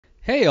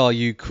Hey, all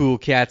you cool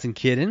cats and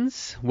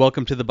kittens.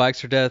 Welcome to the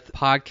Bikes or Death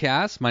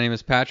podcast. My name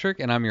is Patrick,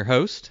 and I'm your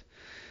host.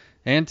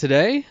 And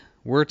today,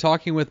 we're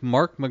talking with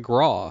Mark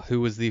McGraw,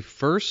 who was the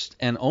first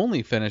and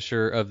only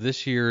finisher of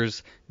this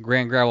year's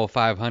GranGravel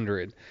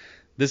 500.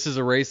 This is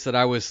a race that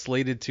I was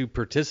slated to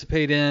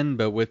participate in,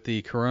 but with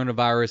the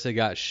coronavirus, it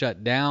got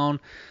shut down.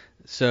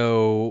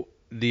 So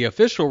the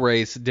official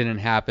race didn't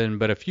happen,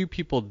 but a few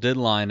people did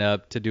line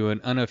up to do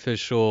an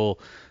unofficial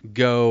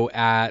go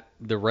at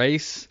the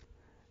race.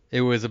 It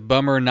was a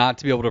bummer not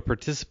to be able to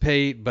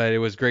participate, but it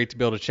was great to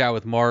be able to chat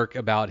with Mark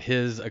about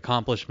his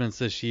accomplishments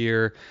this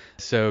year.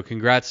 So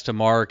congrats to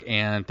Mark,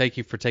 and thank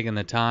you for taking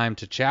the time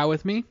to chat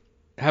with me.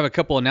 I have a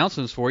couple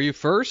announcements for you.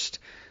 First,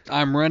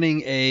 I'm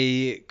running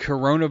a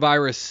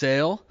coronavirus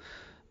sale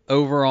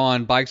over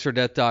on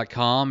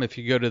bikesfordeath.com. If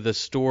you go to the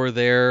store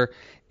there,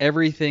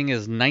 everything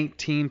is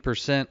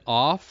 19%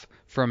 off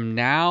from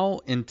now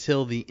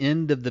until the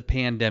end of the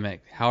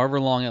pandemic, however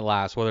long it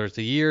lasts, whether it's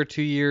a year,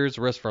 2 years,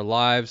 the rest of our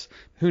lives,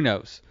 who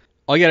knows.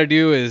 All you got to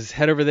do is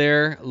head over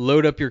there,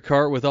 load up your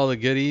cart with all the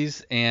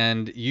goodies,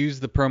 and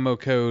use the promo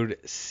code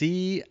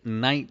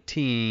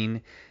C19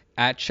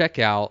 at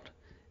checkout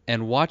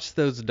and watch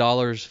those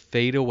dollars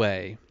fade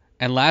away.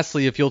 And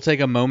lastly, if you'll take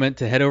a moment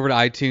to head over to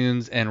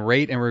iTunes and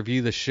rate and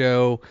review the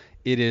show,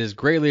 it is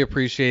greatly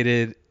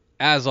appreciated.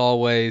 As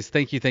always,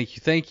 thank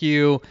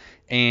you.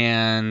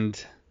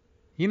 And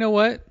you know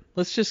what?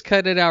 Let's just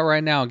cut it out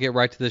right now and get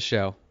right to the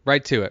show.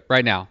 Right to it.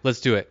 Right now.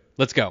 Let's do it.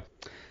 Let's go.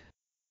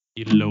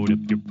 You load up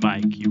your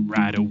bike, you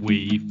ride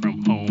away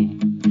from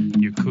home.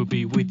 You could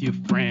be with your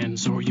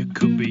friends or you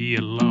could be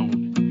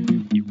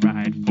alone. You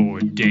ride for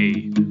a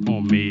day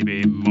or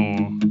maybe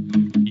more.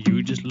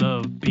 You just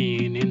love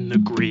being in the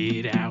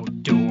great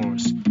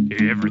outdoors.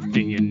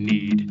 Everything you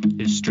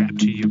need is strapped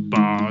to your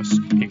bars,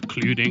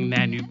 including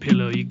that new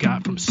pillow you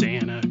got from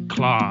Santa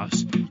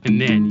Claus.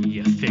 And then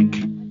you think,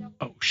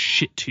 oh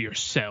shit, to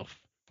yourself.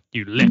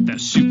 You left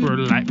that super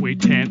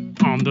lightweight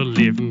tent on the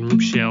living room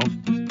shelf.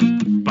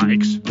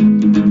 Bikes or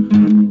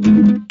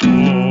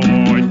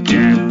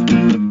death.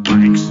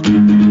 Bikes or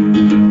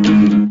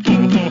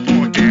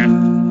death.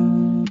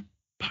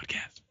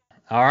 Podcast.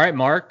 All right,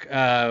 Mark.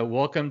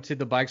 Welcome to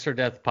the Bikes or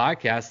Death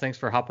podcast. Thanks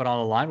for hopping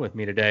on the line with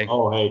me today.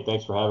 Oh, hey,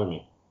 thanks for having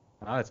me.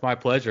 Oh, it's my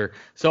pleasure.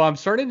 So I'm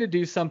starting to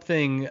do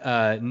something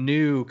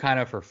new kind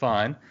of for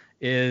fun,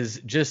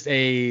 is just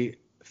a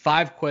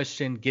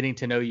 5-question getting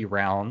to know you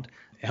round.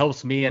 It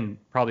helps me and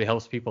probably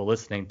helps people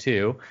listening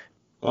too.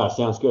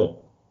 Sounds good.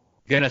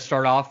 Going to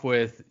start off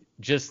with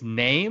just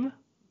name,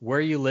 where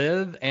you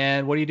live,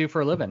 and what do you do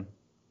for a living?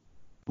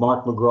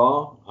 Mark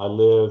McGraw. I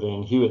live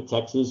in Hewitt,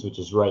 Texas, which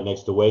is right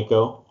next to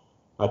Waco.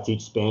 I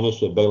teach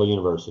Spanish at Baylor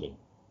University.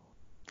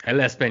 El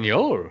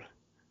español.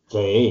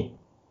 Sí.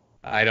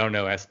 I don't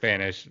know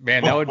Spanish.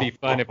 Man, that would be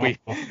fun if we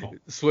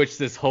switched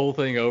this whole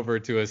thing over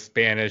to a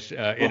Spanish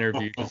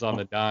interview just on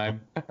the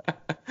dime.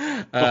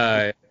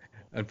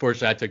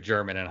 Unfortunately, I took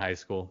German in high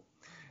school.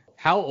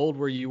 How old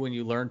were you when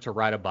you learned to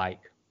ride a bike?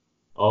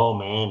 Oh,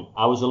 man.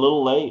 I was a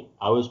little late.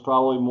 I was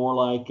probably more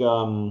like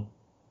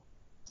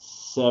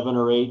 7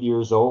 or 8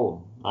 years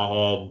old. I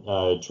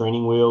had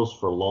training wheels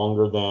for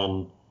longer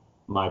than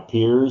my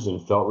peers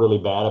and felt really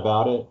bad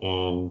about it.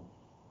 And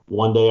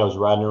one day I was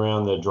riding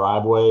around the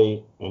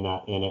driveway and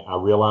I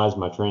realized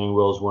my training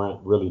wheels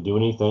weren't really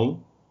doing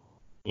anything.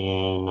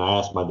 And I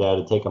asked my dad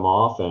to take them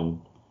off,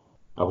 and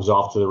I was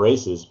off to the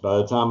races. By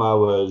the time I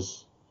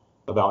was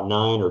about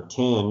 9 or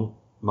 10,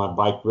 my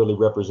bike really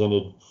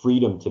represented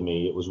freedom to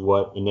me. It was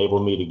what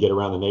enabled me to get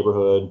around the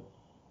neighborhood,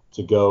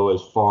 to go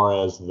as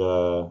far as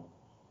the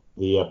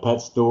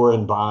pet store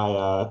and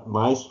buy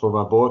mice for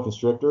my boa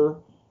constrictor.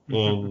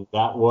 And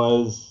that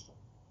was,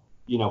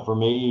 for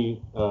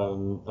me,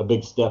 a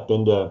big step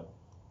into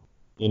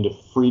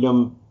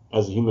freedom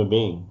as a human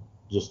being,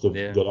 just to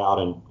get out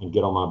and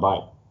get on my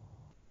bike.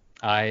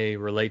 I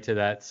relate to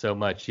that so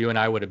much. You and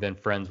I would have been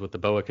friends with the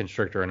boa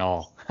constrictor and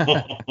all.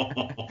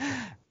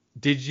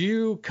 Did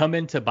you come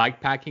into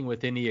bikepacking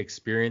with any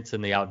experience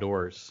in the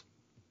outdoors?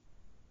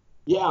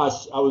 Yeah,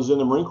 I was in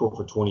the Marine Corps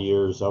for 20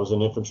 years. I was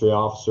an infantry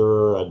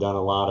officer. I'd done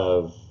a lot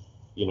of,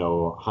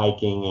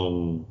 hiking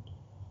and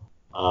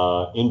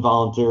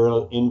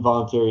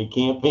involuntary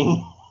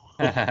camping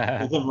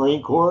in the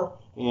Marine Corps.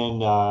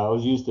 And I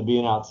was used to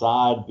being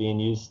outside, I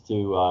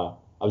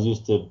was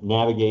used to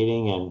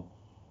navigating and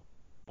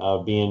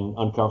being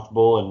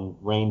uncomfortable and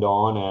rained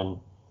on. And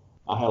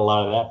I had a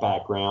lot of that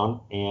background.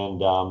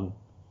 And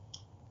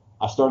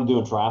I started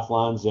doing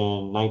triathlons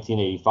in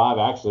 1985,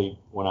 actually,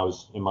 when I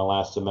was in my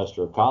last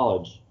semester of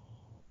college.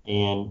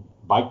 And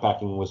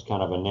bikepacking was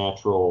kind of a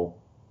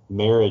natural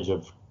marriage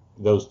of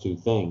those two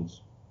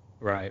things.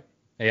 Right.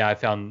 Yeah, I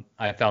found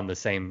the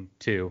same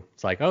too.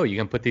 It's like, oh, you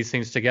can put these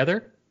things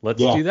together? Let's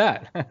do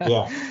that.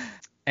 Yeah.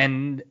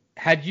 And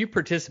had you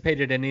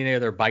participated in any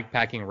other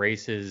bikepacking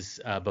races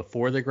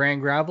before the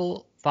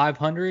GranGravel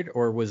 500,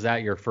 or was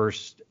that your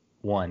first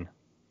one?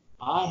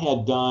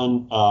 I'd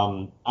done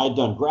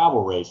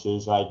gravel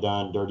races. I'd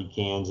done Dirty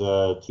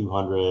Kansas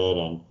 200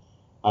 and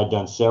I'd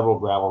done several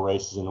gravel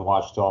races in the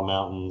Ouachita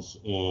Mountains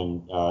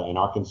in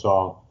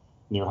Arkansas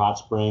near Hot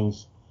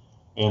Springs,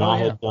 and I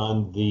had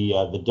done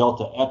the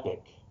Delta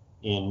Epic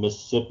in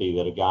Mississippi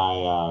that a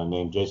guy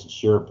named Jason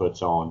Shearer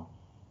puts on.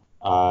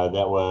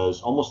 That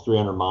was almost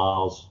 300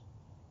 miles.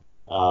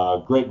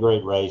 Great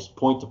race,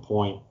 point to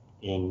point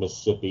in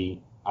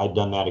Mississippi. I'd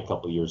done that a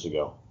couple of years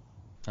ago.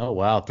 Oh,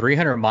 wow.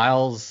 300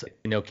 miles,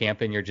 no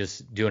camping. You're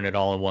just doing it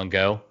all in one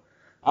go?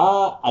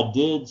 I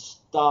did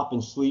stop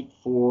and sleep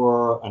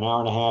for an hour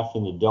and a half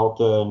in the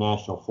Delta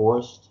National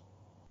Forest.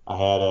 I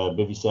had a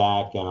bivy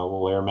sack and a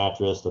little air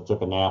mattress. I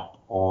took a nap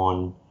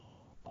on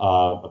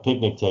a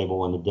picnic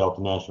table in the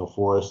Delta National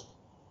Forest.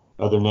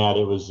 Other than that,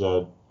 it was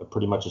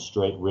pretty much a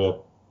straight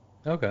rip.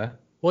 Okay.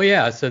 Well,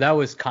 yeah, so that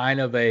was kind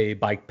of a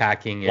bike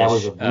packing-ish. That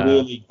was a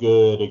really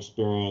good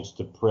experience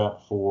to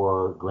prep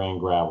for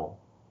GranGravel.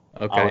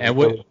 Okay. I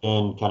would have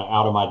been kind of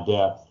out of my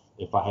depth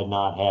if I had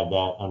not had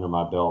that under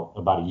my belt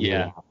about a year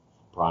and a half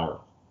prior.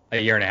 A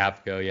year and a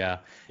half ago, yeah.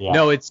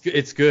 No, it's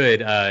good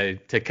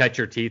to cut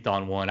your teeth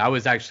on one. I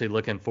was actually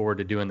looking forward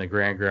to doing the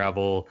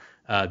GranGravel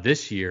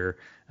this year.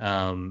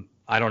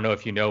 I don't know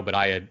if you know, but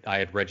I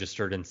had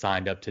registered and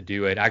signed up to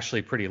do it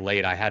actually pretty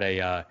late. I had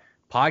a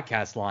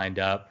podcast lined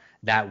up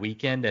that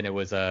weekend, and it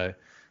was I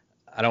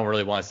don't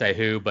really want to say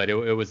who, but it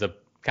was a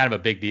kind of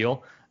a big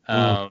deal.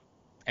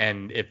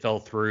 And it fell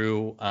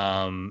through.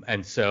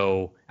 And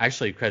so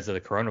actually because of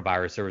the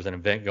coronavirus, there was an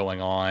event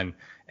going on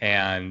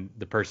and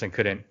the person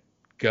couldn't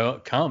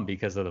come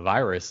because of the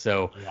virus.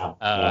 So,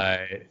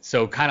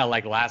 so kind of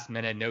like last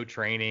minute, no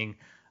training.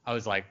 I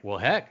was like, well,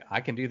 heck,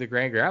 I can do the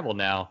GranGravel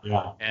now.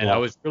 I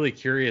was really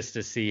curious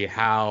to see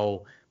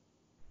how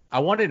I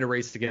wanted to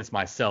race against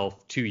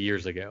myself 2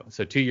 years ago.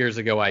 So 2 years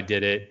ago, I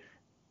did it,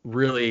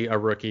 really a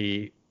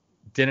rookie,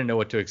 didn't know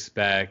what to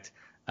expect,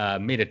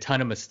 made a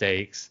ton of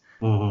mistakes.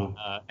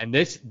 And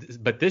this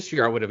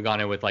year I would have gone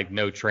in with like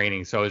no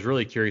training. So I was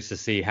really curious to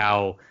see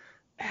how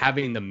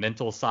having the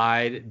mental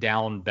side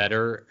down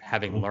better,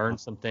 having learned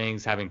some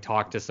things, having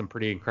talked to some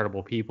pretty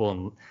incredible people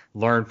and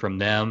learned from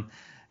them,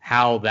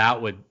 how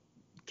that would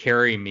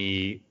carry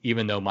me,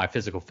 even though my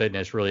physical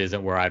fitness really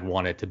isn't where I'd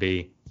want it to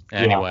be.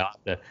 Anyway, I'll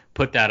have to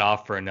put that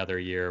off for another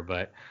year,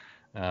 but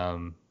I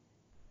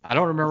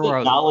don't remember where I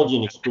was. Knowledge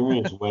and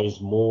experience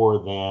weighs more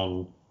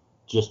than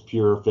just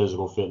pure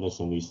physical fitness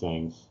in these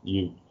things.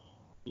 You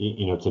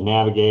know, to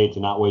navigate, to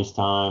not waste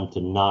time,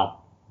 to not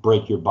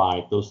break your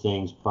bike, those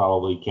things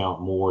probably count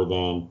more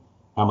than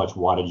how much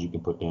wattage you can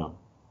put down.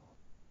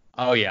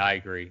 Oh yeah, I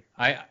agree.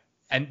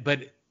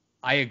 But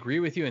I agree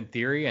with you in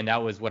theory, and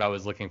that was what I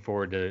was looking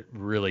forward to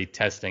really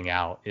testing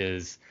out,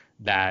 is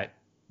that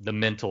the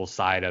mental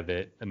side of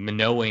it,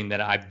 knowing that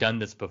I've done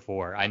this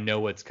before. I know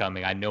what's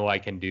coming. I know I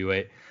can do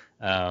it.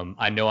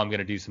 I know I'm going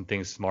to do some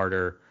things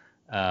smarter,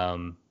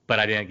 but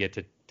I didn't get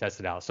to test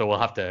it out. So we'll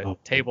have to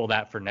table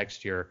that for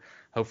next year.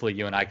 Hopefully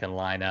you and I can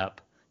line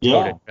up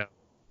toe to toe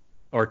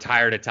or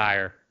tire to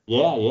tire.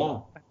 Yeah.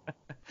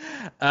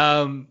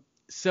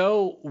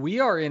 So we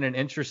are in an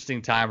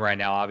interesting time right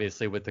now,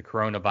 obviously, with the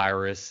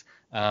coronavirus.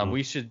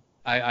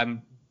 I've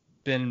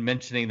been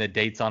mentioning the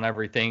dates on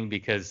everything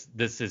because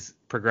this is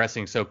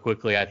progressing so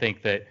quickly. I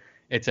think that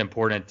it's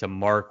important to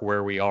mark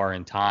where we are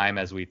in time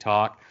as we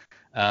talk.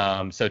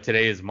 So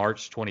today is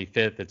March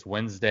 25th. It's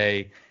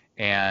Wednesday.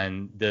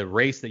 And the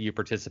race that you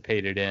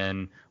participated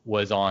in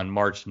was on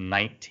March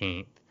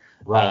 19th.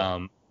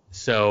 Right.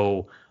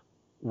 So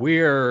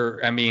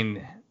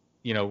Bryan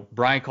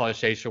College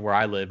Station, where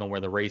I live and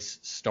where the race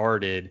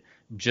started,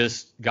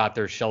 just got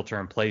their shelter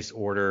in place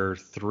order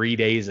 3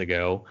 days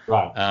ago.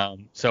 Right.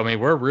 So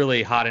we're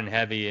really hot and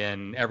heavy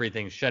and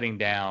everything's shutting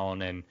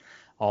down and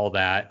all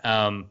that.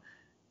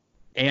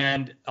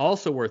 And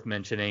also worth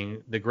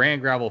mentioning, the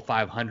GranGravel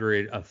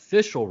 500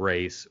 official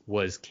race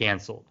was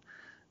canceled.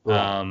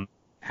 Right.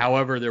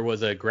 However, there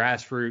was a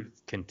grassroots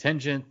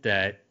contingent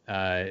that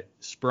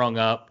sprung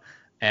up,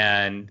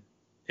 and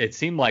it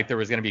seemed like there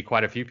was going to be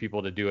quite a few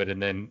people to do it.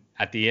 And then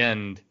at the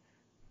end,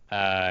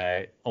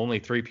 only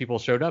 3 people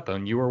showed up,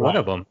 and you were one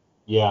of them.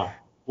 Yeah.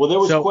 Well, there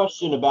was a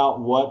question about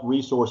what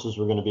resources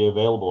were going to be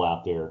available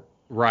out there.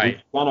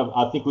 Right.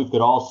 I think we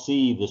could all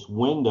see this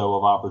window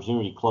of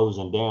opportunity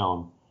closing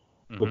down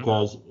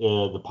because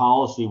the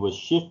policy was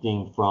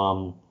shifting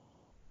from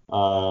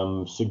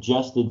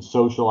suggested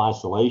social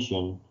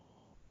isolation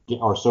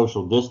or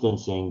social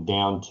distancing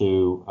down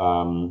to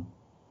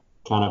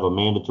kind of a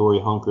mandatory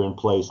hunker in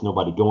place,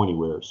 nobody go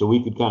anywhere. So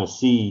we could kind of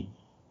see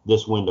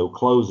this window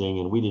closing,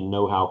 and we didn't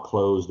know how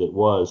closed it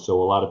was.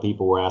 So a lot of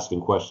people were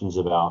asking questions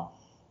about,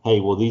 hey,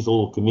 will these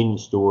little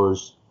convenience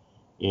stores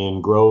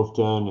in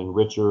Groveton and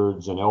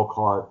Richards and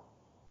Elkhart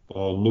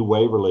and New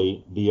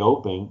Waverly be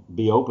open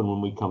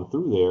when we come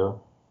through there?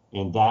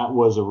 And that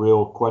was a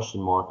real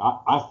question mark.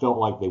 I felt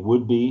like they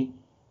would be,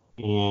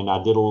 and I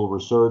did a little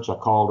research. I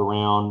called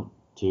around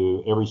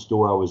to every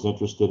store I was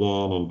interested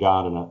in and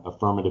got an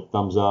affirmative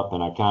thumbs up,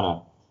 and I kind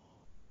of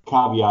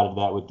caveated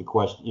that with the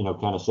question,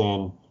 kind of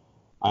saying,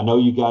 I know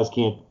you guys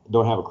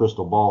don't have a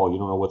crystal ball. You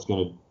don't know what's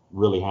going to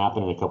really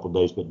happen in a couple of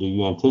days, but do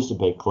you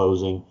anticipate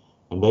closing?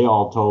 And they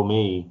all told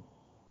me,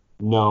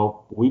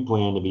 no, we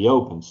plan to be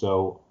open.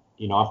 So,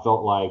 I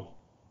felt like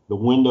the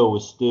window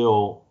was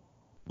still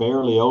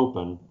barely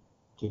open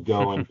to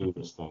go and do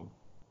this thing.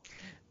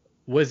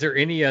 Was there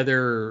any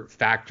other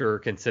factor or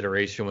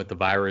consideration with the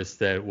virus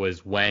that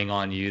was weighing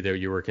on you that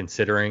you were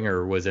considering,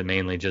 or was it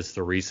mainly just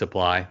the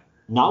resupply?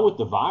 Not with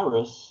the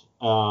virus.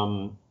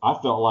 I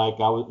felt like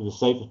the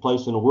safest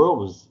place in the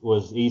world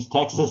was East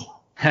Texas.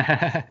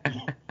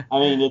 I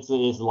mean, it's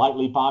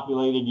lightly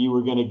populated. You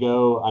were going to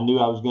go. I knew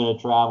I was going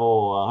to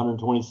travel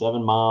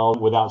 127 miles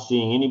without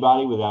seeing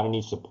anybody, without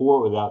any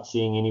support, without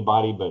seeing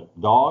anybody but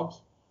dogs.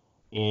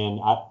 And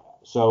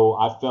so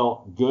I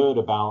felt good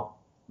about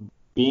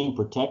being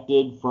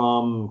protected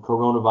from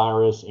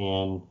coronavirus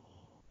and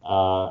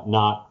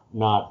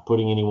not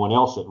putting anyone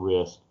else at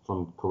risk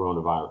from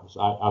coronavirus.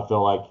 I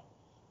felt like,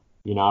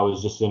 I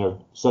was just in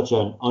such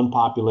an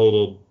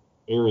unpopulated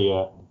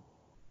area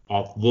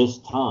at this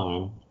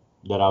time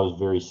that I was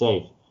very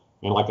safe.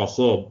 And like I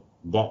said,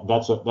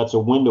 that's a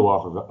window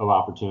of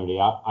opportunity.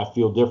 I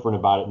feel different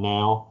about it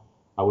now.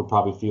 I would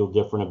probably feel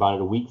different about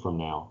it a week from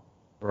now.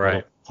 Right. But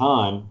at the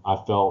time, I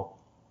felt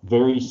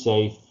very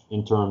safe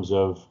in terms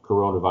of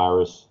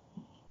coronavirus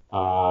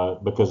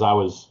because I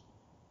was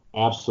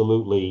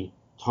absolutely,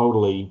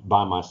 totally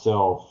by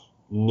myself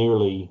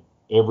nearly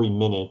every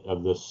minute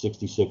of the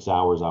 66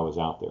 hours I was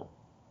out there.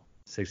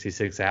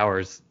 66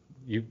 hours.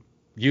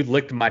 You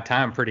licked my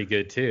time pretty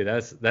good too.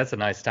 That's a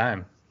nice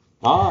time.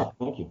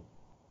 Thank you.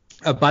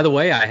 By the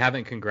way, I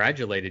haven't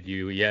congratulated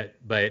you yet,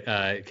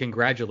 but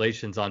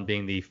congratulations on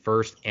being the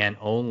first and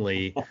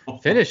only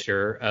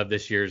finisher of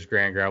this year's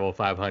GranGravel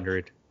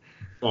 500.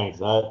 Thanks.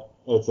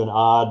 It's an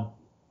odd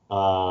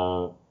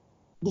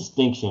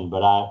distinction,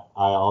 but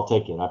I'll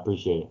take it. I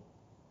appreciate it.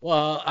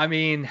 Well, I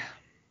mean,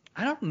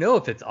 I don't know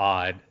if it's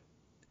odd.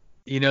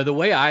 The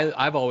way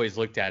I've always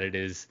looked at it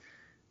is,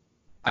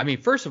 I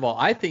mean, first of all,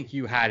 I think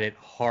you had it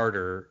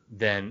harder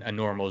than a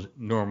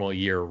normal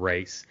year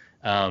race.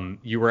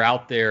 You were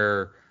out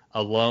there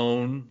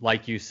alone,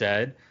 like you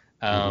said,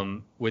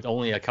 with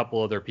only a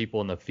couple other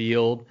people in the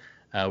field.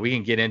 We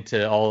can get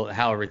into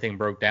how everything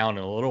broke down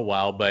in a little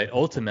while, but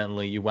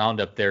ultimately you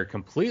wound up there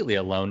completely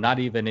alone, not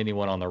even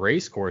anyone on the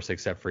race course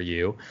except for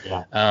you.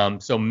 Yeah.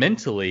 So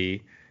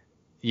mentally,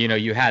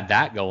 you had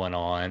that going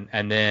on,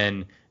 and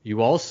then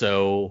you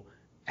also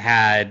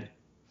had,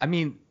 I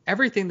mean,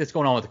 everything that's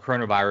going on with the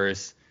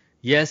coronavirus.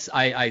 Yes,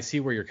 I see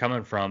where you're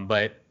coming from,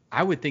 but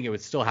I would think it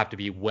would still have to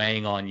be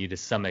weighing on you to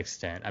some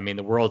extent. I mean,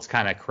 the world's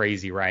kind of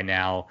crazy right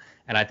now,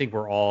 and I think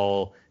we're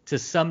all, to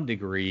some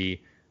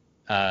degree,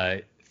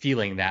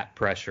 feeling that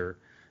pressure.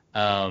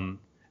 And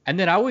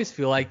then I always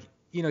feel like,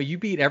 you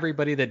beat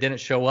everybody that didn't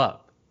show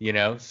up,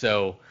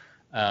 So,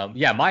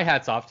 yeah, my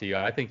hat's off to you.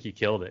 I think you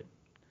killed it.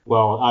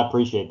 Well, I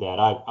appreciate that.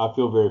 I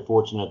feel very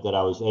fortunate that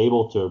I was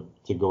able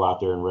to go out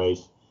there and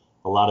race.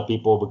 A lot of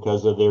people,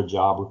 because of their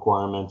job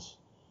requirements,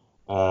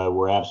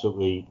 were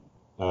absolutely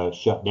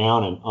shut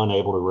down and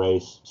unable to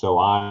race. So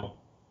I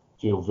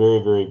feel very,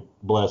 very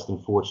blessed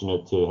and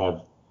fortunate to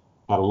have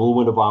had a little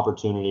window of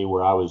opportunity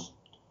where I was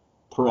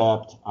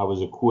prepped, I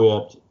was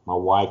equipped. My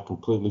wife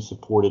completely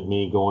supported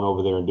me going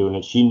over there and doing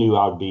it. She knew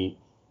I would be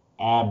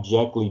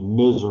abjectly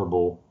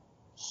miserable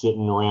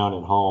sitting around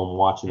at home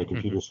watching the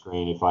computer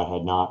screen if I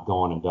had not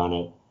gone and done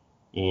it.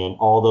 And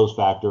all those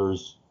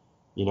factors,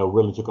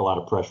 really took a lot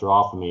of pressure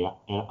off of me.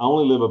 And I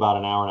only live about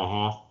an hour and a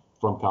half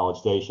from College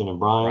Station in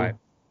Bryan. Right.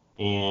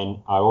 And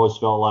I always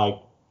felt like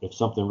if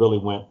something really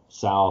went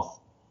south,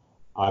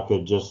 I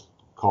could just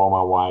call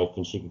my wife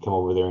and she could come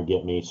over there and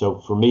get me. So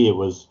for me, it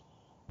was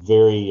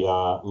very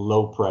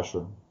low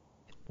pressure.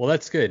 Well,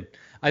 that's good.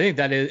 I think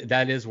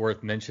that is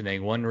worth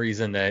mentioning. One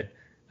reason that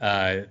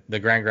the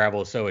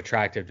GranGravel is so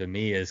attractive to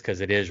me is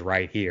because it is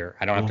right here.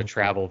 I don't have to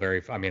travel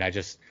I mean,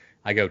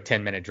 I go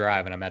 10-minute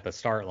drive and I'm at the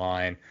start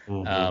line.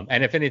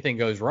 And if anything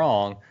goes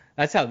wrong,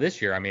 that's how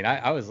this year. I mean,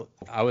 I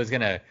was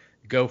gonna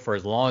go for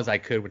as long as I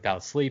could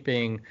without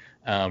sleeping,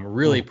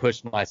 really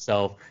push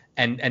myself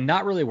and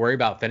not really worry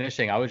about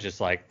finishing. I was just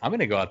like, I'm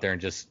gonna go out there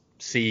and just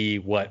see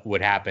what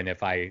would happen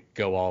if I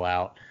go all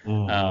out.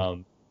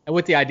 And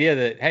with the idea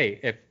that,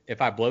 hey,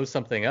 if I blow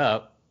something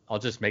up, I'll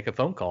just make a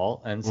phone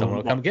call and someone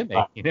will come get me.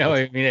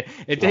 I mean,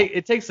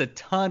 it takes a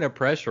ton of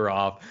pressure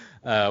off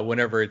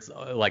whenever it's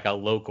like a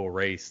local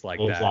race like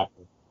that.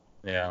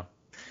 Yeah.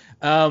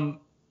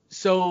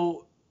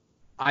 So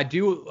I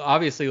do,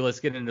 obviously, let's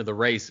get into the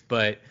race,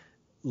 but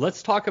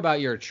let's talk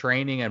about your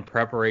training and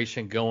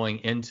preparation going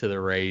into the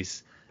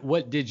race.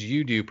 What did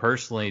you do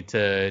personally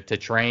to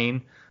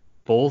train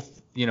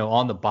both,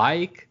 on the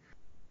bike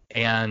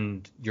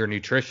and your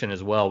nutrition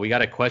as well? We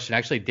got a question.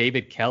 Actually,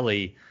 David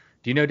Kelly.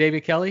 Do you know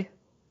David Kelly?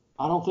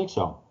 I don't think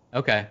so.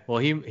 Okay. Well,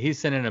 he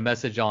sent in a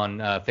message on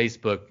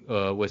Facebook,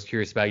 was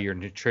curious about your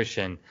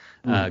nutrition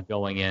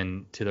going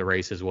into the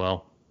race as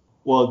well.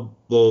 Well,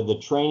 the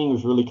training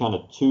was really kind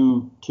of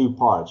two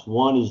parts.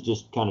 One is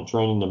just kind of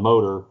training the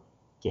motor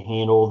to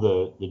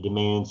handle the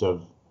demands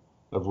of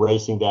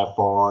racing that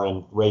far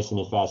and racing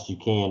as fast as you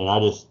can. And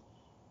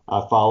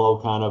I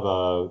follow kind of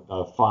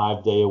a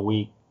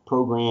 5-day-a-week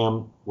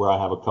program where I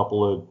have a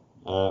couple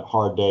of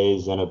hard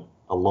days and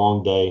a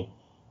long day.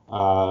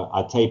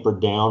 I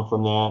tapered down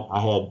from that.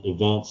 I had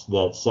events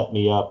that set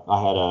me up.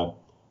 I had a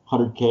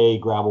 100K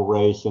gravel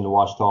race in the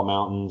Ouachita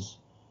Mountains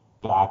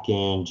back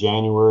in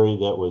January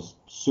that was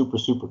super,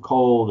 super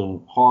cold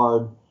and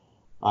hard.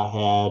 I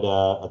had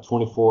a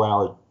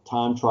 24-hour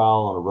time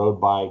trial on a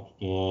road bike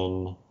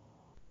in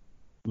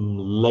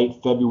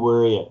late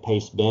February at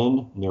Pace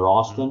Bend near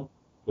Austin.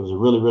 It was a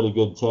really, really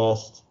good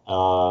test.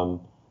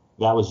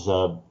 That was,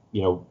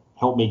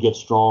 helped me get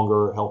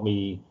stronger, helped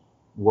me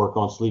work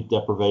on sleep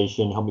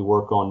deprivation, helped me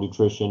work on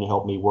nutrition,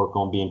 helped me work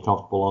on being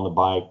comfortable on the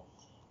bike.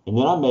 And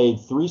then I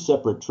made 3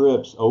 separate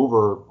trips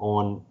over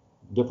on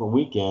different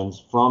weekends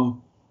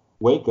from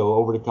Waco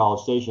over to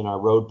College Station. I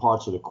rode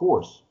parts of the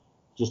course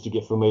just to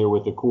get familiar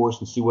with the course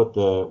and see what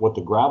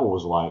the gravel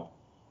was like.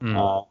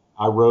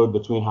 I rode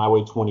between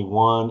Highway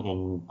 21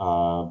 and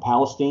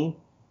Palestine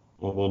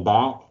and then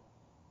back,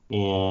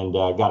 and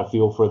got a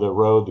feel for the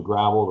road, the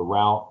gravel, the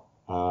route,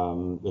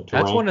 the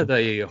terrain. That's one of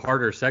the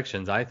harder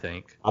sections, I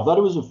think. I thought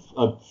it was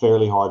a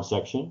fairly hard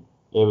section.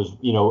 It was,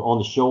 on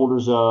the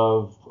shoulders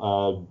of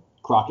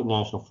Crockett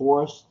National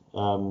Forest,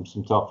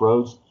 some tough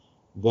roads.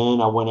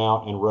 Then I went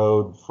out and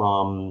rode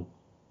from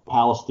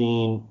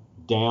Palestine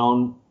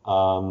down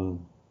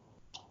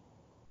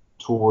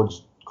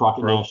towards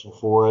Crockett National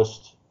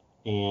Forest,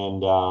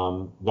 and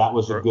that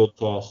was a good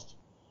test.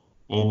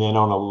 And then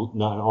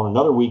on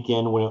another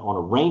weekend, on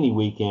a rainy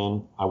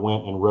weekend, I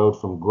went and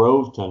rode from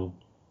Groveton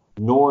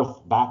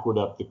north backward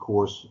up the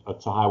course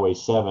to Highway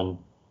 7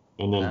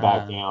 and then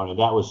back down. And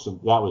that was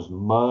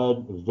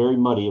mud. It was very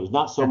muddy. It was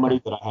not so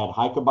muddy that I had to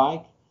hike a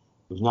bike.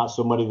 It was not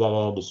so muddy that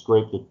I had to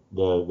scrape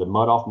the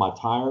mud off my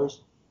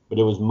tires, but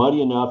it was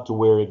muddy enough to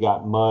where it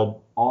got mud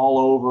all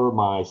over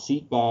my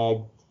seat bag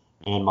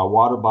and my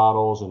water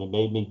bottles, and it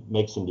made me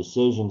make some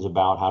decisions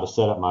about how to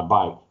set up my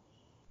bike.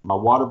 My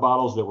water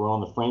bottles that were on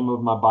the frame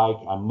of my bike,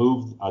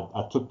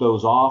 I took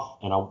those off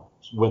and I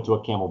went to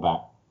a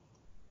Camelback.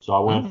 So I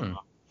went from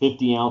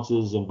 50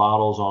 ounces in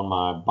bottles on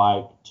my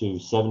bike to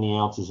 70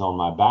 ounces on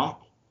my back.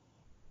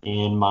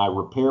 And my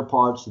repair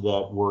parts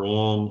that were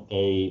in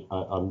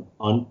an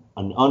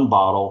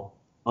unbottle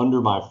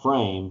under my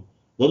frame,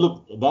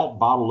 that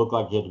bottle looked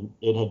like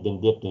it had been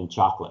dipped in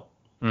chocolate.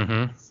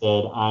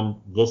 Said,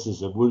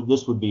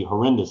 this would be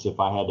horrendous if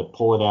I had to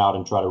pull it out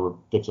and try to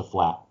fix a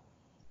flat.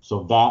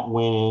 So that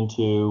went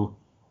into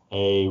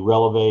a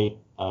Relevate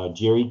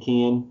jerry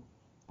can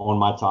on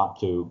my top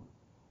tube.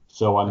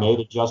 So I made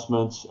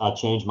adjustments. I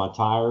changed my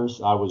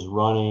tires. I was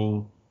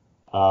running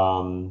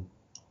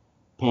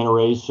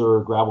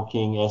Panaracer Gravel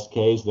King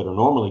SKs that are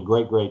normally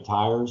great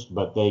tires,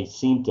 but they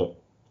seem to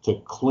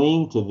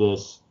cling to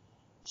this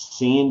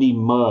sandy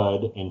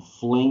mud and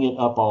fling it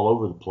up all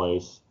over the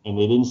place. And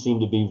they didn't seem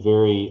to be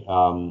very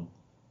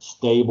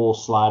stable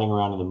sliding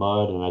around in the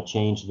mud. And I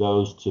changed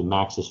those to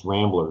Maxxis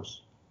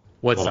Ramblers.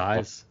 What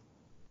size?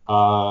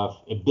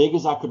 As big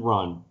as I could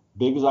run.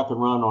 Big as I could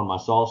run on my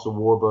Salsa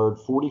Warbird,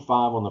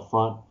 45 on the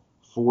front,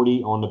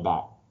 40 on the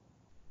back.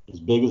 As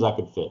big as I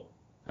could fit.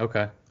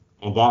 Okay.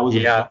 And that was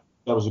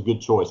a good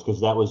choice because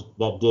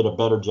that did a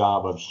better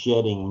job of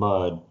shedding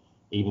mud,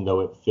 even though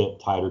it fit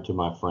tighter to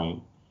my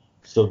frame.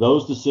 So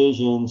those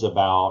decisions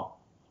about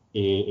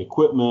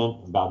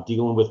equipment, about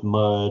dealing with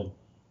mud,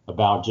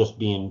 about just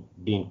being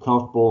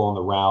comfortable on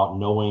the route,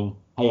 knowing,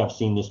 hey, I've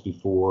seen this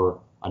before,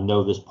 I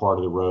know this part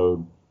of the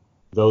road.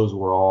 Those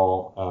were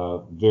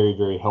all very,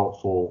 very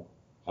helpful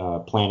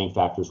planning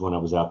factors when I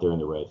was out there in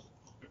the race.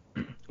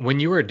 When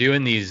you were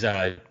doing these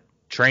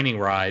training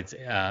rides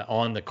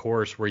on the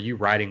course, were you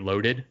riding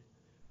loaded?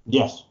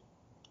 Yes.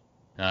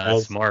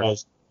 Smart.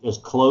 As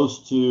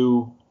close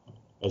to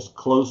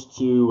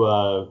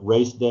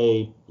race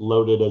day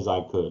loaded as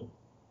I could.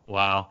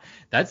 Wow,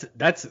 that's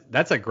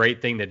a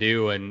great thing to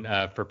do,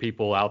 and for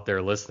people out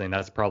there listening,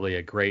 that's probably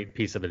a great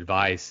piece of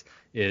advice.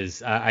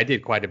 Is I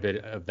did quite a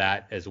bit of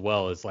that as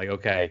well. It's like,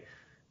 okay,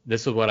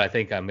 this is what I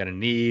think I'm going to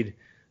need.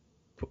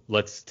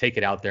 Let's take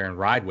it out there and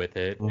ride with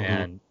it.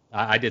 And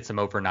I did some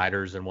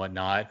overnighters and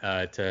whatnot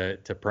to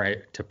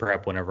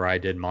prep whenever I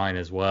did mine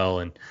as well.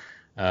 And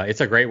it's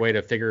a great way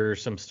to figure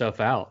some stuff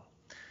out.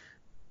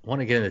 I want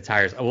to get into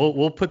tires.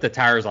 We'll put the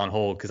tires on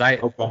hold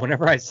because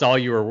whenever I saw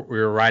we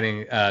were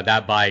riding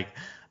that bike,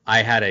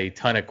 I had a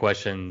ton of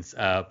questions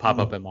pop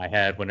up in my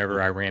head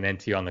whenever I ran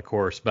into you on the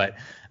course. But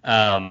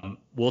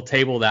we'll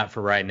table that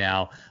for right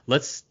now.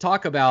 Let's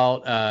talk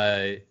about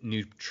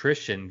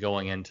nutrition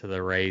going into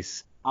the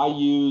race. I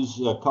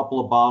use a couple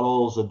of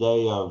bottles a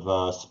day of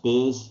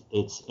Spiz.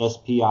 It's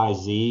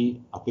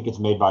SPIZ. I think it's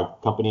made by a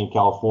company in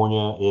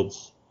California.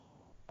 It's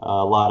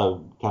a lot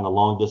of kind of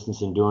long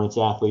distance endurance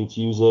athletes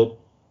use it.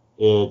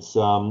 It's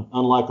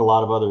unlike a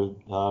lot of other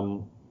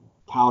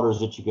powders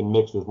that you can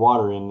mix with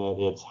water in that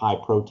it's high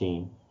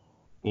protein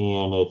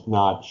and it's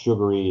not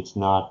sugary. It's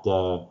not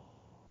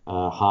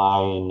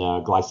high in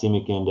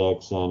glycemic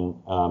index, and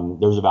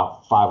there's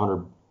about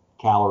 500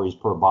 calories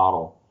per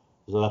bottle.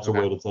 So that's a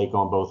way to take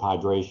on both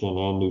hydration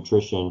and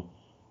nutrition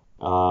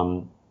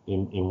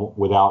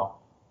without,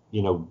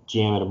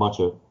 jamming a bunch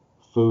of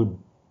food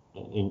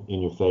in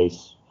your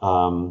face.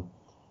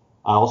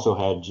 I also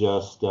had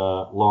just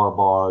Lara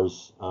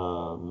bars,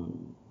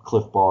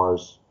 Cliff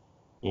bars,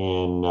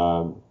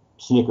 and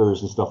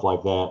Snickers and stuff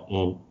like that.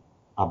 And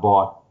I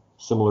bought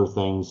similar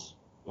things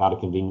out of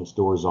convenience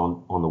stores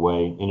on the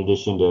way, in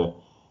addition to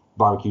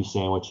barbecue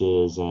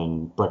sandwiches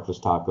and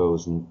breakfast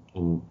tacos.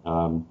 And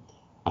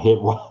I hit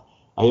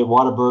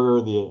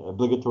Whataburger, the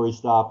obligatory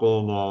stop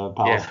in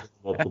Palestine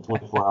at the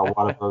 24-hour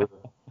Whataburger.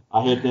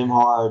 I hit them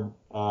hard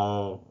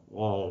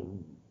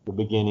the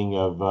beginning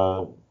of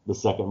the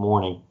second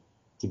morning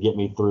to get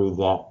me through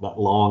that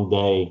long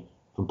day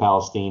from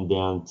Palestine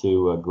down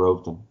to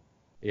Groveton.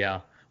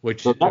 Yeah,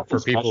 which So for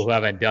people who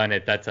haven't done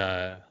it, that's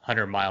a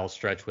 100-mile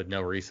stretch with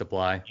no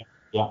resupply.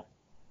 Yeah.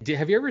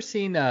 Have you ever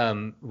seen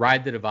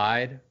Ride the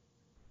Divide?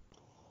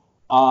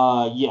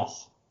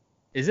 Yes.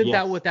 Isn't Yes.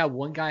 that what that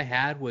one guy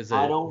had?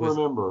 I don't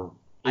remember.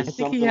 I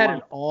think he had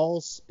an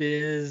all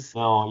spiz.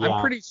 No, yeah.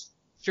 I'm pretty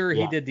sure he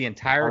Yeah. did the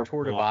entire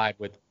Tour Yeah. Divide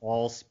with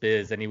all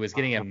spiz, and he was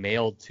getting it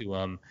mailed to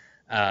him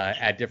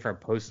at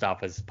different post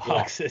office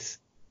boxes.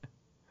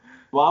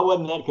 Well, I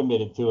wasn't that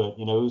committed to it.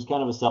 It was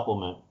kind of a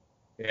supplement.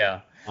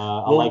 Yeah. I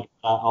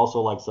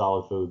also like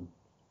solid food.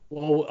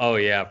 Well, oh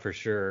yeah, for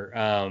sure.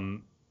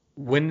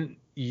 When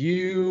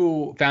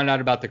you found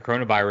out about the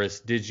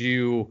coronavirus, did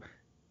you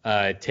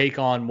take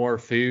on more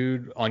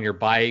food on your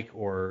bike,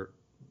 or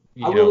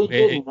I really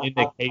didn't. in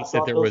the case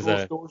that there was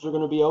stores are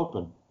going to be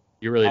open.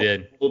 You really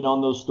did. I did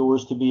on those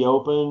stores to be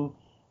open,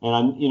 and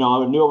I knew I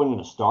wasn't going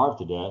to starve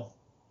to death.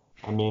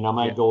 I mean, I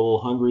might go a little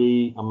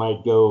hungry, I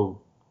might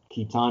go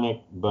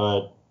ketonic,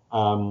 but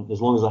as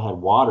long as I had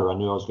water, I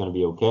knew I was going to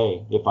be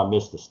okay if I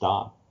missed a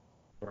stop.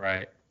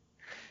 Right.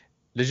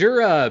 Does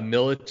your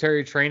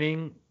military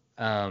training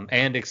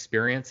and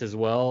experience as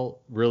well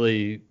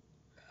really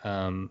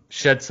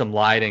shed some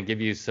light and give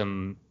you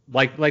some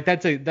like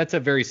that's a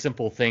very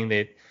simple thing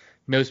that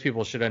most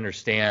people should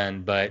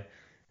understand, but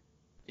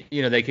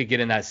they could get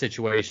in that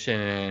situation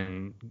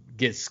and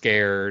get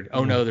scared.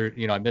 Oh no,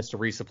 I missed a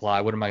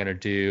resupply. What am I going to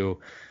do?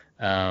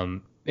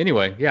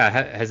 Anyway, yeah,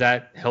 has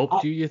that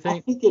helped you think? I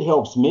think it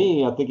helps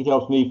me. I think it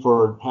helps me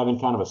for having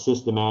kind of a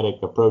systematic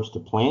approach to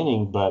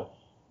planning, but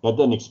that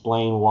doesn't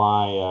explain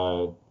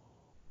why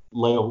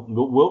Leo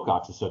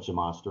Wilcox is such a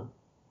monster.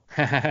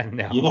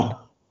 No.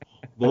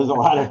 There's a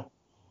lot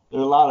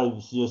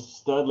of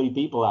just studly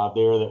people out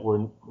there that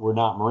were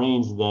not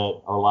Marines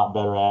that are a lot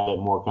better at it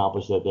and more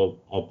accomplished at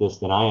this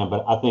than I am.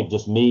 But I think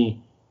just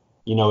me,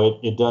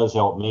 it does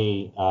help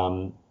me,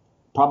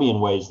 probably in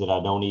ways that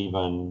I don't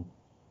even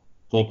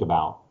think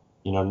about,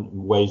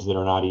 ways that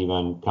are not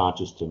even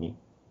conscious to me.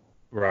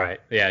 Right.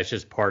 Yeah, it's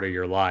just part of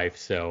your life.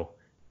 So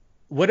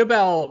what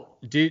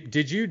about,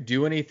 did you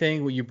do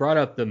anything? Well, you brought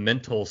up the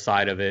mental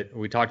side of it.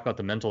 We talked about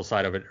the mental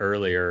side of it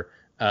earlier.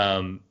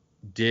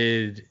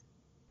 Did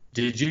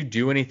you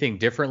do anything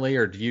differently,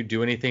 or do you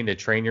do anything to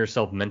train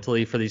yourself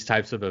mentally for these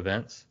types of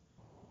events?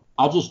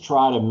 I just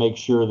try to make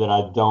sure that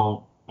I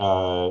don't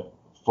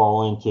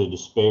fall into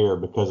despair,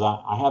 because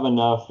I have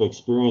enough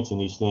experience in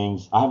these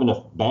things. I have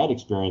enough bad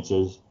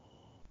experiences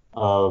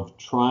of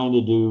trying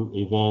to do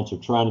events or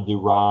trying to do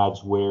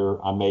rides where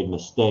I made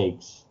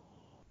mistakes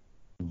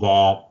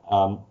that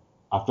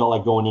I felt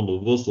like going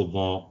into this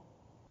event,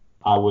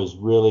 I was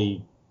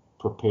really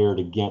prepared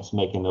against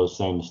making those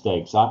same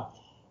mistakes.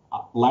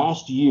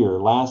 Last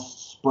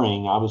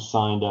spring, I was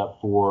signed up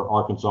for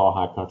Arkansas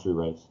High Country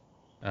Race.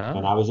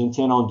 And I was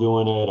intent on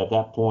doing it. At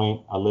that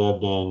point, I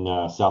lived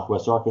in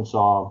Southwest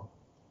Arkansas,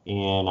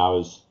 and I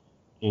was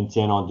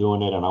intent on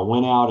doing it. And I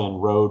went out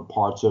and rode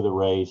parts of the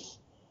race,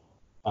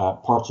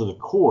 parts of the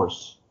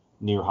course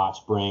near Hot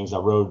Springs. I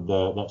rode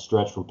that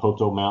stretch from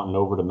Poteau Mountain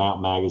over to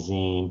Mount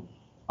Magazine.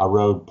 I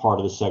rode part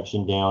of the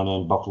section down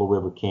in Buffalo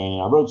River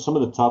Canyon. I rode some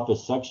of the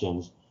toughest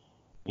sections,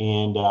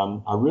 and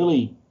I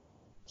really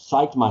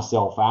psyched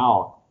myself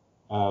out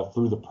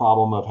through the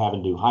problem of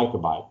having to hike a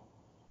bike.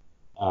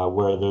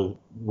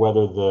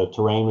 Whether the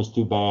terrain was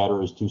too bad or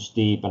it was too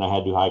steep and I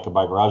had to hike a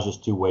bike, or I was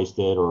just too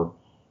wasted, or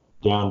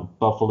down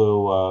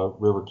Buffalo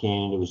River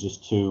Canyon, it was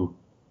just too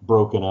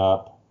broken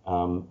up.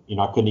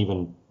 I couldn't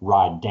even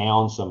ride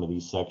down some of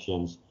these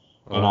sections.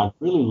 And I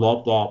really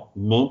let that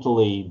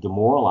mentally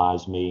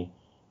demoralize me.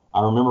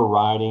 I remember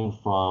riding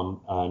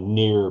from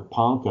near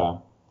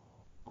Ponca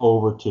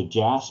over to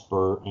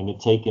Jasper, and it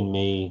taken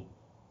me,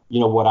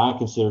 what I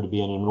consider to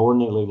be an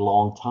inordinately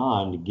long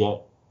time to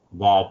get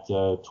that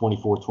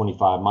 24,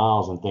 25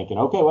 miles, and thinking,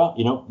 okay, well,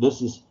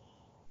 this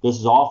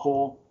is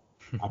awful.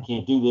 I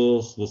can't do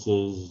this. This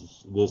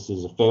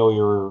is a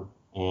failure,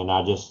 and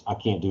I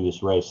can't do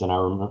this race. And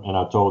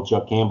I told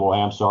Chuck Campbell,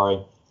 hey, I'm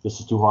sorry, this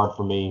is too hard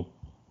for me.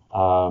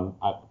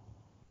 I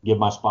give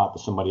my spot to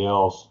somebody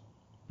else.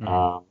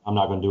 I'm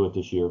not going to do it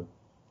this year.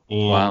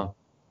 And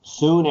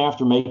soon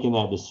after making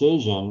that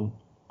decision,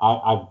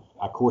 I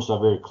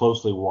very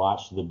closely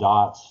watched the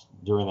dots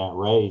during that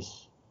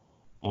race.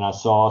 And I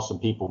saw some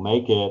people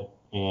make it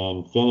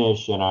and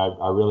finish, and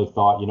I really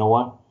thought, you know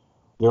what?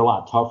 They're a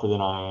lot tougher than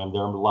I am.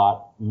 They're a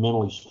lot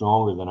mentally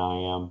stronger than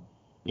I am.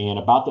 And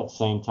about that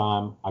same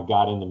time, I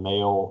got in the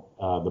mail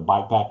the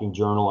Bikepacking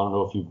Journal. I don't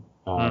know if you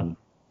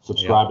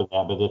subscribe to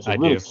that, but it's a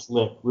really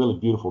slick, really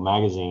beautiful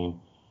magazine.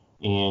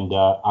 And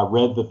I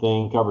read the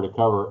thing cover to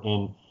cover,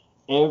 and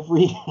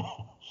every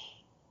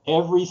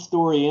every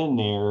story in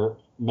there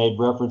made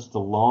reference to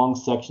long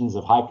sections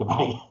of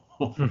hike-a-bike.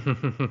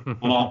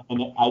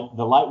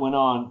 The light went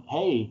on.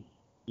 Hey,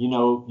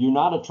 you're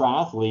not a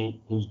triathlete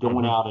who's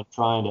going out and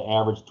trying to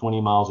average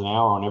 20 miles an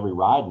hour on every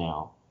ride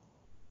now.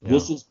 Yeah.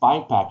 This is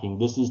bikepacking.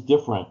 This is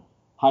different.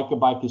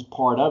 Hike-a-bike is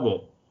part of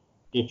it.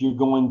 If you're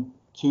going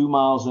 2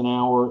 miles an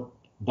hour,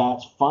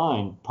 that's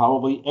fine.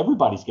 Probably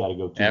everybody's got to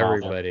go 2 miles an hour.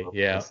 Everybody,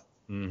 yeah.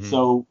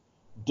 So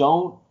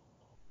don't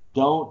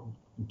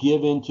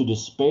give in to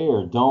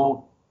despair.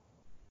 Don't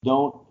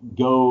go,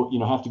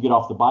 have to get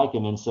off the bike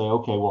and then say,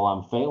 okay, well,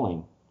 I'm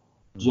failing.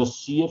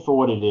 Just see it for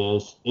what it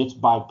is. It's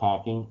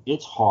bikepacking.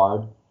 It's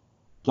hard.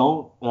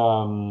 Don't,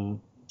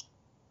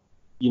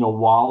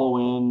 wallow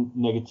in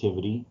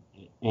negativity.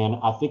 And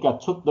I think I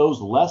took those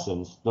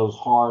lessons, those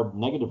hard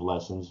negative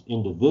lessons,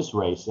 into this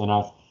race. And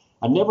I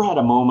never had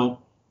a moment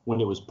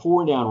when it was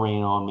pouring down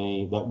rain on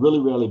me, that really,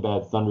 really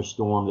bad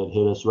thunderstorm that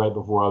hit us right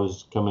before I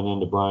was coming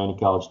into Bryan and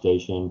College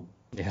Station.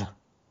 Yeah.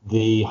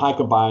 The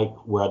hike-a-bike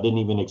where I didn't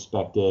even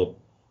expect it.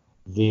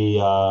 The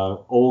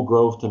Old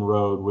Groveton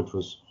Road, which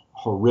was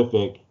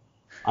horrific.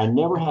 I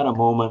never had a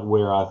moment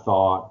where I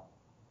thought,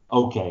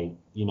 okay,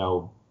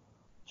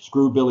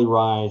 screw Billy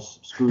Rice,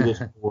 screw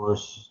this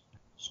course,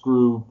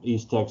 screw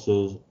East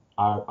Texas.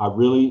 I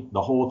really,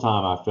 the whole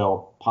time I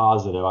felt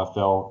positive. I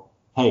felt,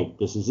 hey,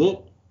 this is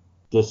it.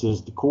 This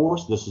is the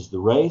course. This is the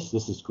race.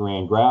 This is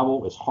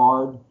GranGravel. It's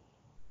hard.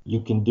 You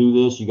can do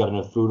this. You got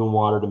enough food and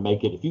water to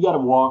make it. If you got to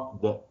walk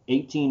the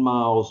 18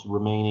 miles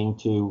remaining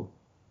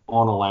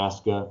on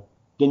Alaska,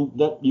 then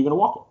you're going to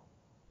walk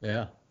it.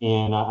 Yeah.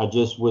 And I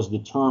just was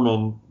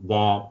determined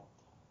that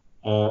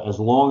as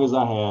long as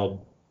I had,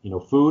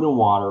 food and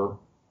water,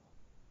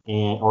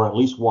 or at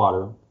least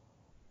water,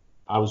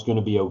 I was going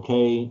to be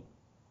okay.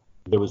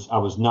 I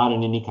was not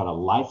in any kind of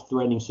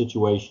life-threatening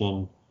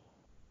situation,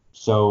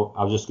 so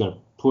I was just going to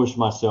push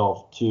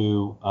myself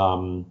to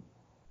the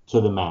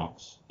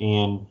max.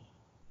 And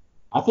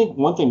I think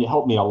one thing that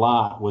helped me a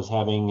lot was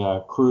having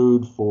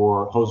crewed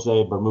for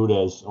Jose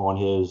Bermudez on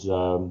his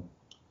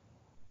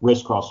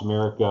Race Across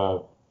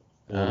America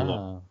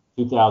in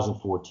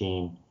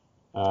 2014.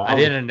 I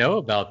didn't know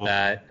about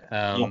that.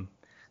 Yeah.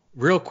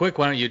 Real quick,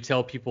 why don't you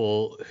tell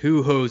people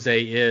who Jose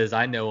is?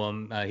 I know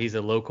him. He's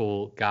a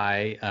local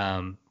guy.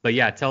 But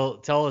yeah,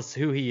 tell us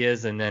who he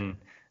is and then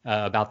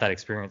about that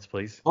experience,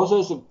 please.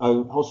 Jose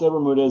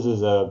Bermudez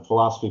is a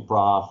philosophy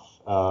prof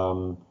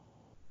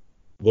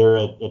there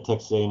at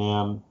Texas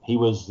A&M. He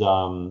was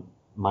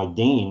my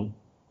dean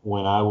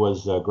when I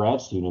was a grad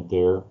student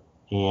there,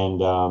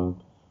 and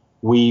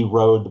we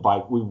rode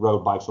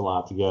bikes a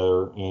lot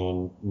together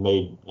and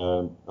made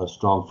a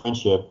strong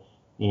friendship.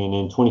 And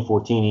in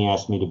 2014, he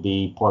asked me to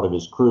be part of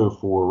his crew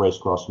for Race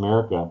Across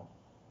America.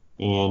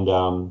 And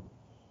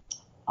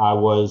I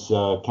was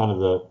kind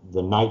of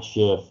the night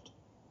shift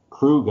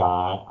crew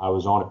guy. I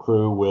was on a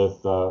crew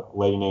with a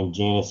lady named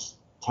Janice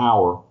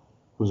Tower,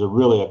 who's a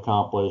really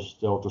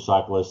accomplished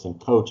ultracyclist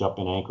and coach up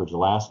in Anchorage,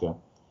 Alaska.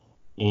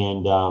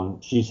 And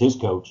she's his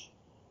coach.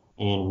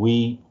 And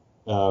we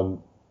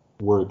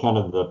were kind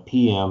of the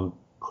PM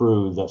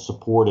crew that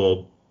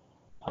supported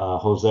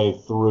Jose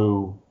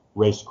through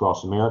Race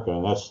Across America,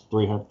 and that's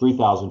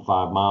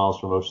 3,005 miles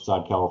from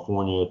Oceanside,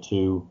 California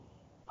to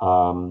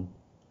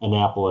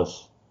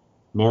Annapolis,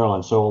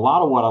 Maryland. So a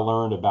lot of what I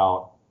learned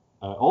about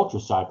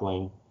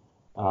ultracycling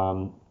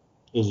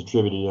is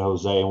attributed to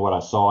Jose and what I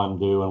saw him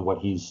do and what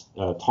he's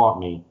taught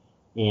me.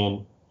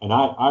 And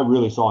I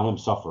really saw him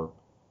suffer.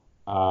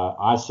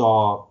 I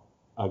saw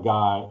a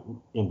guy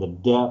in the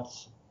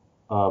depths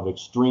of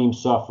extreme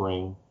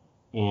suffering,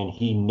 and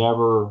he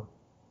never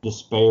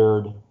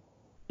despaired.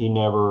 He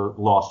never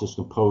lost his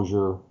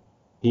composure.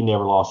 He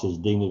never lost his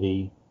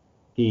dignity.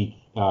 He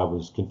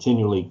was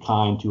continually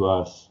kind to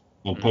us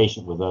and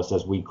patient with us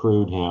as we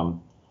crewed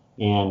him.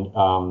 And,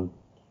 I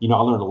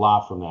learned a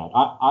lot from that.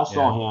 I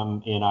saw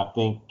him in, I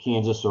think,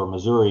 Kansas or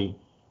Missouri.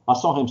 I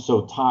saw him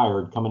so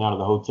tired coming out of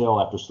the hotel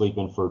after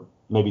sleeping for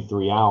maybe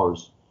 3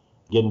 hours,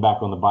 getting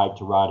back on the bike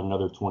to ride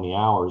another 20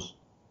 hours.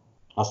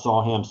 I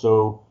saw him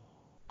so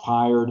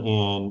tired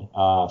and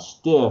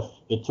stiff,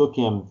 it took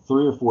him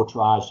 3 or 4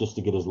 tries just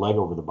to get his leg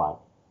over the bike.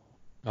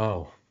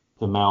 Oh.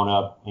 To mount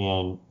up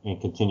and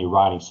continue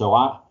riding. So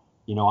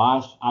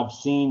I've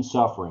seen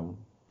suffering.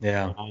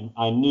 Yeah.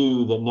 I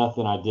knew that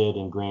nothing I did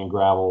in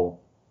GranGravel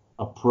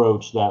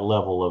approached that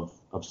level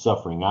of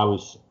suffering. I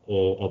was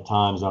at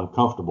times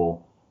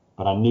uncomfortable,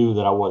 but I knew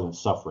that I wasn't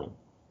suffering.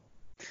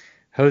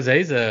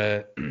 Jose's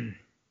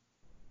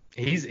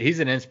he's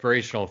an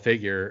inspirational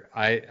figure.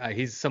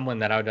 He's someone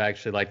that I would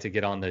actually like to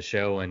get on the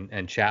show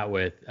and chat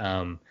with.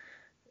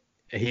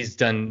 He's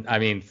done,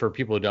 for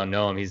people who don't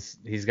know him,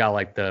 he's got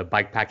like the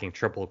bikepacking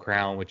Triple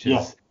Crown, which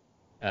is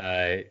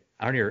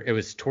it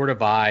was Tour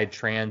Divide,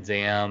 Trans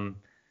Am.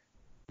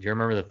 Do you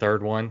remember the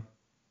third one?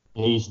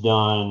 He's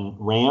done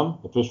Ram,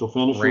 official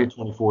finisher, Right.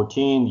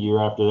 2014. The year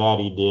after that,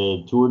 he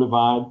did Tour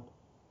Divide.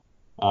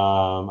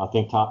 I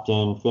think top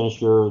 10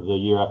 finisher. The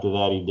year after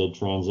that, he did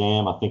Trans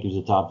Am. I think he was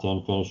a top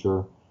 10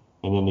 finisher.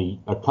 And then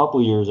a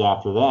couple years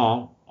after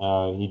that,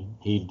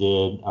 he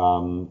did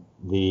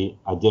the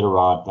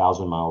Iditarod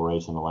 1,000-mile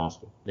race in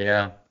Alaska.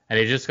 Yeah. And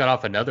he just got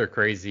off another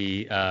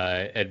crazy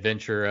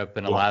adventure up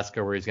in Yeah,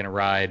 Alaska where he's going to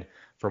ride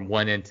from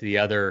one end to the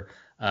other.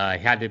 He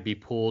had to be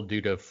pulled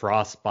due to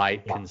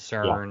frostbite yeah, yeah,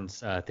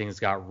 concerns. Things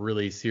got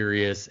really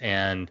serious.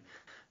 And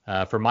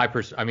from my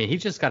perspective, I mean, he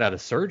just got out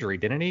of surgery,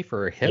 didn't he,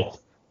 for a hip? yes.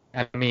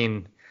 I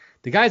mean,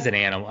 the guy's an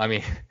animal. I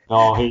mean,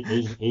 No,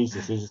 he's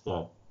just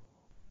a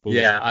he's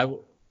yeah,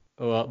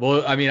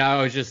 I mean,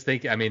 I was just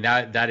thinking, I mean,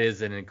 that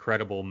is an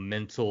incredible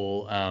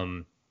mental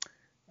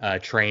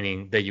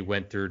training that you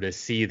went through to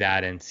see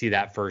that and see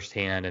that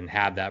firsthand and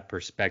have that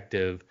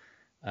perspective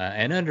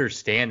and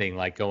understanding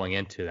like going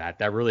into that.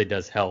 That really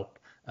does help.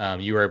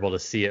 You were able to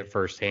see it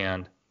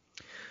firsthand.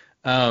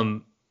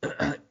 Um,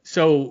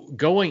 so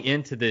going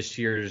into this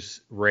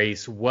year's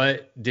race,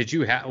 what did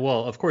you have?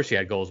 Well, of course you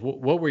had goals.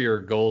 What were your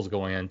goals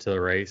going into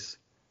the race?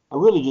 I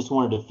really just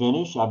wanted to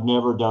finish. I've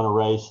never done a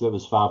race that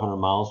was 500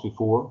 miles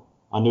before.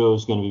 I knew it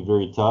was going to be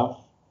very tough.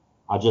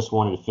 I just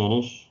wanted to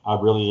finish. I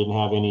really didn't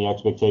have any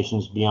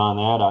expectations beyond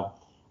that.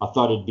 I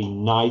thought it'd be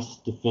nice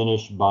to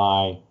finish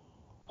by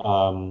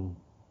um,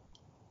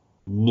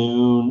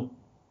 noon.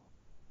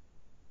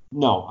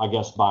 No, I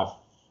guess by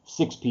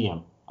 6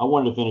 p.m. I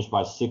wanted to finish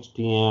by 6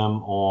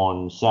 p.m.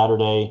 on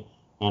Saturday,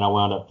 and I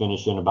wound up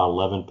finishing about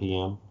 11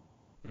 p.m.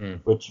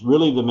 Mm, Which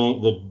really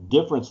the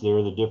difference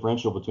there, the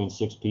differential between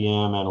 6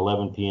 p.m. and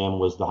 11 p.m.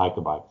 was the hike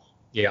bikes.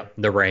 yeah,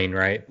 the rain,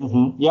 right?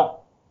 Yeah,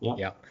 yeah,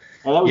 Yeah.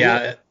 and that was it.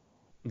 Yeah,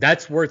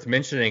 that's worth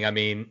mentioning. I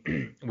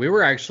mean, we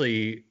were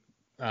actually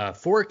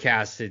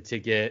forecasted to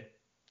get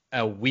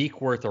a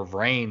week worth of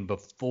rain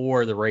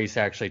before the race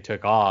actually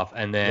took off,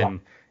 and Yeah,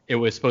 then it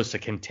was supposed to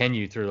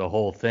continue through the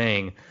whole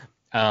thing.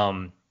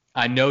 Um,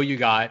 I know you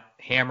got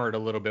hammered a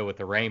little bit with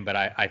the rain, but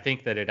I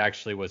think that it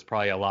actually was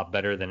probably a lot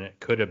better than it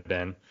could have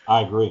been.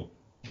 I agree.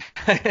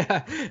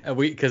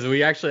 Because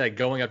we actually like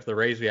going up to the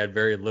race, we had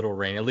very little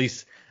rain. At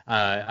least,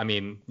 I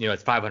mean,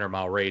 it's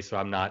 500-mile race, so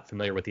I'm not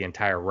familiar with the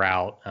entire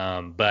route.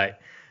 But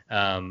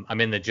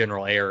I'm in the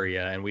general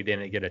area, and we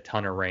didn't get a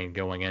ton of rain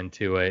going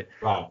into it.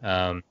 Right.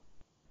 Um,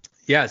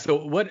 yeah. So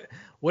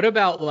what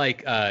about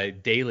like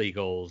daily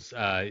goals?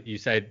 You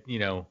said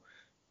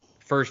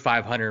first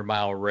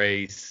 500-mile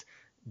race.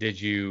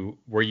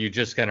 Were you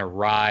just gonna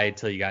ride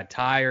till you got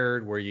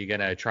tired? Were you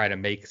gonna try to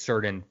make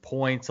certain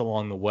points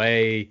along the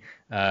way?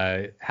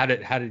 How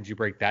did you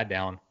break that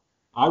down?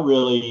 I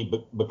really,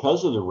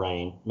 because of the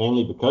rain,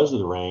 mainly because of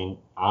the rain,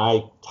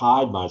 I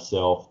tied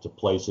myself to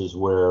places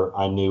where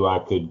I knew I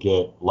could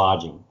get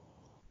lodging.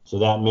 So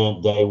that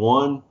meant day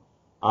one,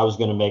 I was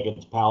going to make it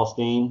to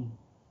Palestine,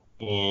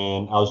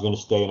 and I was going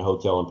to stay in a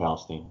hotel in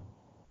Palestine.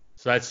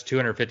 So that's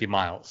 250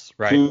 miles,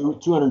 right?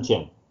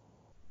 210.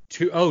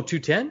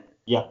 210?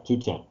 Yeah,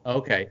 210.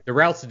 Okay. The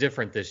route's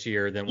different this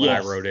year than when I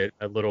Yes. rode it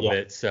a little Yeah.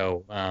 bit,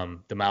 so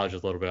the mileage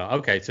is a little bit off.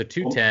 Okay, so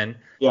 210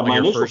 Yeah, on my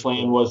your initial first.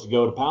 plan was to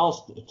go to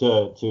Palestine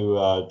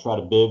to try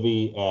to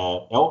bivvy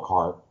at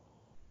Elkhart,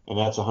 and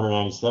that's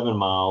 197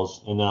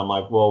 miles. And then I'm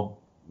like, well,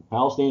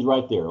 Palestine's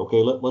right there.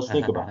 Okay, let's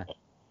think about that.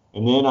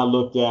 And then I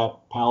looked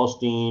at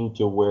Palestine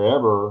to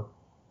wherever,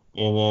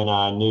 and then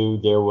I knew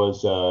there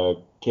was a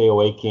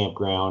KOA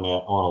campground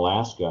on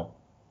Alaska,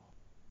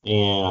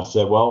 and I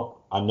said,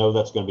 well, I know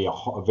that's going to be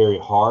a very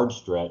hard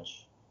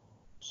stretch,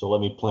 so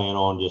let me plan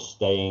on just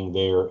staying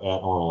there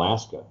on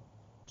Alaska.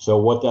 So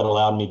what that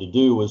allowed me to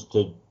do was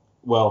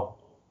well,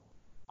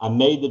 I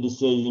made the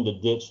decision to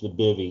ditch the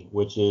bivvy,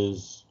 which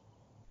is,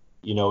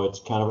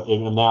 it's it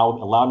now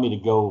allowed me to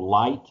go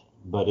light,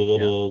 but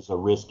it Yeah, is a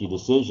risky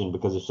decision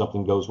because if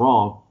something goes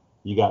wrong,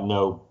 you got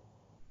no,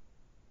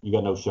 you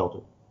got no shelter.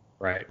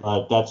 right.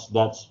 But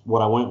that's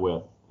what I went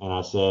with, and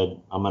I said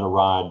I'm going to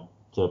ride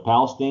to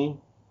Palestine.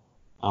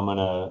 I'm going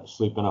to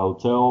sleep in a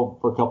hotel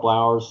for a couple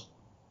hours,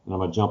 and I'm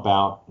going to jump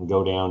out and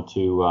go down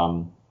to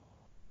on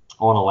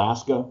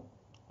Alaska.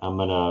 I'm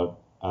going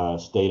to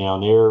stay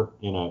down there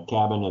in a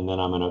cabin, and then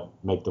I'm going to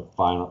make the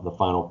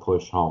final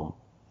push home.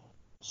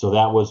 So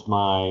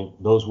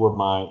those were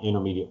my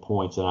intermediate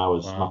points, and my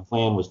Wow.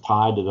 plan was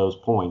tied to those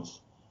points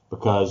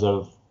because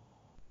of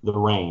the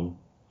rain.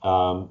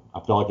 I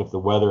felt like if the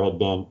weather had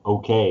been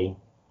okay,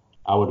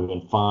 I would have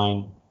been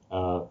fine.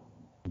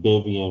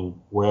 Bivvying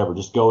wherever,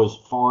 just go as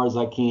far as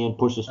I can,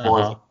 push as far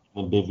as I Uh-huh.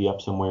 can, and bivvy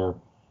up somewhere.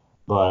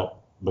 But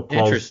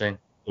because Interesting.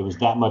 it was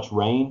that much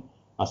rain,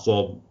 I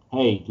said,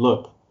 "Hey,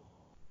 look,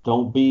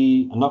 don't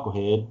be a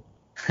knucklehead.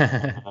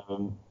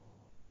 Um,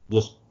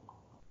 just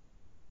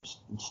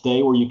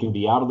stay where you can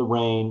be out of the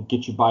rain.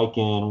 Get your bike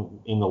in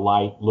the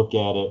light. Look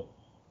at it,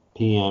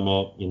 PM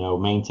it,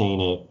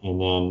 maintain it,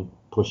 and then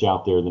push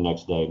out there the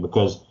next day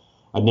because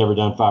I'd never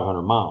done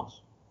 500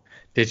 miles.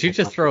 Did you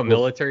just throw a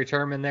military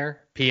term in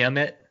there? PM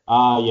it?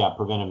 Yeah,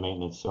 preventive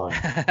maintenance. Sorry.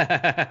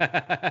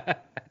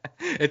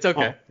 It's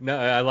okay. No,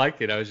 I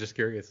like it. I was just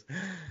curious.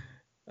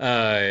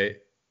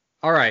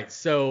 All right,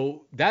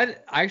 so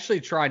that I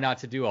actually try not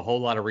to do a whole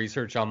lot of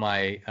research on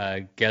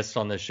my guests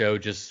on the show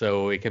just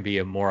so it can be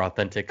a more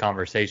authentic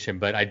conversation.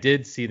 But I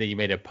did see that you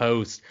made a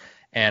post,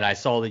 and I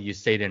saw that you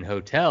stayed in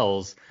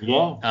hotels.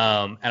 Yeah.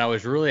 And I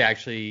was really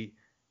actually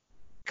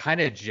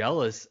kind of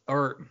jealous,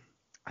 or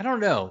I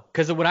don't know,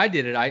 because when I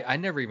did it, I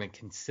never even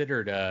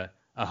considered a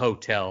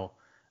hotel.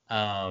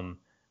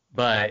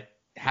 But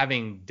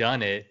having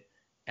done it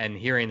and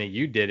hearing that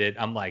you did it,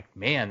 I'm like,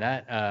 man,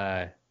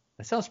 that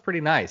sounds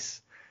pretty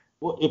nice.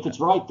 Well, if it's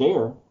right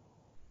there,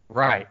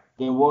 Right.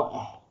 then what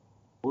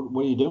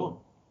are you doing?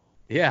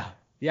 Yeah.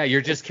 Yeah.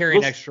 You're just carrying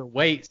Listen, extra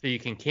weight so you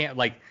can camp.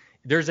 Like,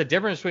 there's a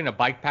difference between a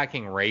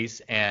bikepacking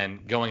race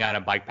and going out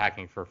and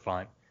bikepacking for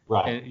fun.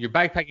 right. And you're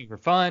bikepacking for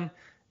fun.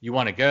 You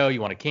want to go,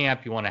 you want to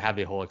camp, you want to have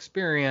the whole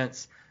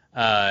experience.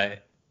 And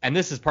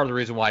this is part of the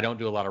reason why I don't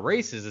do a lot of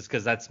races is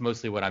because that's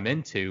mostly what I'm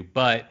into.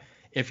 But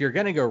if you're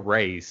going to go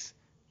race,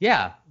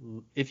 yeah,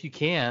 if you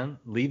can,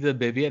 leave the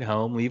bivy at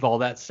home, leave all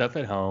that stuff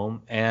at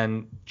home,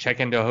 and check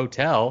into a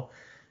hotel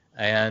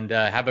and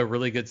have a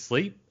really good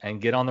sleep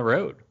and get on the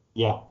road.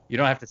 Yeah. You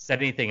don't have to set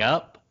anything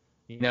up.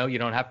 You know, you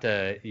don't have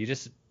to. You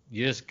just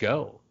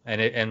go.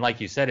 And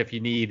like you said, if you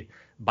need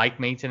bike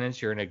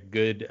maintenance, you're in a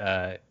good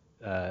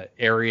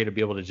area to be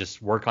able to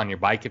just work on your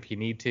bike if you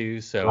need to.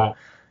 So,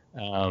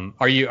 Right.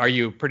 are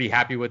you pretty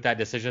happy with that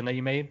decision that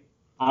you made?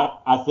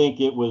 I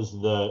think it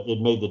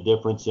made the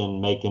difference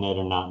in making it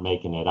or not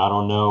making it. I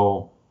don't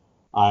know.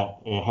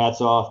 And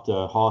hats off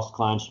to Horst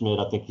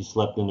Kleinschmidt. I think he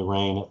slept in the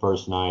rain that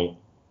first night,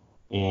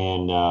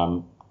 and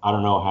I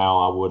don't know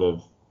how I would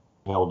have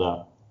held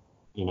up.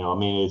 I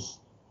mean, it's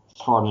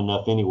hard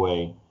enough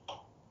anyway.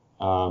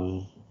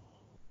 But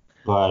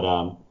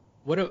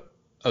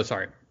Oh,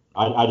 sorry.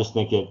 I just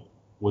think it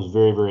was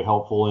very, very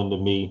helpful into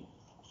me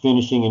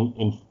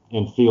finishing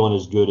and feeling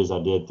as good as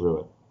I did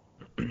through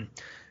it.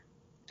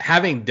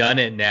 Having done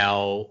it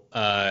now,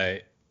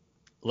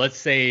 let's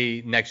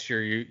say next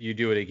year you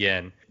do it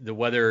again. The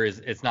weather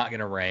it's not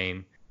going to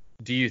rain.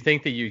 Do you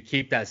think that you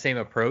keep that same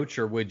approach,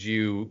 or would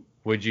you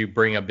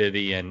bring a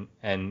bivy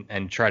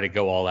and try to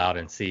go all out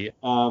and see?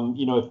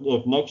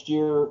 If next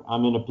year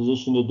I'm in a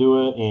position to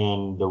do it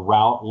and the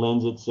route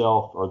lends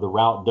itself or the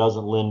route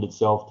doesn't lend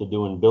itself to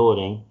doing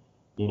billeting,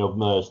 stay in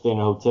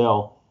a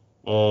hotel,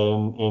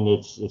 and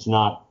it doesn't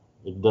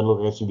look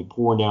like it's gonna be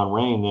pouring down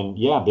rain, then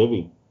yeah,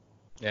 bivy.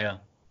 Yeah.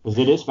 Because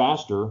it is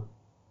faster.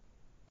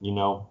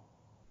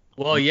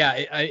 Well, yeah,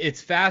 it's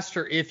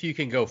faster if you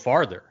can go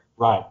farther.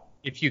 Right.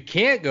 If you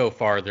can't go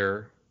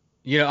farther,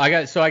 I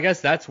guess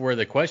that's where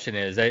the question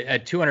is.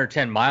 At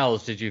 210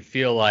 miles, did you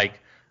feel like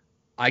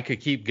I could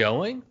keep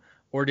going,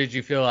 or did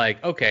you feel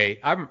like,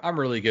 okay, I'm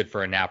really good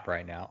for a nap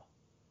right now?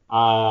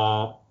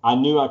 I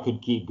knew I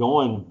could keep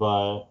going,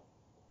 but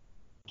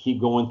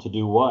keep going to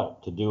do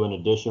what? To do an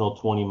additional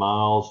 20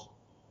 miles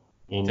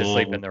and To then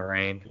sleep in the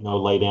rain.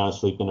 lay down and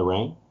sleep in the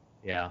rain.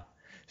 Yeah.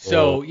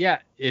 So yeah,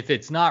 if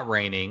it's not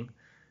raining,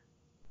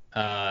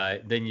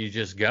 then you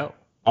just go.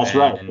 That's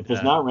right. If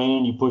it's not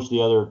raining, you push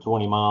the other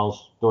 20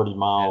 miles, 30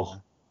 miles,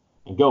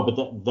 and go.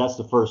 But that's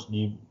the first.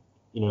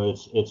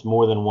 It's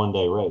more than a 1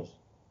 day race.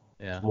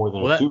 Yeah. It's more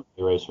than a 2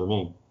 day race for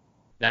me.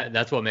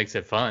 That's what makes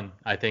it fun.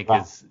 I think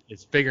Right.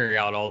 is figuring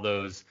out all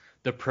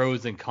the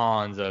pros and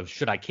cons of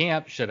should I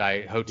camp, should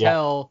I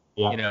hotel,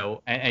 Yeah.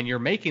 And you're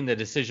making the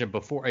decision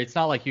before. It's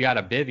not like you got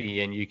a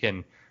bivy and you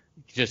can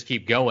just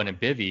keep going and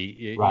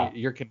bivy. Right.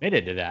 You're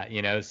committed to that,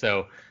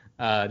 So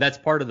that's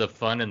part of the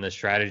fun and the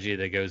strategy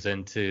that goes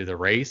into the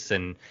race,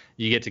 and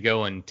you get to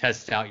go and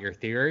test out your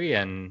theory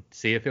and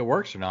see if it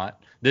works or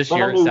not. This But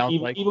year I it knew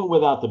sounds like even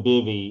without the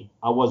bivy,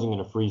 I wasn't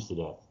going to freeze to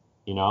death.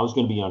 I was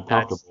going to be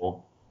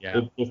uncomfortable.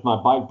 yeah. If my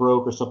bike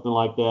broke or something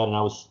like that, and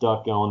I was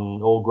stuck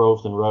on Old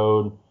Grosvenor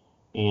Road,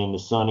 and the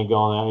sun had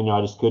gone out,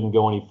 I just couldn't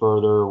go any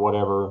further or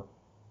whatever.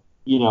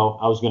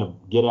 I was going to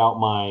get out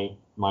my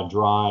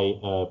dry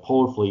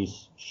Polar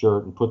Fleece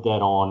shirt and put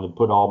that on and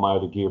put all my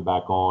other gear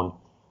back on,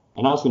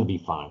 and I was going to be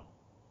fine.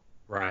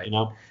 Right.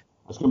 I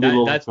was going to be a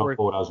little That's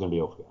uncomfortable, but I was going to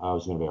be okay. I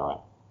was going to be all right.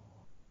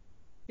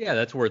 Yeah,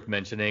 that's worth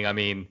mentioning. I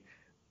mean,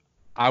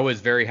 I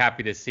was very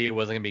happy to see it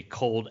wasn't going to be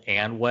cold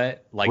and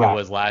wet like Right. it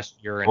was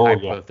last year, and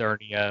hypothermia.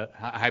 Yeah.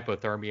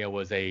 Hypothermia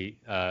was a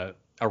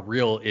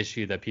real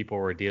issue that people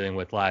were dealing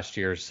with last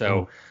year.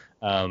 So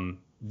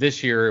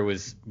this year it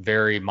was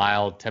very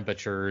mild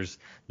temperatures.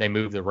 They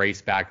moved the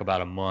race back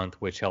about a month,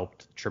 which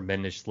helped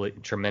tremendously.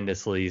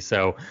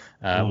 So,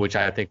 which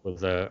I think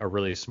was a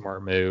really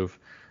smart move.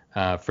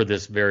 For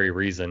this very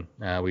reason,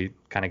 we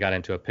kind of got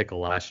into a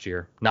pickle last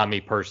year. Not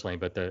me personally,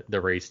 but the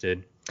race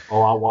did.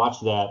 Oh, I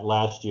watched that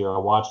last year. I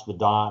watched the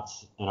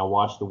dots and I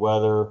watched the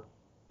weather,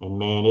 and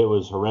man, it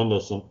was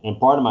horrendous. And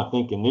part of my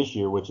thinking this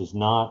year, which is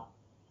not,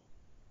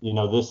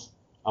 this,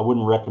 I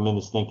wouldn't recommend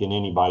this thinking to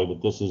anybody,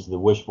 but this is the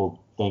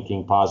wishful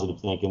thinking, positive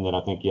thinking that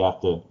I think you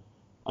have to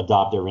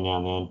adopt every now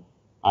and then.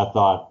 I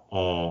thought,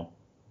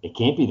 it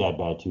can't be that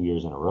bad 2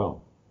 years in a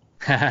row.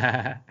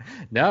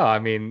 No, I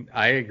mean,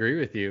 I agree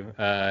with you.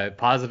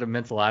 Positive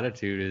mental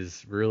attitude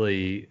is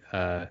really,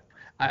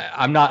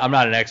 I'm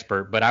not an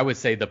expert, but I would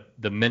say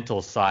the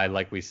mental side,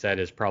 like we said,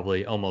 is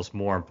probably almost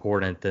more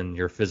important than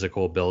your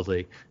physical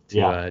ability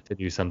to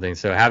do something.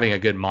 So having a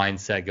good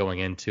mindset going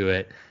into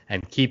it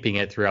and keeping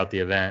it throughout the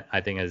event,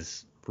 I think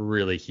is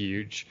really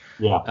huge.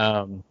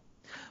 Yeah.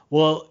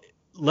 Well,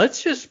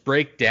 let's just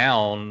break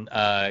down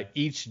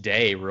each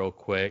day real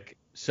quick.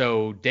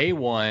 So day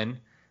one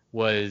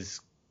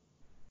was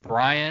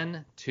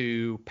Bryan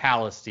to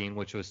Palestine,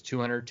 which was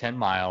 210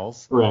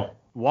 miles. Correct.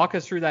 Walk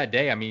us through that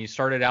day. I mean, you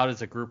started out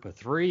as a group of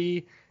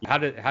 3. How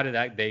did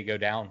that day go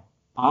down?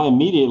 I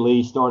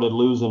immediately started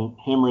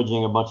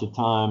hemorrhaging a bunch of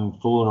time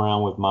fooling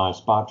around with my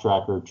spot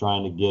tracker,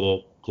 trying to get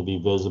it to be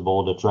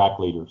visible to track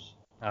leaders.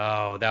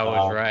 Oh, that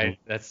was right.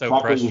 That's so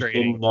Track leaders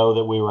frustrating. didn't know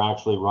that we were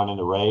actually running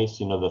the race,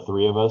 the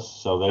 3 of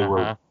us, so they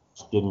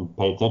didn't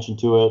pay attention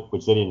to it,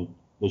 which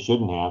they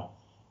shouldn't have.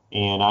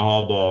 And I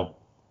had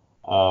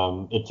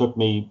to, it took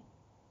me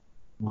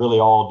really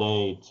all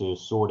day to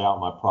sort out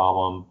my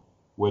problem,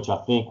 which I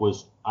think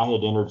was I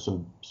had entered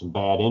some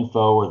bad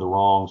info or the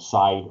wrong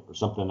site or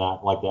something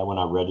like that when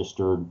I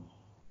registered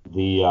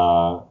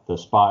the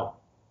spot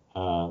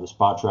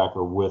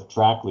tracker with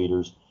track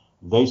leaders.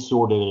 They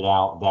sorted it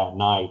out that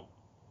night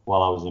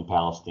while I was in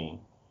Palestine,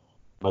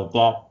 but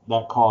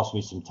that cost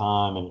me some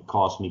time, and it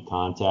cost me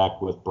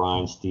contact with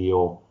Brian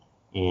Steele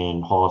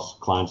and Hoss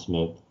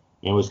Kleinsmith,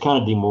 and it was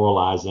kind of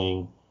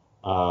demoralizing.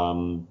 I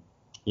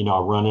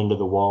run into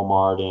the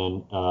Walmart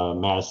in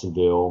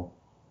Madisonville,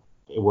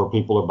 where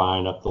people are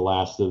buying up the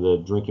last of the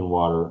drinking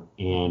water,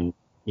 and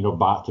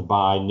to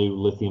buy new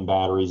lithium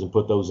batteries and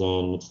put those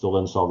in. It still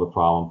doesn't solve the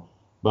problem,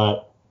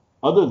 but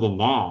other than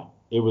that,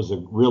 it was a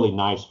really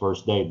nice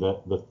first day.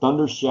 The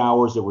thunder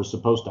showers that were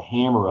supposed to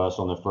hammer us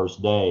on the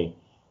first day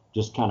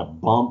just kind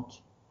of bumped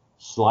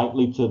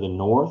slightly to the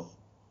north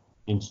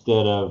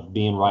instead of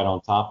being right on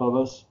top of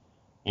us,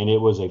 and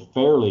it was a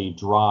fairly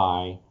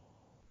dry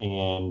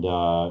and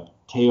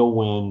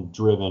tailwind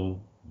driven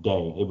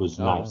day. It was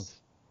nice.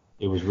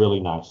 It was really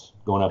nice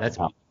going up to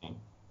Palestine.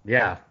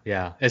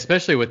 Yeah.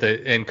 Especially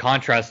in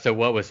contrast to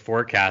what was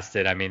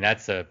forecasted. I mean,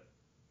 that's a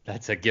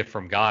gift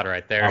from God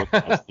right there.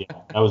 That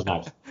was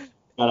nice.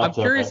 Got up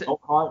to curious.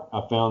 Elkhart.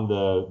 I found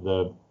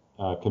the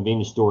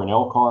convenience store in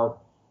Elkhart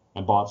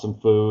and bought some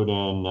food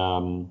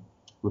and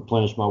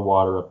replenished my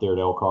water up there at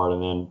Elkhart,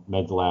 and then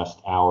made the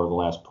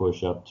last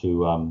push up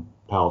to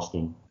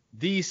Palestine.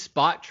 The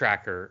spot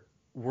tracker,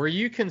 were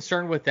you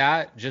concerned with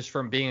that just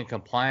from being in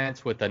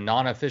compliance with a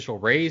non-official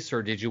race,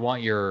 or did you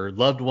want your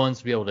loved ones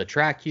to be able to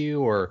track you,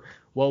 or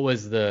what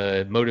was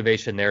the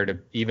motivation there to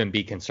even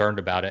be concerned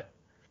about it?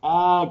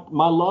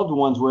 My loved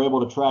ones were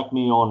able to track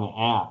me on the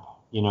app,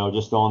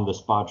 just on the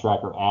spot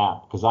tracker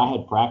app, because I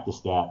had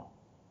practiced that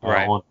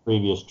on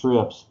previous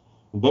trips.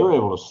 And they were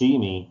able to see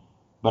me,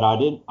 but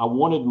I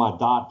wanted my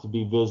dot to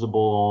be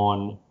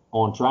visible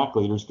on track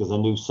leaders because I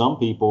knew some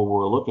people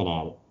were looking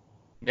at it.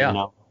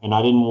 Yeah. And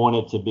I didn't want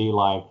it to be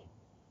like,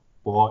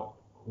 well,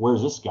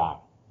 where's this guy?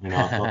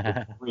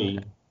 Free.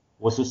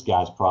 What's this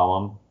guy's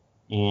problem?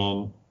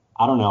 And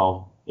I don't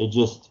know. It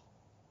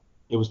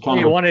was kind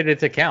of. You wanted it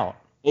to count.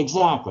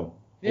 Exactly.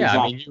 Yeah.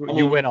 Exactly. I mean,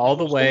 you went all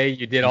the way.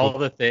 You did all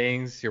the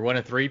things. You're one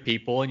of 3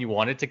 people, and you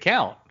want it to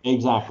count.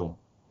 Exactly.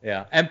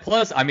 Yeah. And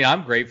plus, I mean,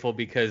 I'm grateful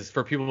because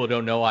for people who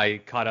don't know, I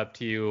caught up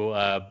to you,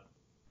 I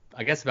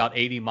guess about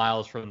 80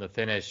 miles from the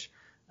finish,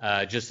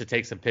 just to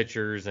take some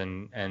pictures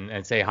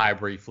and say hi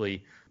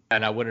briefly.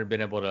 And I wouldn't have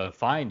been able to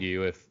find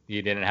you if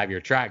you didn't have your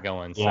track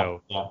going.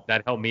 So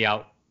that helped me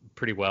out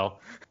pretty well.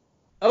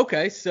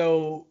 Okay,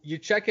 so you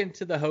check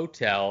into the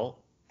hotel.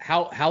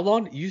 How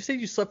long? You said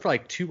you slept for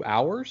like 2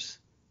 hours?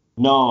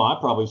 No, I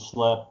probably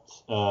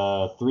slept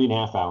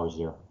 3.5 hours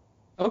there.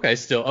 Okay,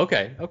 still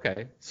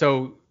okay.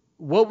 So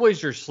what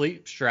was your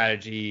sleep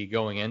strategy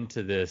going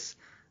into this?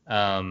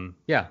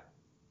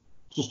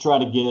 Just try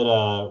to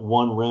get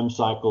one REM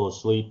cycle of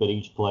sleep at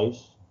each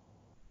place.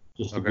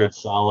 Just a good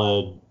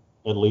solid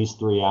at least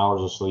 3 hours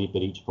of sleep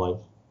at each place.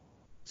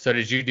 So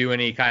did you do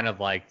any kind of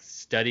like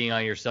studying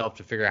on yourself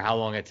to figure out how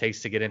long it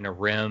takes to get into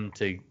REM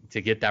to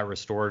get that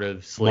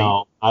restorative sleep?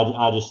 No,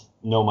 I just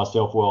know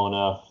myself well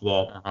enough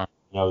that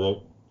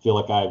that feel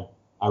like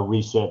I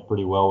reset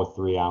pretty well with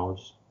 3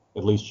 hours,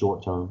 at least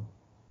short term.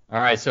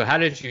 All right. So how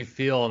did you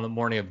feel on the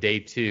morning of day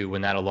 2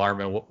 when that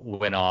alarm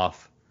went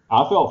off?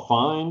 I felt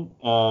fine.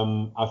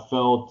 I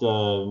felt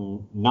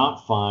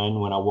not fine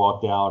when I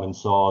walked out and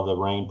saw the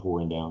rain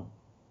pouring down.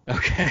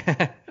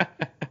 Okay.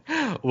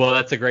 Well,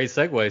 that's a great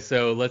segue.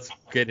 So let's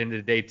get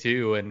into day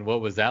 2. And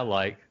what was that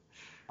like?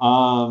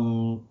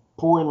 Pouring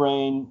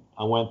rain.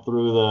 I went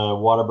through the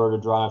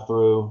Whataburger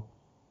drive-through,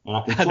 and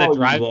I can tell the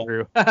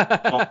drive-through.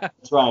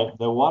 That's right.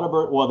 The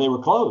Whataburger. Well, they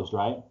were closed,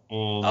 right?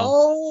 And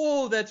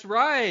that's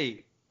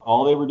right.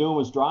 All they were doing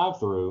was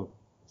drive-through.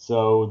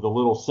 So the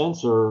little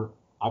sensor,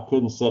 I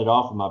couldn't set it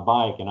off with my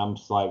bike, and I'm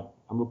just like,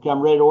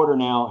 I'm ready to order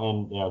now,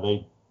 and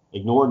they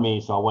ignored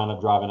me, so I wound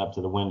up driving up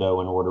to the window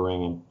and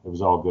ordering, and it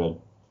was all good.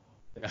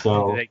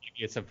 So did they give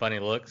you some funny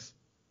looks?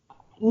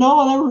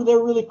 No, they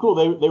were really cool.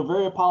 They were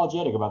very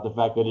apologetic about the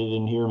fact that they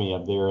didn't hear me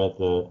up there at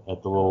the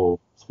little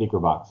speaker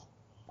box.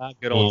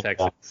 Good old And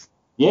Texas.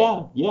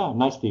 yeah,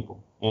 nice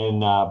people.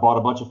 And bought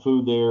a bunch of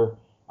food there.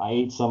 I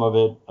ate some of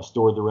it. I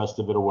stored the rest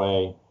of it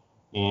away,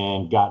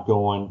 and got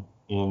going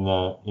in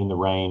the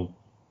rain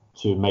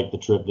to make the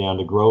trip down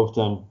to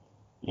Groveton,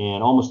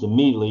 and almost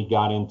immediately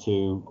got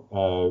into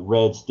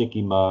red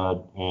sticky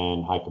mud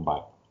and hike a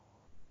bike.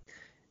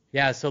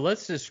 Yeah, so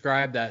let's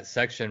describe that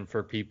section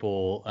for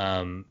people.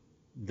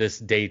 This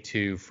day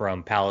 2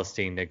 from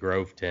Palestine to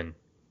Groveton.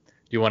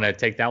 Do you want to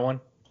take that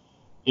one?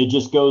 It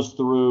just goes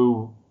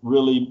through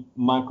really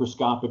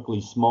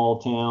microscopically small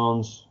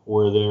towns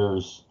where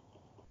there's,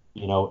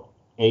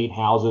 8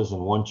 houses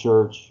and 1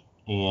 church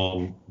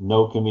and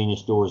no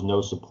convenience stores,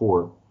 no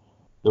support.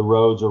 The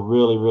roads are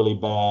really, really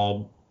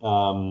bad.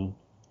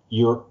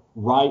 You're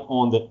right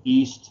on the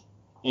east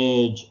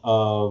edge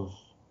of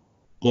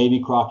Davy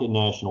Crockett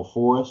National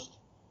Forest,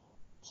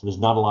 so there's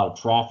not a lot of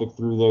traffic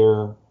through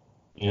there,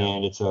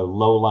 and it's a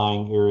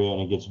low-lying area,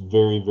 and it gets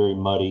very, very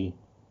muddy,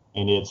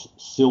 and it's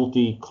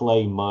silty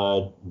clay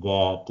mud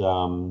that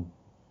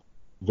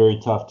very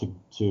tough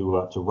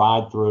to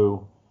ride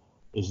through.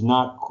 Is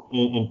not,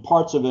 and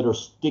parts of it are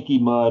sticky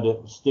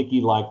mud,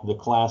 sticky like the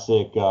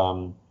classic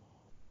land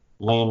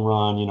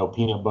run,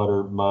 peanut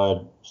butter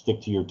mud,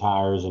 stick to your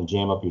tires and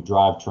jam up your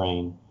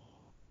drivetrain,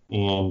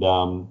 and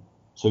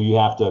so you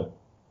have to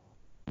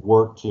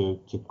work to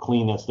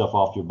clean that stuff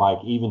off your bike,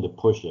 even to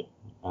push it,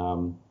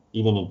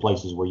 even in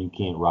places where you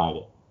can't ride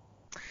it.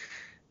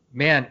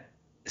 Man,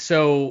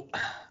 so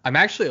I'm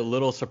actually a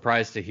little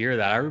surprised to hear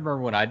that. I remember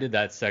when I did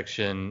that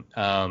section,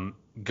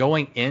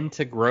 going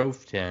into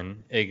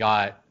Groveton, it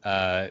got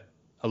a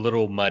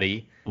little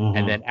muddy. Mm-hmm.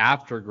 And then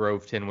after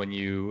Groveton, when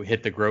you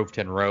hit the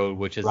Groveton Road,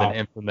 which is an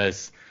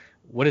infamous,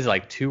 what is it,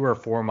 like 2 or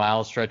 4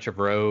 mile stretch of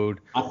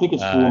road? I think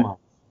it's 4 miles.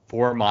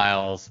 4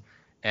 miles.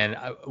 And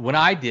when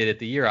I did it,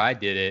 the year I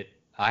did it,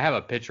 I have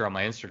a picture on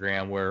my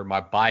Instagram where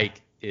my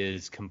bike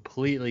is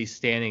completely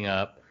standing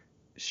up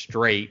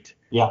straight,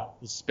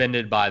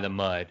 suspended by the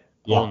mud.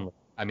 Only.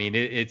 I mean,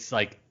 it's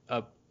like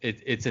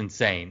it's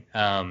insane.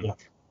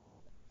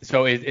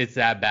 So it's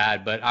that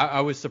bad. But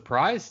I was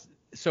surprised.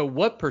 So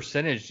what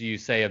percentage do you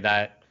say of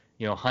that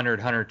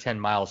 110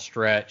 mile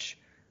stretch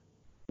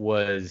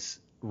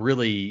was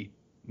really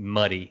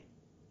muddy?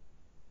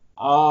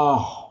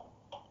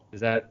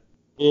 Is that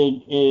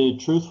it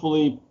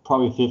truthfully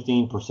probably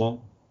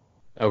 15%.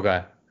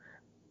 Okay.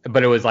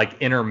 But it was like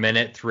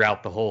intermittent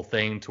throughout the whole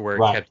thing to where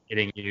it kept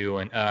hitting you,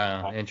 and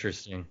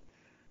interesting.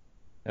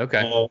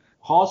 Okay.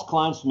 Hoss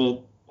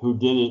Kleinsmith, who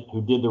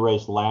did the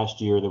race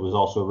last year, that was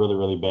also a really,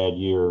 really bad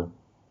year,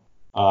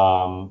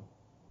 who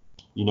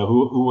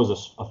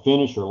was a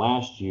finisher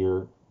last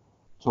year,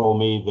 told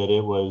me that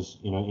it was,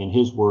 in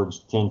his words,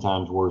 10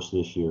 times worse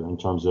this year in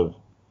terms of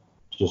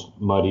just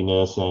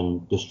muddiness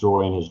and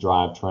destroying his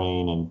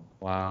drivetrain, and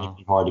making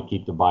it hard to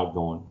keep the bike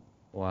going.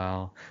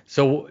 Wow.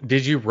 So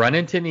did you run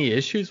into any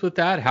issues with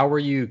that? How were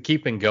you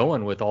keeping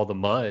going with all the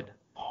mud?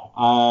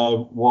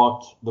 I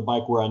walked the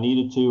bike where I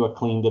needed to. I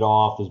cleaned it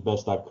off as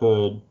best I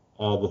could.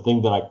 The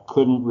thing that I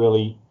couldn't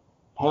really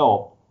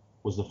help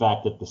was the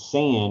fact that the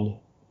sand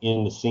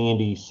in the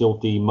sandy,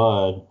 silty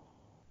mud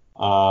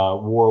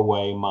wore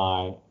away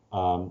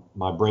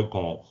my brake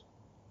pads.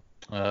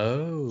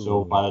 Oh.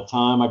 So by the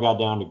time I got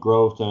down to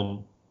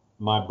Groveton,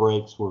 my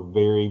brakes were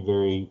very,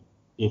 very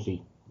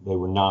iffy. They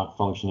were not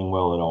functioning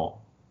well at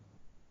all.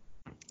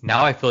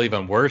 Now I feel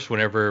even worse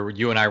whenever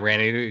you and I ran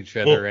into each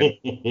other,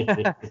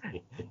 and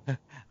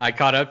I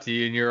caught up to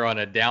you and you were on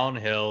a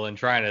downhill and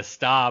trying to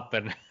stop,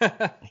 and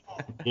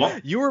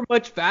you were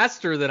much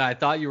faster than I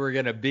thought you were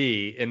going to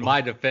be. In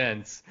my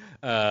defense,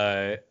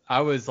 I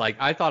was like,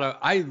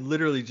 I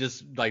literally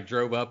just like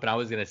drove up and I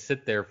was going to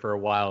sit there for a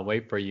while and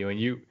wait for you, and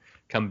you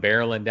come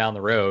barreling down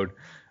the road.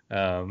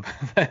 I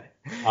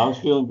was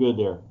feeling good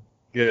there.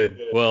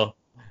 Good. Well,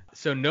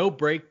 so no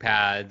brake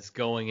pads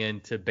going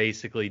into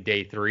basically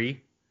day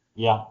 3.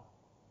 Yeah.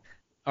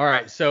 All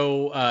right.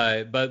 So,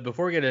 but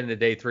before we get into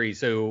day 3,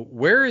 so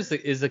where is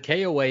the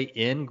KOA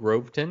in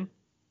Groveton?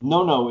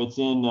 No, it's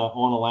in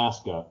on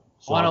Alaska.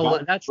 So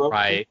that's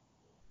right.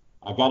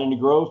 I got into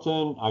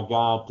Groveton. I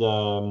got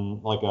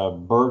like a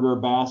burger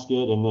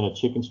basket and then a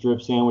chicken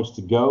strip sandwich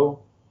to go,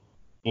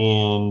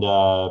 and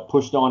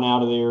pushed on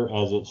out of there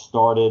as it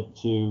started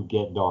to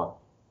get dark.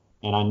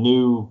 And I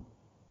knew,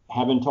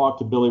 having talked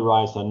to Billy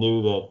Rice, I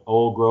knew that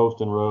Old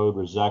Groveton Road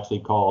was actually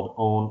called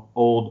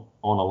Old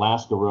on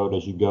Alaska Road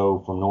as you go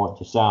from north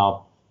to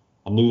south.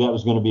 I knew that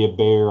was going to be a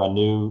bear. I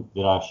knew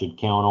that I should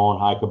count on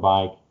hike a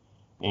bike,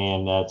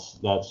 and that's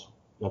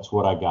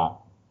what I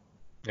got.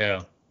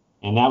 Yeah.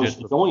 And that was,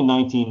 it's only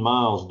 19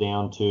 miles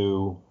down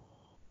to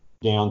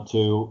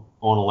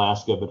on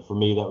Alaska, but for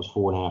me that was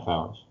 4.5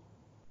 hours.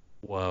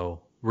 Whoa.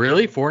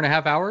 Really?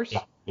 4.5 hours?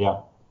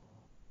 Yeah.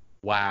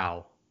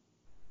 Wow.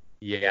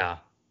 Yeah.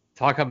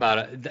 Talk about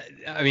it.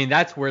 I mean,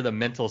 that's where the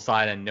mental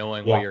side and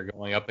knowing what you're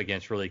going up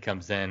against really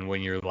comes in,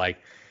 when you're like,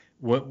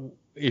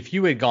 if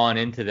you had gone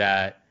into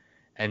that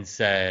and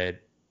said,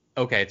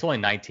 okay, it's only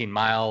 19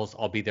 miles,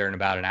 I'll be there in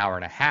about an hour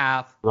and a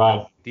half. Right.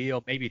 No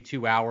deal. Maybe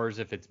 2 hours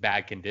if it's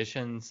bad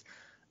conditions.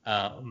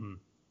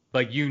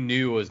 like you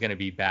knew it was going to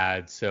be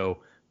bad. So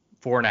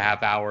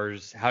 4.5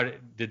 hours,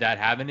 did that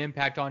have an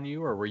impact on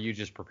you, or were you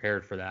just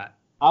prepared for that?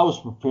 I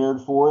was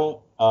prepared for it.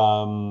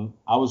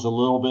 I was a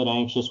little bit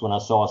anxious when I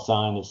saw a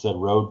sign that said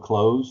road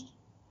closed.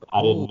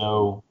 I didn't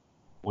know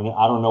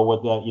I don't know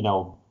what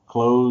that,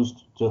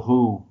 closed to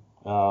who.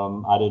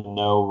 I didn't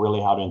know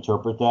really how to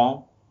interpret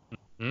that.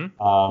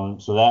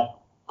 So that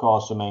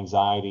caused some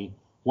anxiety.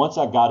 Once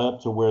I got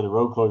up to where the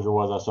road closure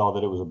was, I saw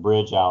that it was a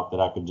bridge out that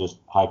I could just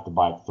hike the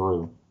bike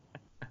through.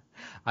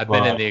 I've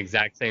been in the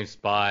exact same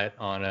spot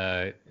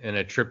in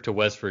a trip to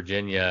West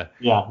Virginia.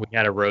 Yeah. We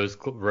had a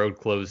road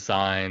closed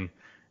sign,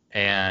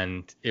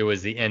 and it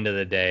was the end of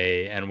the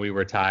day, and we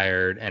were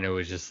tired, and it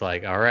was just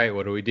like, all right,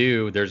 what do we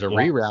do? There's a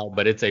reroute,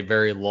 but it's a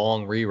very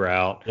long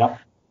reroute. Yep.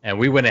 And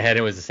we went ahead, and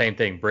it was the same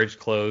thing. Bridge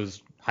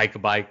closed, hike a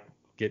bike,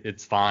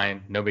 it's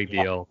fine, no big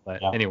deal.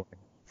 But anyway,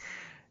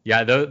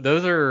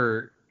 those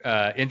are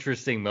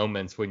interesting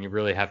moments when you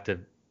really have to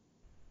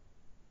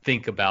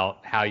think about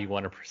how you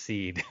want to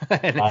proceed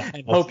and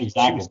hope you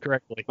choose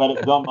correctly.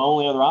 But the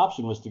only other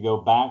option was to go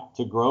back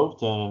to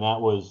Groveton, and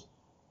that was,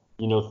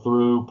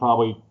 through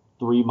probably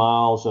 3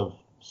 miles of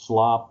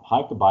slop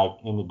hike a bike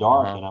in the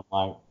dark. And I'm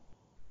like,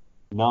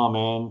 no,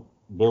 man.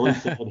 Billy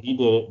said he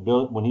did it.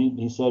 Bill, when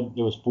he said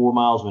it was 4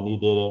 miles when he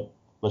did it,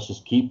 let's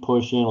just keep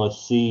pushing. Let's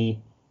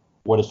see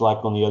what it's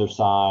like on the other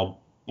side.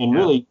 And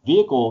really,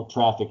 vehicle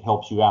traffic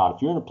helps you out.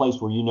 If you're in a place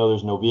where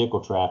there's no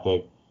vehicle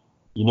traffic,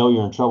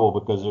 you're in trouble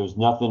because there's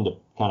nothing to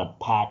kind of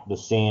pack the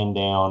sand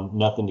down,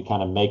 nothing to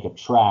kind of make a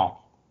track.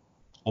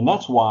 And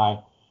that's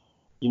why,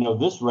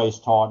 this race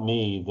taught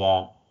me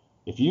that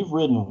if you've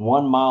ridden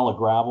 1 mile of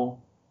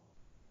gravel,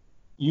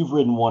 you've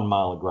ridden 1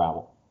 mile of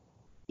gravel.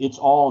 It's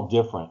all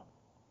different.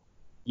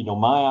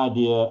 My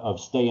idea of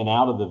staying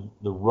out of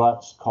the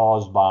ruts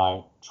caused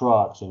by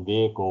trucks and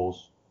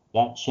vehicles,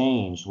 that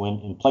changed when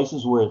in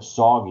places where it's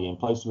soggy, in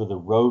places where the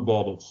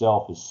roadbed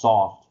itself is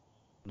soft,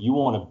 you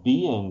want to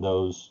be in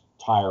those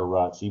tire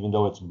ruts, even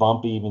though it's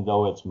bumpy, even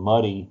though it's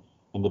muddy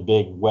and the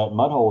big wet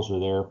mud holes are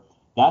there.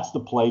 That's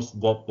the place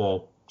that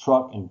the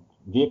truck and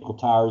vehicle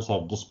tires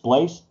have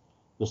displaced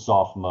the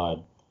soft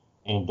mud.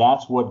 And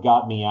that's what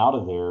got me out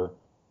of there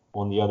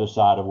on the other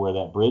side of where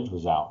that bridge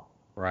was out.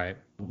 Right.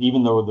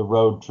 Even though the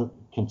road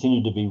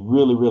continued to be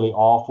really, really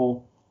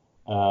awful,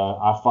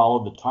 I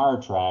followed the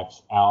tire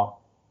tracks out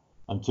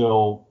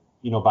until,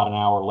 about an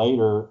hour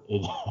later,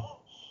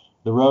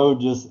 the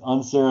road just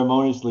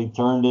unceremoniously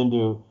turned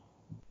into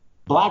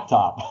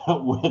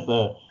blacktop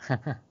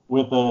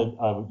with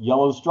a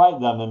yellow stripe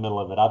down the middle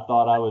of it. I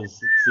thought I was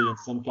seeing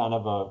some kind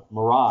of a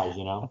mirage,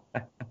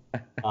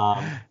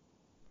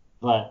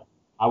 but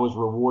I was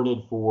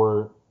rewarded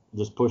for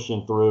just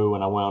pushing through,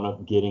 and I wound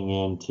up getting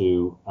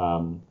into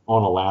on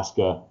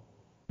Alaska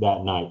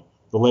that night.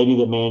 The lady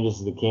that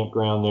manages the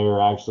campground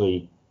there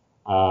actually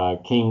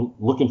came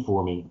looking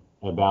for me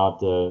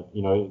about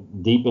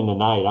deep in the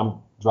night. I'm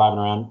riding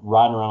around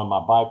on my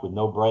bike with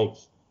no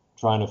brakes,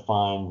 trying to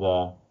find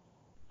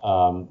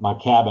my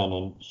cabin,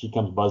 and she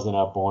comes buzzing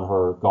up on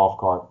her golf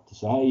cart to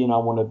say, hey, I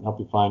want to help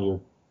you find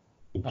your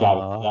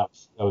cabin. That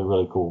was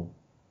really cool.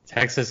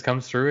 Texas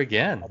comes through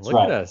again. That's Look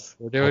right. at us.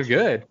 We're doing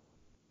good.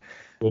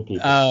 Good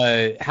people.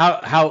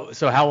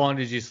 How long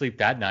did you sleep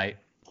that night?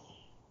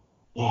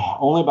 Yeah,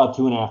 only about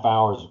 2.5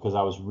 hours because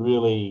I was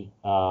really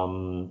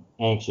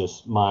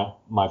anxious. My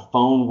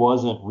phone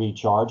wasn't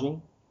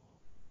recharging,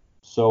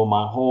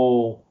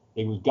 so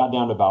it got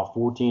down to about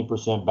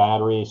 14%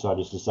 battery. So I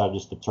just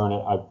decided to turn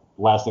it.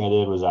 Last thing I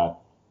did was I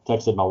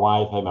texted my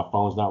wife, hey, my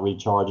phone's not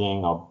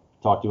recharging. I'll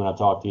talk to you when I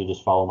talk to you.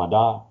 Just follow my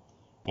dot.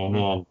 And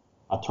then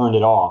I turned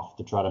it off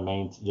to try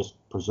to just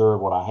preserve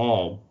what I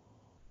had,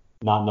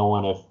 not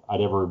knowing if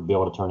I'd ever be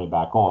able to turn it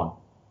back on.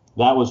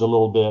 That was a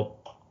little bit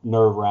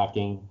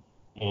nerve-wracking,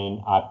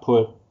 and I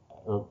put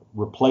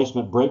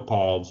replacement brake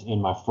pads in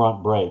my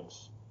front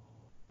brakes,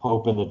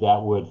 hoping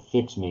that would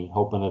fix me,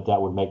 hoping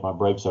that would make my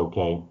brakes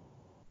okay.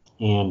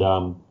 And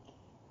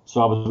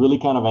so I was really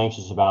kind of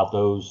anxious about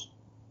those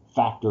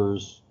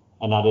factors,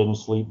 and I didn't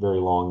sleep very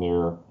long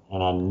there,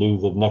 and I knew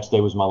the next day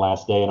was my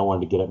last day, and I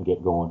wanted to get up and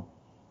get going.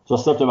 So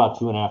I slept about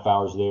 2.5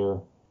 hours there.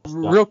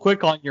 Real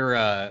quick on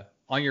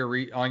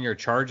your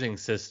charging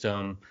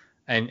system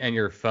and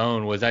your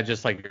phone, was that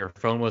just like your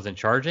phone wasn't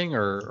charging,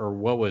 or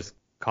what was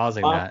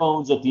causing that? My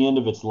phone's at the end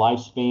of its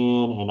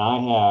lifespan, and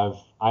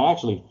I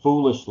actually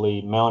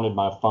foolishly mounted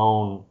my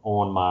phone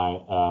on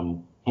my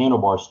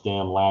handlebar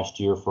stem last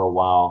year for a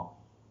while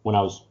when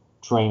I was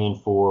training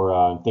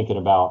for thinking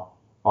about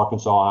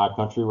Arkansas high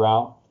country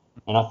route,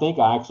 and I think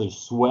I actually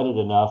sweated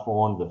enough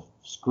on the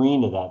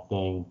screen of that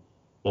thing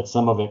that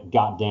some of it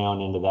got down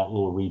into that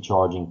little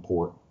recharging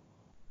port.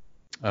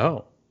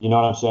 Oh. You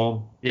know what I'm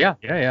saying? Yeah.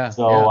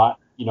 So I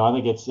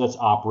think that's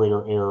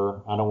operator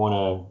error. I don't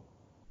want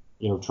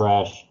to,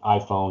 trash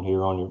iPhone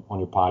here on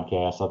your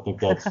podcast. I think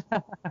that's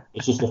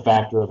it's just a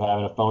factor of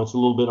having a phone. It's a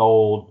little bit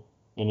old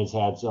and it's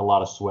had a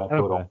lot of sweat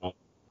put on it.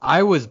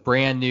 I was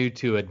brand new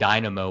to a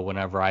dynamo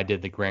whenever I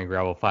did the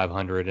GranGravel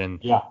 500, and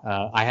Yeah.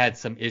 I had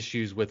some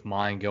issues with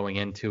mine going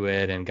into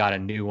it, and got a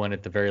new one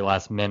at the very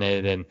last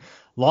minute. And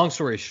long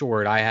story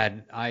short,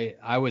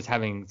 I was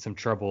having some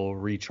trouble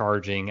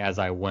recharging as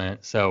I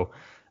went. So,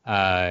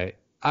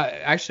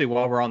 actually,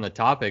 while we're on the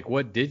topic,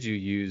 what did you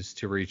use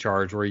to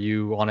recharge? Were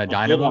you on a I did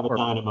dynamo? have a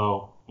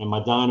dynamo, and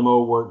my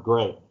dynamo worked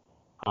great.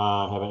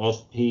 I have an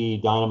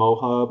SP dynamo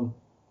hub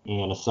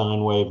and a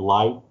sine wave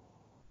light,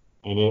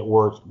 and it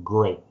worked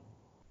great.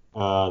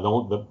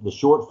 The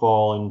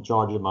shortfall in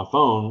charging my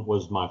phone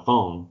was my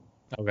phone,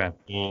 Okay.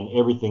 and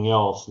everything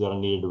else that I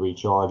needed to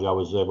recharge, I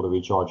was able to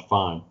recharge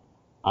fine.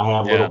 I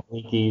have Yeah. little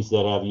blinkies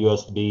that have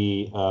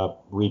USB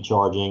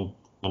recharging,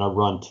 and I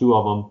run two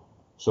of them.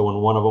 So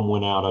when one of them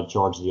went out, I'd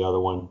charge the other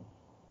one.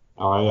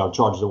 All right, I'd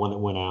charge the one that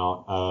went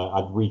out.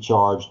 I'd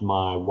recharged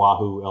my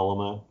Wahoo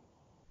Element,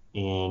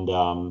 and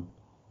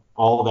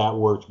all that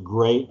worked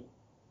great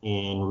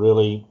and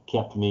really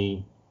kept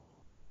me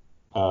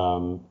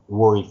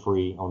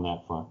worry-free on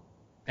that front.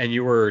 And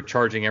you were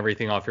charging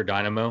everything off your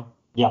dynamo?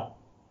 Yeah.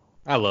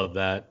 I love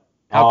that.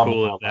 How Oh,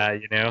 cool man, is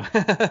that, you know?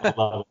 I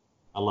love it.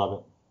 I love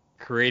it.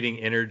 Creating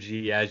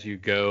energy as you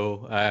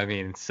go.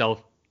 Talking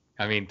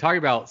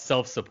about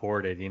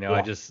self-supported, you know,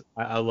 Yeah.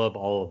 I love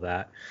all of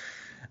that.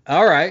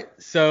 All right.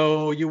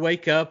 So you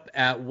wake up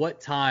at what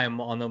time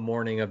on the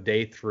morning of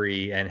day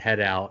 3 and head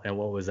out, and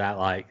what was that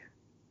like?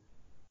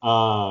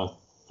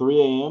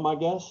 3 a.m., I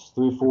guess,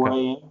 3, 4 Okay.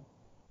 a.m.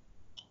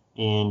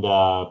 And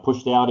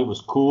pushed out. It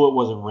was cool. It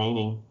wasn't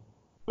raining,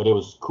 but it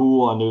was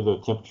cool. I knew the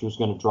temperature was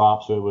going to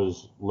drop, so it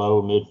was low,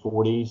 mid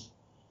 40s.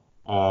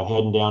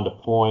 Heading down to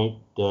Point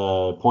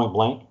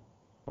Blank.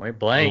 Point And,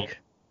 blank.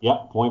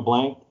 yep, Point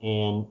Blank.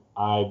 And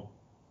a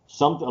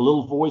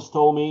little voice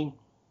told me,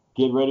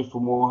 get ready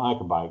for more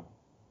hike-a-bike.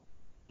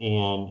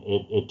 And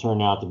it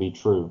turned out to be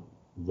true.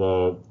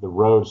 The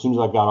road, as soon as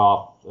I got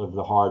off of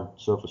the hard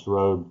surface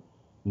road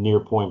near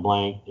Point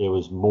Blank, it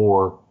was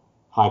more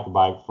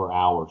hike-a-bike for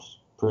hours.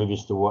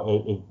 Previous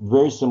to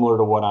very similar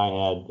to what I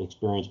had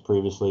experienced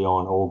previously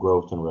on Old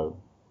Groveton Road.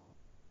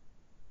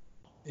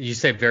 You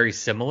say very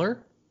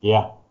similar?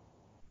 Yeah,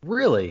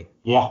 Really?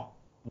 yeah.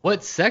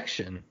 What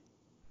section?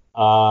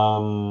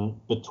 Between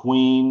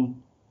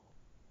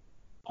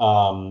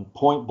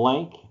Point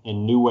Blank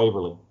and New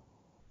Waverly.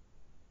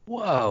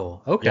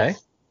 Whoa. Okay.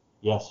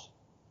 Yes.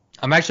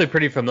 I'm actually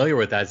pretty familiar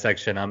with that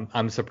section.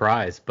 I'm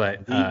surprised, but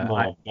Deep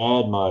mud,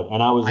 bad mud,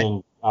 and I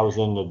was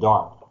in the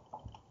dark.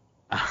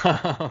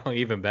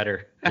 even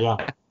better. Yeah.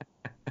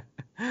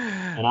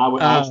 And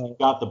I actually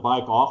got the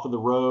bike off of the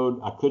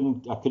road. I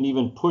couldn't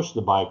even push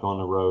the bike on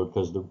the road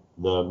because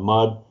the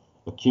mud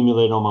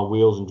accumulated on my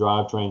wheels and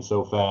drivetrain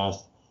so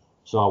fast.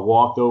 So I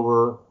walked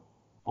over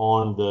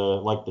on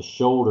the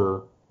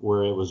shoulder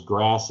where it was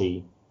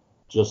grassy,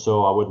 just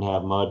so I wouldn't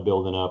have mud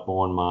building up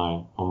on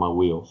my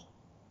wheels.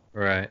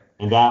 Right.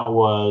 And I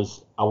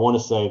want to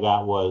say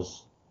that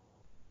was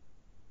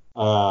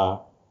a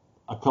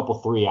couple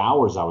 3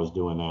 hours I was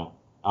doing that.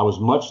 I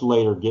was much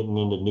later getting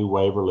into New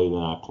Waverly than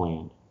I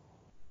planned.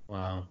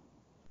 Wow.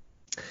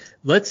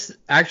 Let's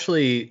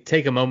actually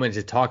take a moment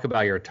to talk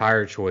about your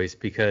tire choice,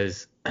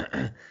 because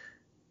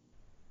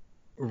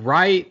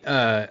right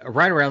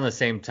around the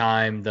same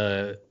time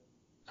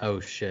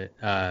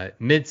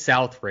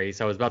Mid-South race,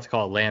 I was about to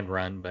call it Land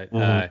Run, but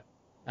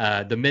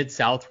the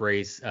Mid-South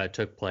race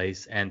took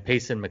place, and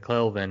Payson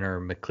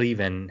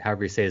McCleven,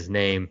 however you say his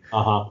name,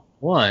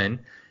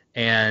 won.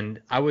 And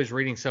I was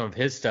reading some of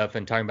his stuff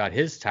and talking about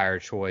his tire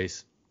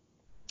choice,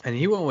 and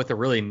he went with a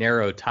really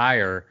narrow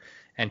tire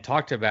and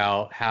talked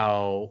about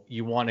how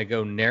you want to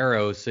go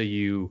narrow so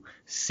you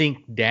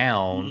sink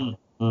down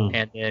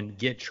and then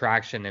get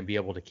traction and be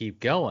able to keep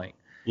going.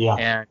 Yeah.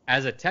 And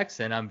as a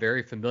Texan, I'm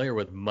very familiar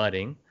with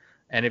mudding.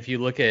 And if you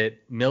look at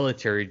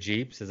military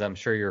Jeeps, as I'm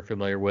sure you're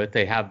familiar with,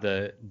 they have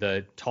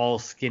the tall,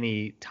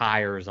 skinny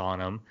tires on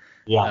them.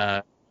 Yeah.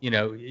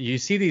 You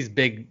see these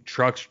big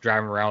trucks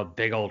driving around with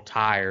big old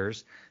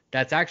tires.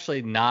 That's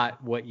actually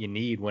not what you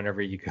need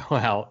whenever you go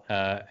out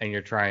and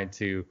you're trying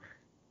to,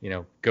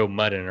 go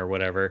mudding or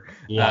whatever.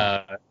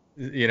 Yeah.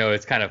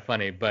 It's kind of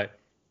funny. But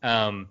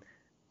so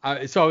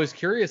I was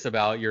curious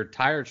about your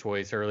tire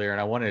choice earlier,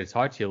 and I wanted to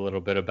talk to you a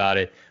little bit about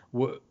it.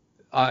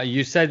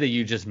 You said that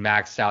you just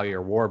maxed out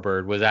your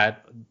Warbird. Was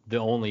that the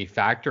only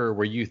factor, or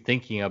were you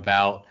thinking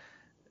about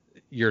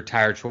your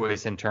tire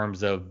choice in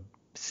terms of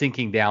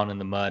sinking down in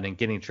the mud and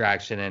getting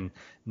traction and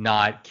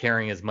not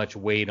carrying as much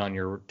weight on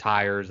your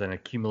tires and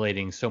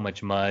accumulating so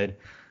much mud?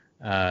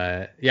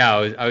 I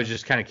was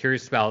just kind of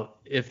curious about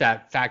if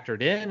that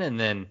factored in, and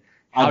then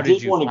how I did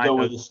did you want to find go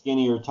those? with a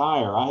skinnier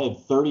tire. I had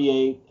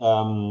 38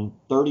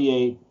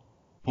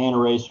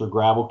 Panther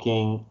Gravel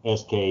King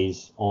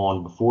SKs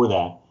on before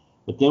that.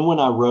 But then when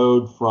I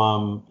rode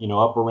from,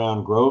 up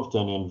around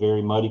Groveton in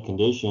very muddy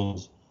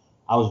conditions,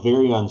 I was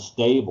very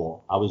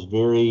unstable. I was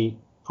very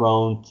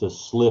prone to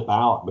slip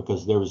out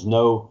because there are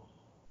no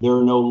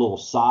little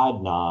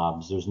side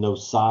knobs. There's no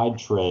side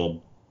tread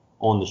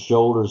on the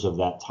shoulders of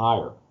that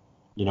tire.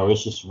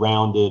 It's just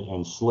rounded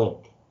and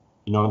slick.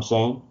 You know what I'm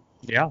saying?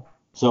 Yeah.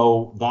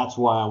 So that's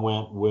why I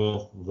went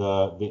with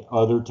the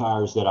other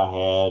tires that I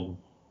had,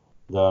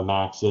 the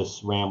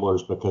Maxxis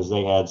Ramblers, because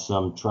they had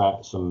some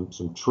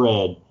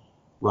tread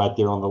right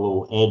there on the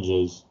little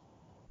edges.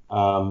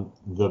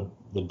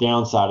 The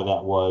downside of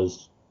that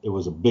was it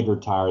was a bigger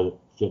tire that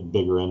fit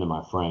bigger into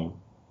my frame.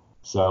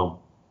 So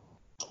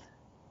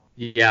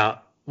Yeah.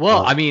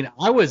 Well, uh, I mean,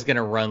 I was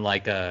gonna run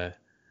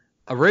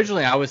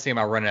originally I was thinking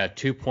about running a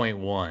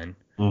 2.1,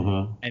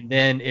 mhm. and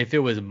then if it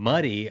was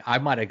muddy, I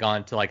might have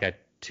gone to like a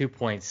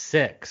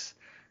 2.6.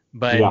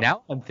 But Yeah.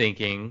 now I'm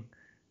thinking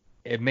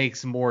it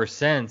makes more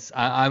sense.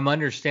 I'm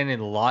understanding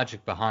the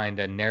logic behind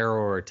a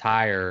narrower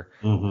tire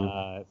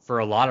Mhm. for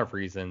a lot of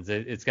reasons.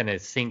 It's going to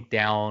sink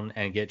down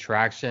and get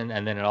traction,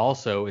 and then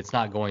it's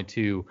not going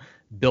to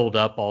build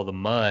up all the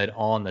mud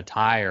on the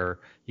tire.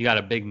 You got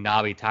a big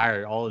knobby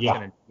tire. All it's Yeah.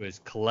 going to do is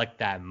collect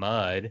that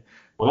mud.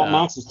 Well, that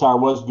Uh, Maxxis tire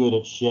was good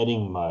at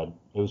shedding mud.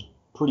 It was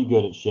pretty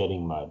good at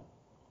shedding mud.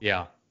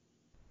 yeah.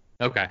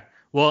 Okay.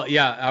 Well,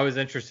 yeah, I was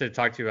interested to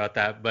talk to you about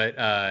that. But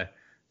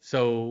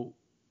so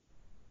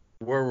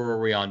where were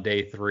we on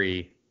day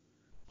 3?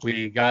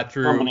 We got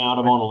through. Coming out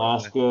of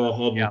Alaska, Yeah.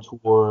 heading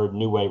toward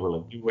New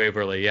Waverly. New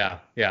Waverly, yeah,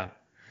 yeah.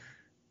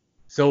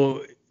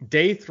 So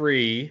day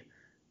 3,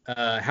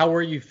 how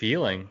were you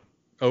feeling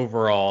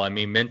overall? I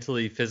mean,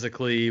 mentally,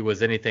 physically,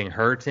 was anything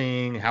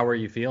hurting? How were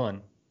you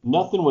feeling?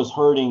 Nothing was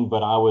hurting,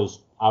 but I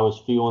was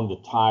feeling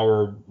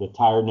the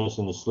tiredness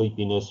and the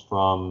sleepiness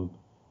from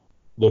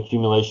the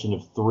accumulation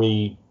of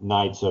 3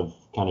 nights of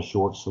kind of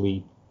short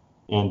sleep,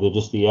 and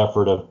just the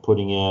effort of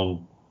putting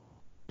in,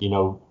 you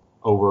know,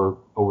 over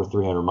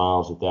 300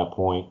 miles at that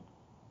point.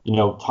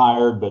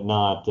 Tired but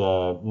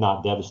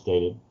not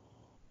devastated.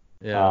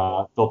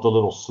 Yeah, Felt a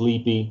little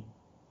sleepy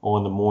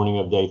on the morning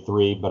of day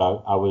 3, but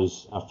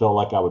I felt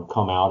like I would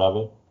come out of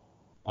it.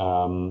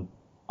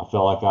 I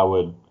felt like I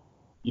would,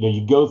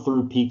 you go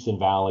through peaks and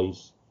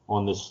valleys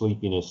on this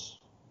sleepiness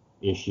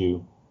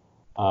issue.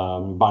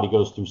 Your body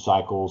goes through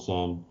cycles,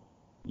 and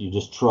you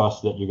just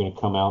trust that you're going to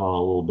come out on a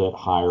little bit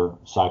higher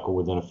cycle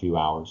within a few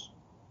hours.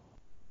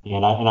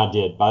 And I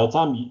did. By the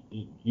time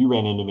you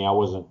ran into me, I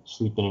wasn't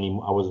sleeping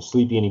anymore. I wasn't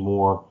sleepy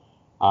anymore.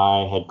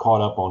 I had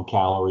caught up on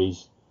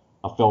calories.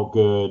 I felt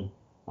good.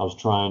 I was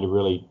trying to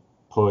really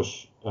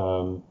push,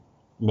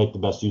 make the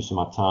best use of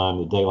my time,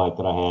 the daylight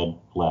that I had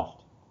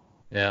left.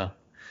 yeah.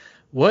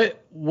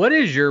 What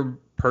is your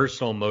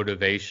personal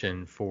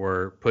motivation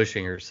for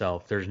pushing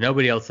yourself? There's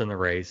nobody else in the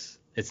race.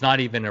 It's not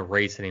even a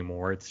race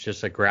anymore. It's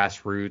just a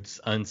grassroots,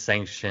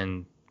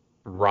 unsanctioned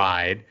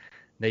ride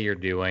that you're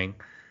doing.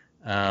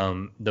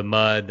 The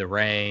mud, the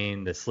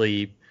rain, the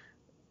sleep.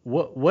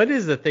 What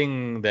is the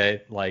thing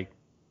that like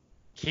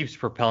keeps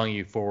propelling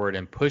you forward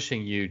and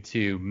pushing you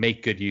to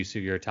make good use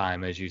of your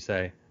time, as you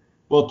say?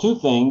 Well, two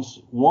things.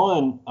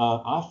 One,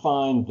 I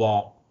find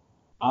that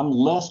I'm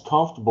less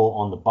comfortable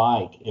on the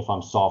bike if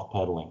I'm soft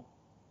pedaling.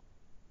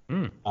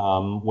 Hmm.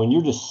 When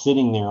you're just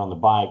sitting there on the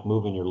bike,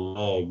 moving your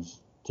legs,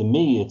 to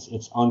me,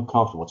 it's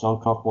uncomfortable. It's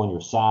uncomfortable in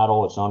your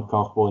saddle. It's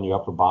uncomfortable in your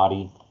upper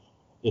body.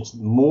 It's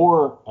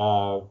more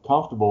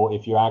comfortable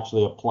if you're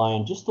actually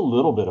applying just a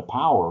little bit of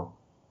power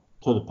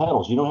to the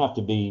pedals. You don't have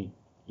to be,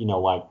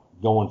 like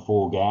going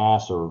full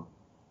gas or,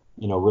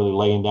 really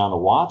laying down the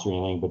watts or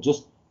anything, but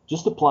just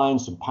applying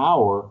some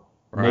power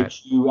Right.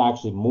 makes you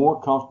actually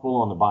more comfortable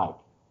on the bike.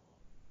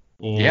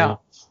 Yeah. And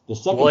the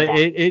Well,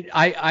 second factor,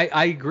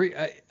 I agree.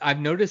 I've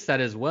noticed that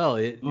as well.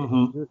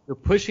 hmm You're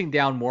pushing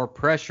down more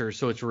pressure,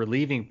 so it's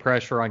relieving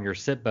pressure on your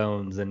sit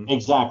bones, and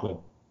exactly,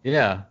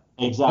 yeah.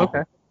 exactly.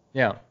 Okay.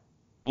 Yeah.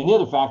 And the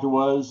other factor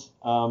was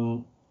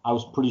I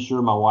was pretty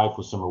sure my wife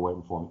was somewhere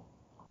waiting for me.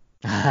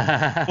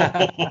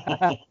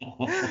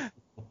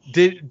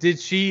 Did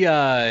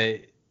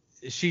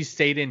she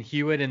stayed in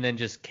Hewitt and then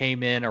just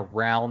came in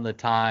around the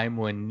time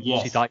when she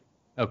Yes, thought,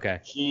 okay.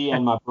 she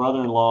and my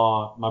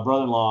brother-in-law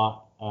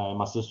and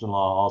my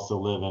sister-in-law also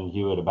live in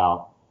Hewitt,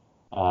 about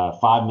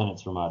 5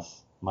 minutes from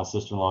us. My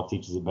sister-in-law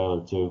teaches at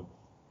Baylor too,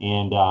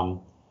 and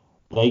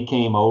they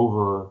came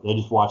over. They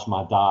just watched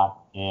my dot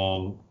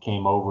and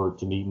came over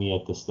to meet me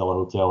at the Stella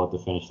Hotel at the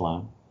finish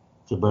line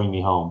to bring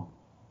me home.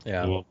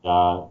 Yeah. And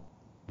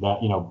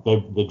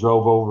that they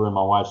drove over in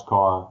my wife's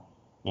car,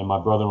 and my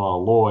brother-in-law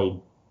Lloyd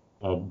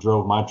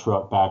drove my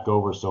truck back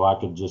over so I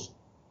could just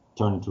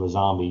turn into a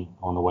zombie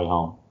on the way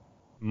home.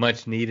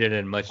 Much needed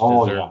and much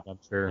Oh deserved, yeah, I'm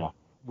sure. yeah.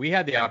 We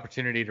had the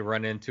opportunity to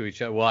run into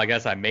each other. Well, I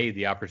guess I made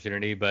the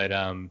opportunity, but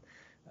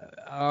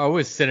I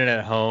was sitting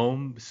at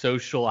home,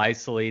 social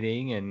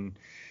isolating,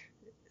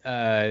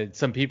 and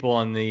some people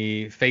on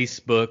the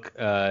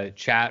Facebook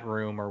chat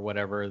room or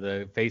whatever,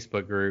 the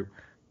Facebook group,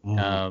 Mhm.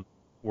 um,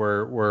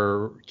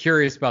 were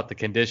curious about the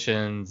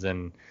conditions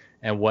and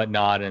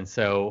whatnot. And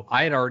so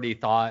I had already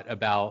thought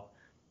about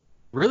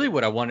really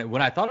what I wanted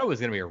when I thought it was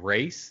going to be a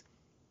race,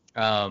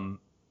 um,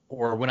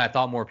 or when I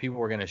thought more people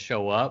were going to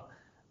show up.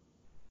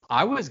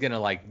 I was gonna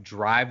like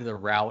drive the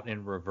route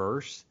in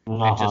reverse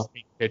and Uh-huh. just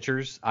take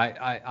pictures.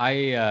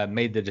 I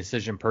made the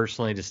decision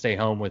personally to stay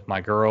home with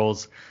my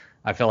girls.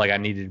 I felt like I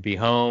needed to be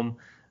home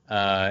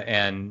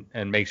and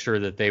make sure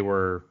that they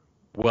were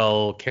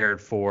well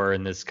cared for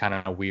in this kind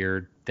of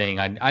weird thing.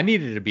 I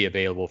needed to be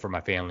available for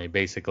my family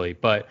basically,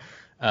 but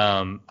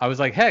I was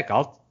like, heck,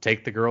 I'll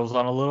take the girls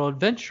on a little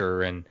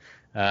adventure and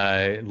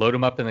load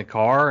them up in the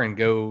car and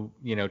go,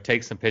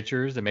 take some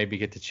pictures and maybe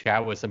get to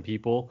chat with some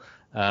people,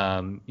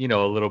 a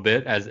little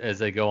bit as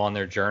they go on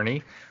their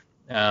journey.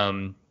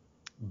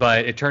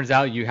 But it turns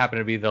out you happen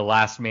to be the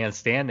last man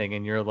standing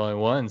and you're the only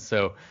one.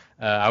 So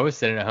I was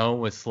sitting at home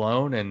with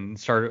Sloan and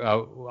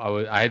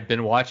I had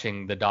been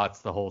watching the dots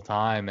the whole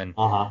time and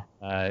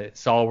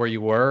saw where you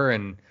were,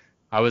 and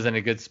I was in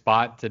a good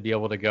spot to be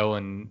able to go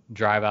and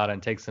drive out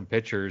and take some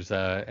pictures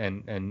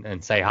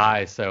and say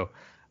hi. So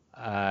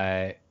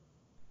I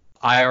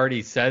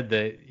already said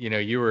that,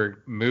 you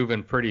were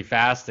moving pretty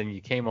fast and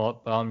you came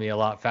up on me a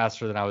lot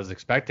faster than I was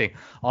expecting.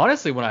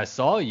 Honestly, when I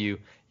saw you,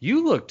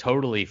 you looked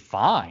totally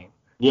fine.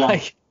 Yeah.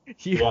 Like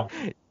Yeah.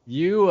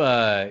 you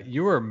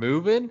were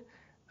moving.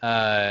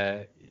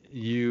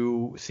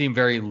 You seemed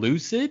very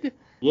lucid.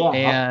 Yeah.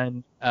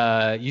 And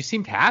you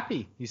seemed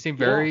happy. You seemed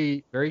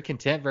very, very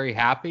content, very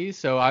happy.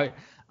 So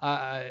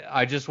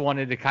I just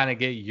wanted to kind of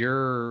get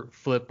your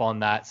flip on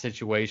that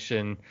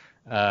situation.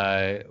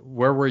 Where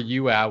were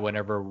you at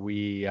whenever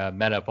we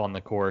met up on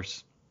the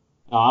course?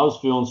 I was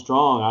feeling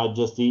strong. I had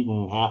just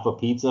eaten half a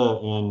pizza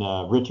in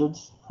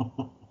Richards,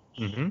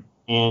 Mm-hmm.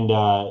 and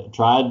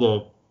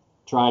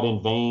tried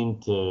in vain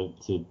to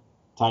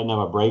tighten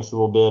up my brakes a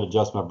little bit,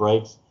 adjust my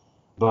brakes.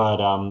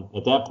 But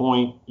at that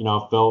point,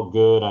 I felt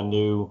good. I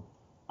knew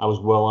I was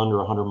well under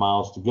 100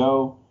 miles to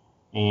go,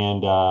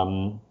 and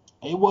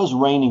it was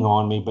raining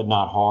on me, but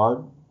not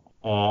hard.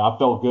 I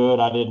felt good.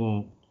 I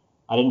didn't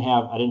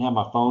have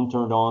my phone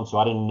turned on, so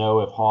I didn't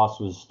know if Haas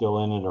was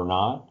still in it or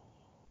not.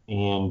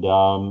 And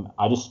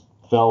I just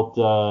felt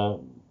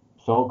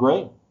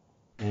great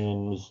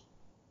and was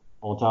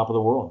on top of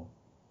the world.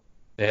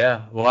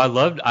 Yeah. Well,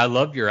 I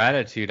loved your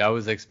attitude. I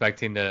was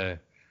expecting to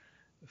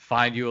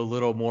find you a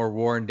little more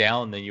worn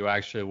down than you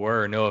actually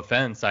were. No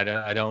offense.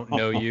 I don't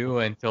know you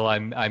until I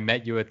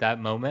met you at that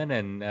moment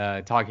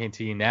and talking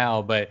to you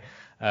now. But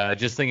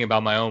just thinking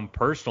about my own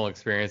personal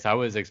experience, I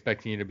was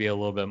expecting you to be a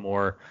little bit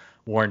more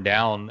worn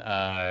down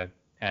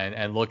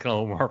and looking a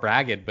little more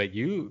ragged. But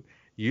you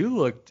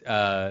looked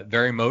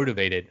very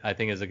motivated, I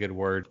think is a good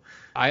word.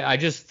 I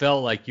just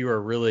felt like you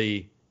were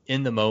really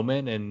in the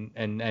moment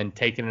and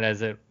taking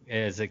it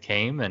as it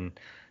came and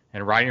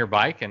riding your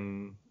bike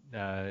and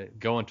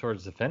going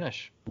towards the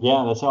finish.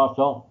 Yeah, that's how I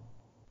felt.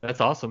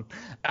 That's awesome.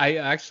 I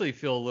actually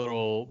feel a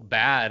little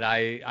bad.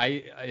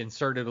 I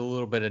inserted a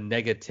little bit of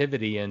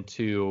negativity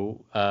into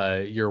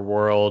your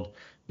world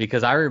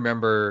because I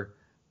remember,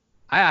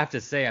 I have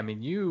to say, I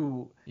mean,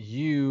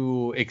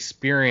 you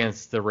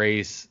experienced the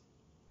race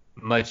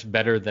much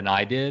better than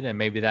I did, and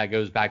maybe that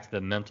goes back to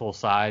the mental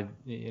side,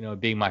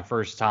 being my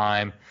first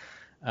time.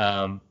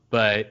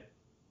 But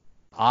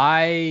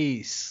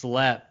I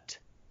slept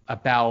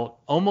about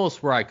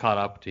almost where I caught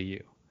up to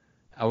you.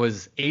 I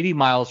was 80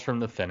 miles from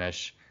the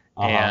finish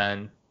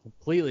and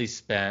completely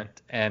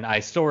spent, and I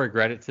still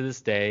regret it to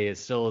this day. It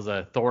still is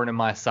a thorn in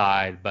my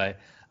side, but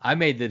I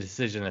made the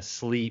decision to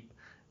sleep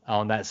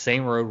on that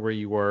same road where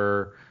you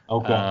were.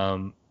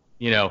 Okay.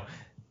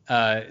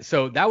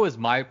 So that was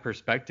my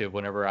perspective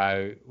whenever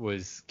I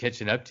was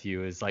catching up to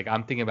you, is like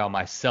I'm thinking about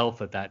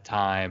myself at that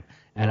time,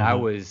 and I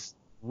was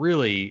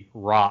really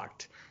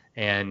rocked.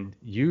 And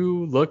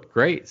you looked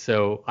great.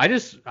 So I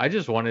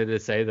just wanted to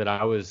say that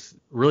I was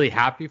really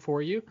happy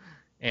for you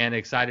and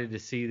excited to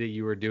see that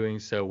you were doing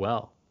so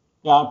well.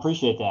 Yeah, I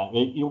appreciate that.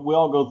 We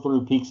all go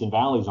through peaks and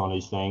valleys on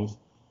these things.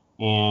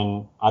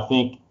 And I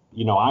think,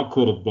 I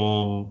could have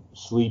been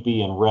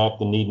sleepy and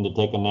wrecked and needing to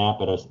take a nap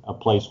at a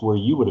place where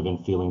you would have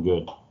been feeling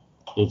good.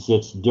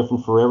 It's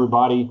different for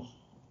everybody.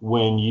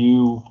 When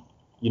you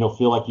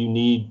feel like you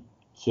need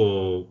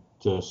to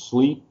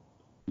sleep,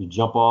 you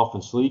jump off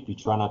and sleep. You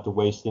try not to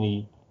waste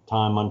any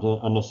time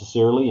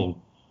unnecessarily. And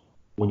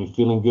when you're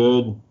feeling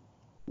good,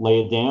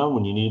 lay it down.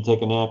 When you need to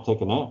take a nap,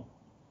 take a nap.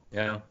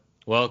 Yeah.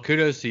 Well,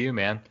 kudos to you,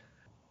 man.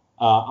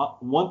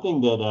 One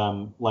thing that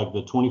like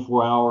the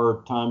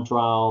 24-hour time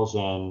trials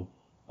and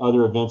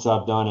other events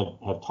I've done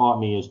have taught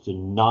me is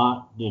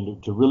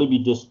to really be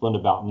disciplined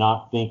about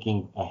not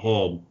thinking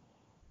ahead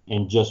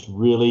and just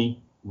really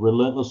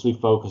relentlessly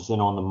focusing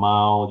on the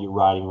mile you're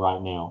riding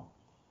right now.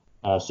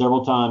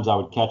 Several times I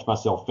would catch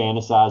myself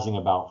fantasizing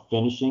about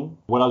finishing,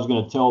 what I was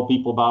going to tell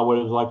people about what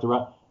it was like to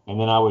ride, and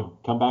then I would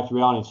come back to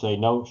reality and say,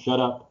 no, shut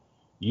up.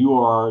 You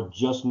are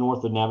just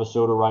north of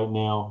Navasota right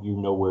now. You're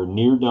nowhere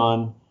near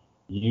done.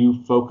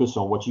 You focus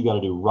on what you got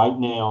to do right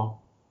now,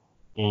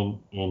 and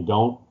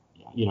don't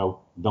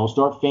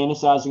start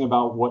fantasizing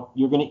about what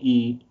you're going to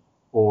eat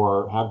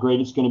or how great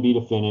it's going to be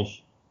to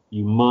finish.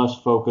 You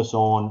must focus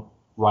on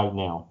right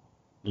now,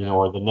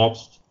 or the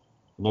next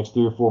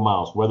 3 or 4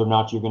 miles, whether or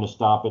not you're going to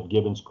stop at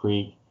Gibbons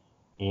Creek,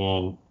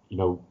 and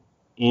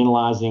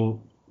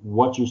analyzing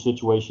what your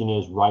situation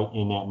is right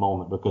in that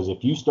moment. Because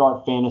if you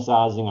start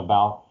fantasizing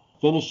about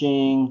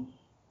finishing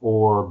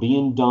or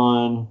being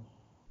done,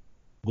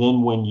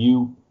 then when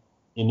you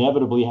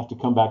inevitably have to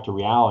come back to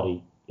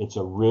reality, it's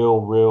a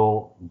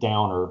real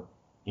downer,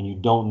 and you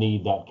don't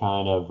need that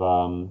kind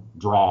of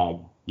drag.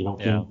 You don't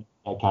need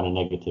that kind of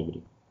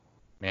negativity.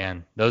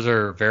 Man, those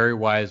are very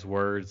wise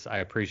words. I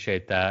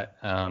appreciate that.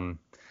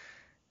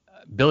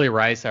 Billy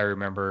Rice, I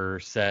remember,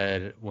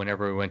 said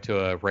whenever we went to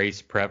a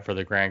race prep for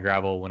the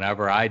GranGravel,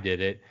 whenever I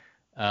did it,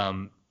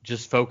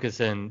 just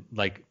focusing,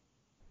 like,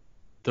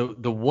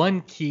 the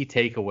one key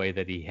takeaway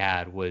that he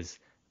had was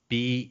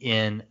be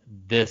in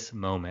this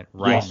moment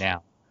right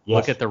now. Yes.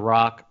 Look at the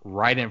rock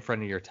right in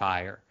front of your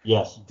tire.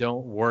 Yes.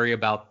 Don't worry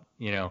about,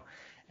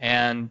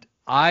 and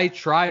I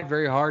tried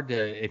very hard to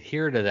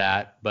adhere to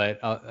that. But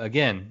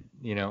again,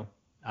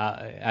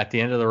 at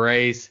the end of the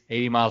race,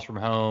 80 miles from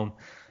home,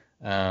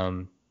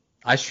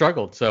 I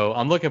struggled. So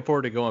I'm looking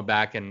forward to going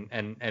back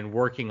and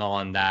working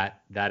on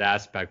that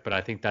aspect. But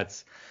I think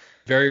that's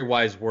very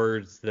wise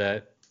words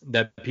that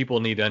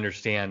people need to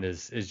understand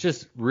is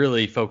just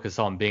really focus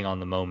on being on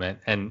the moment.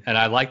 And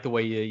I like the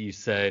way you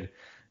said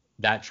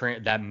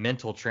that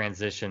mental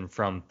transition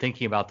from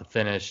thinking about the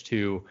finish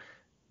to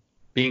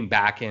being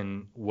back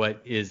in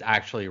what is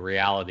actually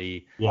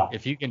reality. Yeah.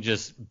 If you can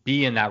just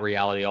be in that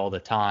reality all the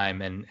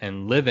time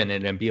and live in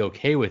it and be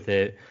okay with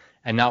it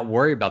and not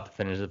worry about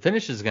the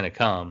finish is going to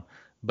come,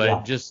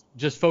 but just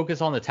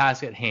focus on the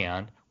task at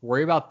hand,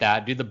 worry about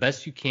that, do the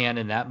best you can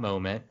in that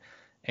moment.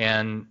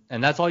 And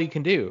that's all you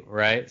can do,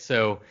 right?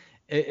 So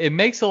it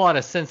makes a lot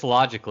of sense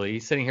logically,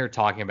 sitting here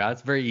talking about it.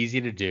 It's very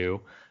easy to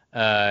do,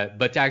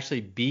 but to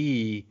actually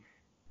be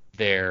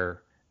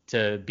there,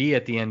 to be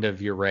at the end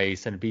of your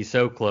race and be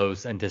so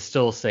close and to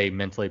still stay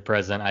mentally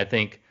present, I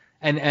think,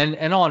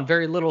 and on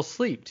very little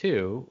sleep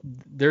too.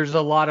 There's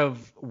a lot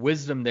of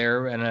wisdom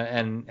there,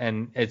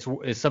 and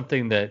it's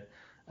something that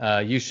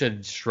you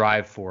should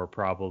strive for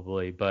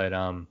probably, but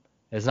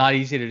it's not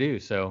easy to do.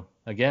 So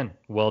again,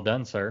 well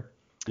done, sir.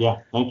 Yeah,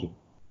 thank you.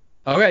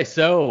 Okay,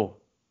 so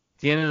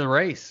the end of the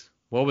race,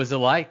 what was it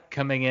like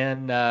coming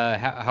in?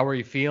 How were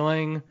you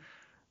feeling?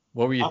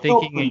 What were you thinking?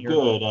 I felt pretty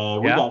good.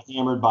 We got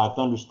hammered by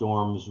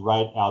thunderstorms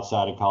right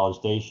outside of College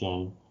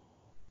Station,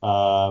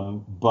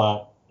 and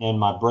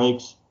my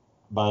brakes,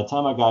 by the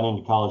time I got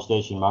into College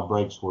Station, my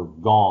brakes were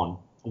gone,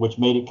 which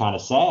made it kind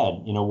of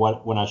sad.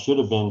 When I should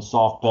have been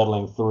soft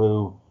pedaling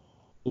through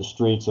the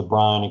streets of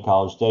Bryan and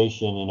College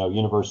Station,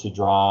 University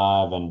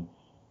Drive and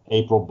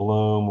April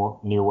Bloom,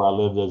 near where I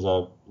lived as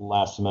a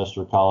last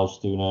semester college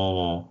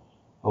student,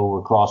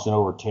 crossing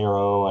over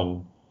Taro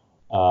and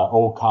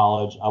Old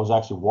College. I was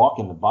actually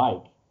walking the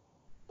bike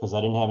because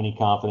I didn't have any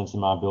confidence in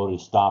my ability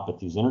to stop at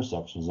these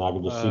intersections, and I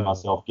could just see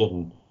myself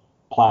getting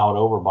plowed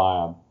over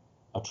by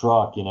a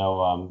truck, 2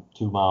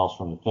 miles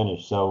from the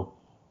finish. So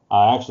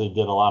I actually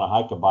did a lot of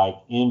hike-a-bike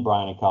in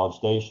Bryan and College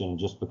Station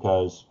just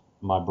because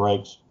my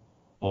brakes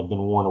had been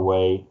worn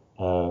away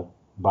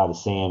by the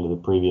sand of the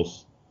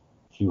previous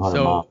few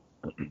hundred miles.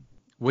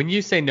 When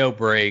you say no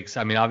brakes,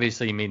 I mean,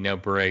 obviously you mean no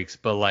brakes,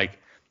 but like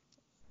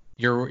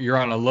you're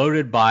on a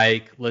loaded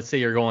bike. Let's say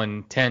you're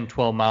going 10,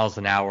 12 miles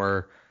an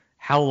hour.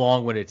 How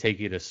long would it take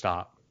you to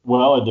stop?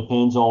 Well, it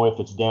depends on if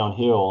it's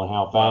downhill and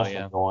how fast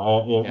I'm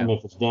going. I mean,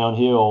 if it's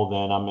downhill,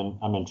 then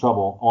I'm in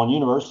trouble. On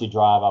University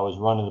Drive, I was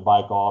running the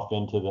bike off I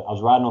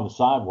was riding on the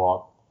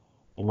sidewalk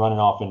and running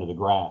off into the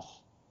grass.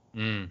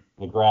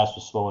 The grass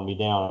was slowing me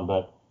down.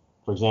 But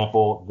for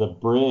example, the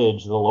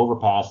bridge, the little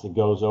overpass that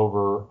goes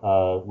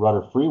over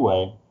Rudder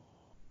Freeway,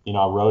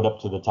 I rode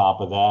up to the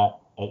top of that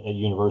at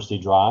University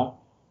Drive.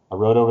 I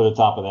rode over the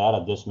top of that.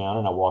 I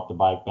dismounted. I walked the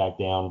bike back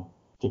down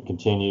to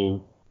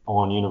continue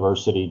on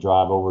University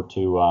Drive over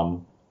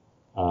to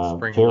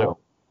Taro.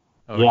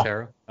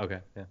 Taro? Okay,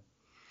 yeah.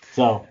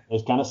 So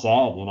it's kind of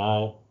sad,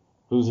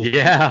 who's this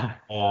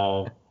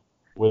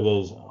with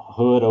his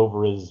hood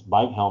over his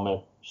bike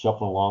helmet,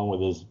 shuffling along with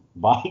his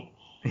bike.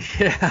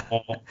 Yeah.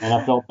 And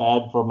I felt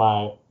bad for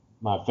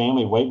my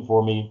family waiting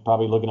for me,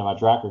 probably looking at my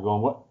tracker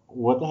going,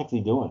 what the heck's he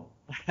doing?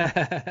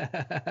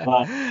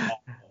 But,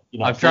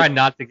 I'm trying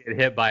not to get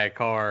hit by a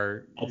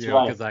car,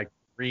 because I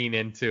careen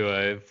into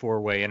a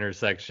four-way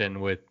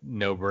intersection with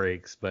no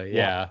brakes. But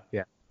yeah.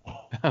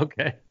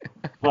 Okay.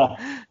 But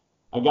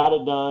I got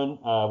it done.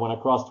 When I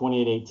crossed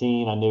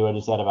 2818, I knew I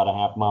just had about a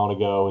half mile to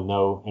go with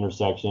no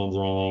intersections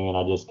or anything, and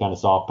I just kind of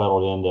soft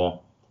pedaled into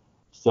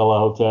Stella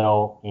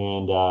Hotel,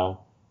 and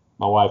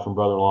my wife and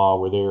brother-in-law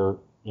were there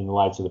in the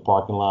lights of the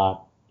parking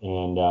lot,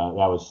 and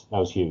that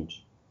was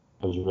huge.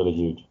 That was really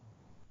huge.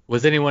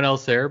 Was anyone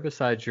else there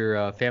besides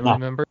your family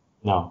member?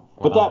 No.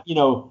 But that,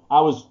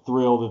 I was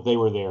thrilled that they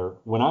were there.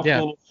 When I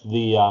finished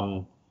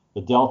the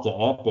Delta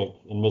Epic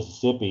in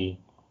Mississippi,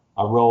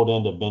 I rolled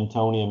into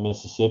Bentonia,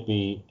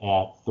 Mississippi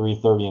at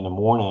 3:30 in the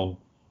morning,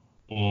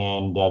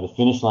 and the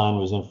finish line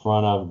was in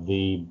front of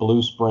the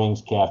Blue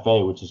Springs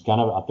Cafe, which is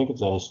I think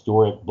it's a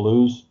historic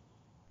blues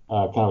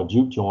kind of a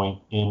juke joint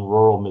in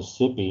rural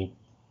Mississippi,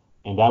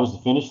 and that was the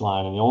finish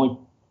line. And the only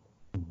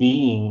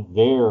being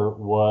there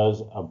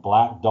was a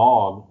black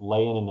dog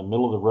laying in the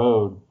middle of the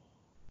road,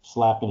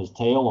 slapping his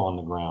tail on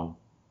the ground.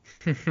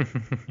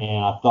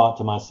 And I thought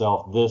to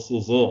myself, this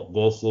is it.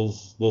 This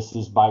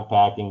is bike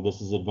packing.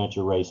 This is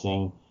adventure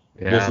racing.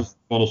 This Yeah. is the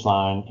finish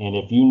line. And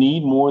if you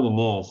need more than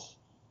this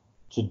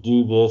to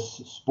do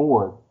this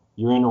sport,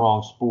 you're in the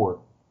wrong sport.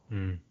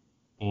 Mm.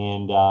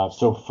 And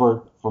so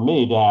for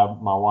me to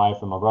have my wife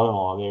and my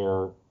brother-in-law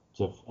there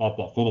at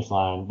that finish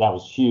line, that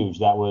was huge.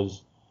 That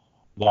was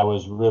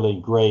really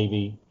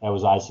gravy. That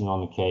was icing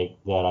on the cake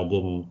that I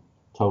didn't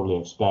totally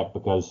expect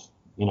because,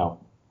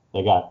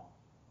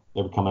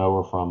 they were coming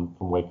over from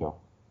Waco.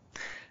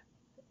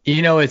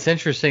 It's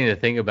interesting to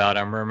think about.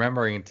 I'm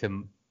remembering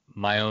to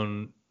my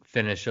own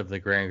finish of the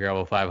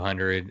GranGravel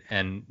 500,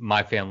 and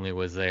my family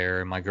was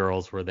there, and my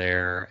girls were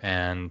there,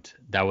 and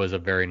that was a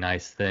very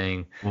nice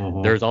thing.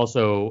 Hmm. There's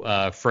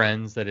also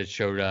friends that had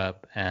showed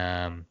up,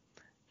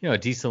 a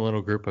decent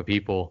little group of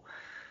people.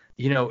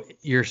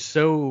 You're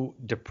so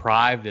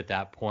deprived at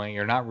that point.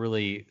 You're not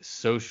really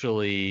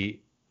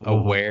socially Hmm.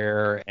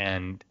 aware,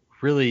 and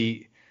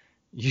really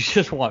you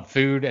just want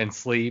food and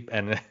sleep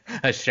and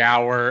a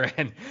shower.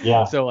 And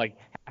Yeah, so, like,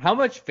 how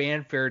much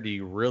fanfare do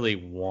you really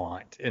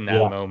want in that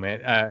yeah,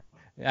 moment?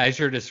 As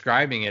you're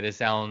describing it, it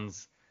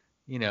sounds,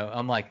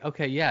 I'm like,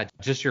 okay, yeah,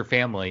 just your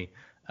family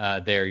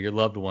there, your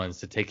loved ones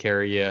to take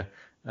care of you,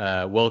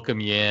 welcome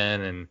you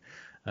in.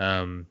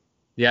 And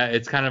yeah,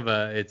 it's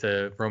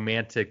a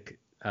romantic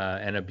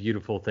and a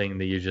beautiful thing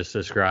that you just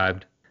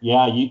described.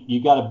 yeah.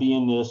 You got to be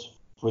in this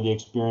for the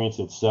experience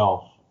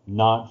itself,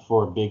 not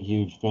for a big,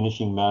 huge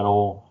finishing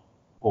medal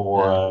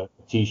or Yeah.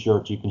 a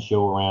T-shirt you can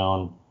show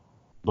around,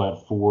 but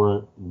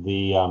for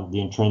the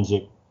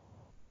intrinsic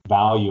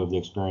value of the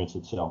experience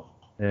itself.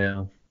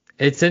 Yeah.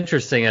 It's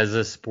interesting as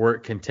this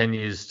sport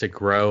continues to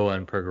grow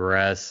and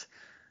progress.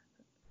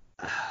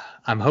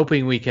 I'm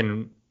hoping we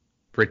can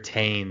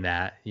retain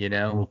that,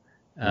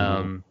 Mm-hmm.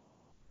 um,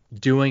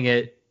 doing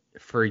it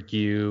for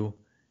you,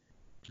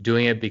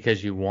 doing it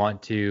because you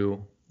want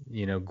to,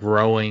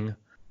 growing,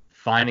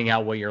 finding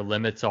out what your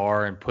limits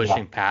are and Yeah,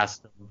 pushing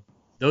past them.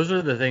 Those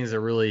are the things that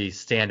really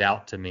stand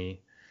out to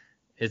me.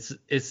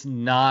 It's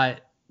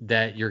not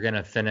that you're going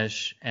to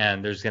finish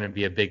and there's going to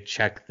be a big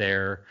check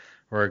there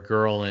or a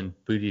girl in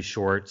booty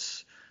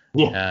shorts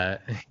yeah,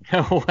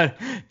 uh,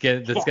 that's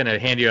yeah. going to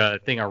hand you a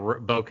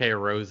bouquet of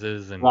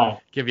roses and Right.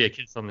 give you a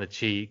kiss on the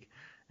cheek,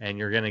 and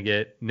you're going to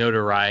get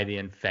notoriety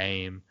and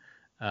fame.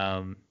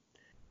 Um,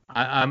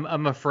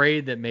 I'm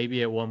afraid that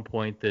maybe at one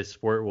point this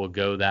sport will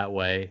go that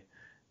way,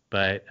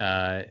 but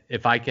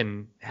if I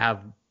can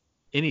have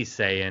any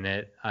say in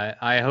it,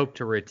 I hope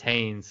to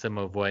retain some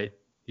of what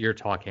you're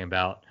talking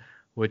about,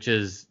 which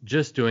is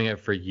just doing it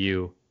for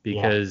you. Yeah.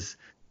 Because,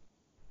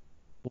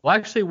 well,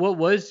 actually, what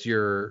was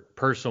your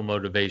personal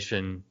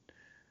motivation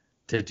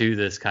to do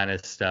this kind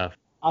of stuff?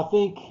 I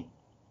think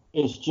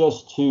it's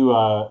just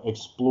to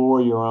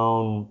explore your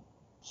own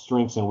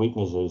strengths and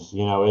weaknesses.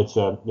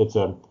 It's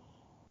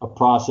a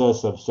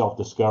process of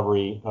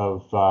self-discovery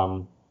of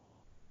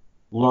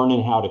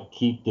learning how to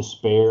keep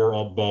despair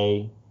at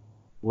bay,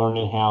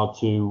 learning how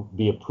to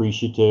be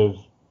appreciative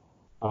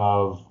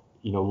of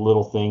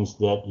little things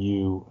that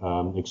you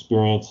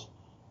experience.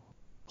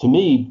 To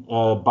me,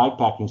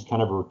 bikepacking is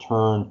kind of a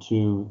return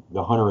to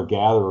the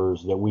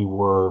hunter-gatherers that we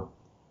were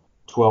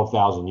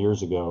 12,000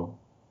 years ago,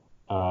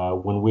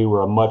 when we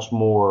were a much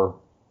more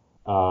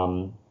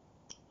um,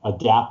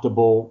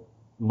 adaptable,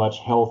 much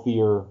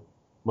healthier,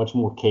 much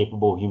more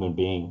capable human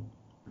being.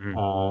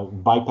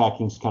 Mm,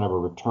 Bikepacking is kind of a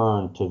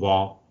return to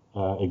that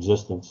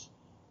existence,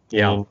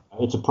 yeah. and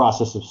it's a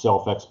process of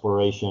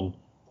self-exploration.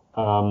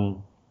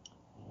 Um,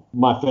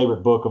 my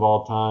favorite book of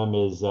all time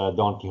is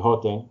Don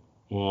Quixote,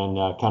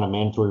 and kind of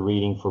mandatory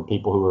reading for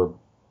people who are,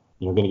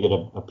 going to get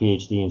a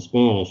PhD in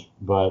Spanish.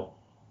 But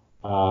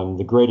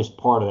the greatest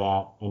part of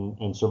that,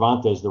 and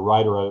Cervantes, the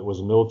writer of it, was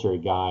a military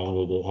guy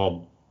and it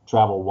had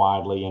traveled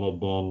widely and had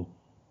been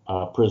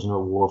a prisoner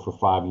of war for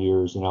 5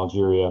 years in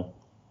Algeria.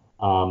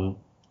 Um,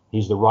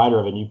 he's the writer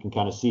of it, and you can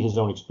kind of see his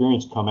own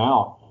experience come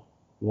out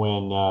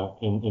when,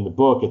 in the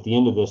book, at the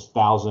end of this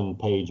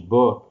 1,000-page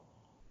book,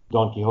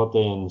 Don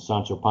Quixote and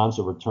Sancho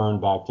Panza returned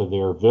back to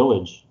their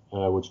village,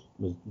 which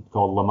was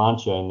called La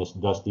Mancha, in this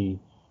dusty,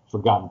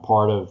 forgotten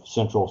part of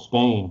central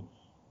Spain.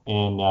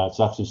 And it's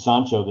actually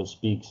Sancho that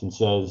speaks and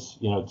says,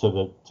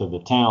 to the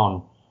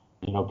town,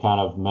 kind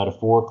of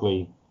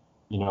metaphorically,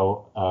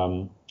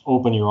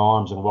 open your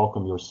arms and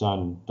welcome your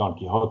son Don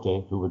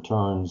Quixote, who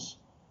returns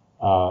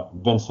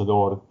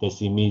vencedor de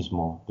sí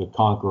mismo, the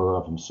conqueror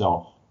of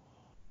himself.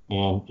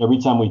 And every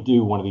time we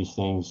do one of these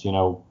things,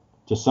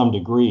 to some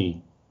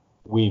degree,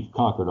 we've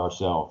conquered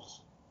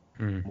ourselves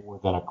Mm, more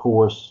than a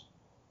course,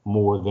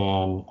 more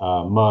than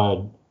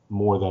mud,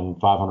 more than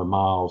 500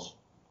 miles.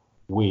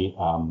 We,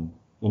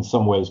 in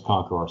some ways,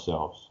 conquer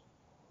ourselves.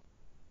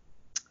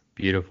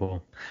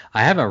 beautiful.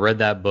 I haven't read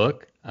that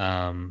book,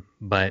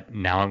 but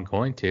now I'm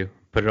going to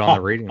put it on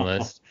the reading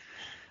list.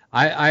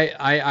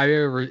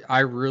 I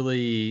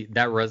really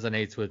that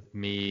resonates with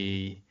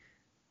me.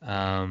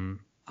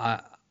 I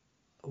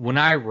When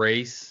I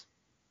race,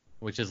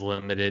 which is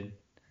limited,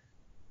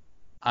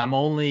 I'm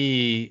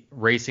only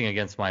racing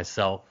against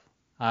myself.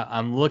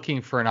 I'm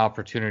looking for an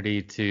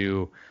opportunity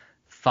to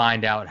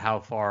find out how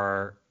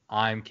far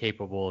I'm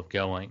capable of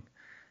going.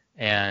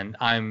 And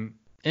I'm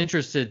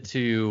interested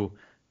to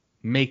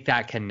make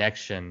that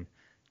connection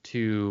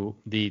to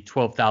the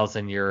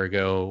 12,000 year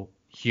ago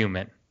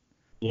human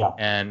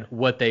and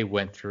what they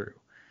went through.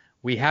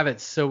 We have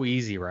it so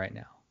easy right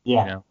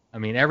now. I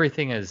mean,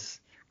 everything is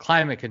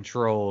climate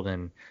controlled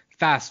and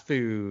fast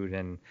food,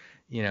 and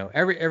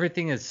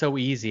everything is so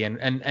easy.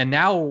 And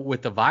now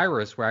with the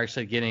virus, we're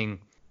actually getting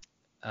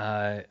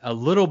a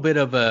little bit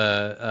of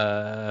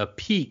a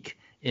peek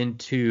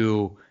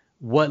into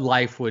what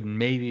life would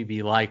maybe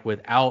be like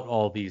without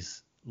all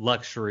these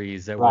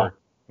luxuries that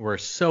we're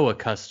so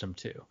accustomed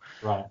to.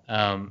 Right.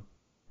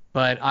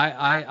 But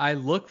I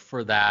look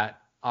for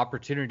that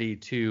opportunity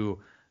to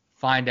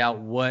find out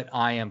what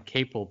I am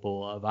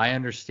capable of. I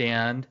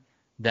understand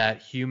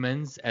that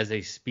humans as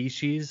a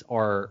species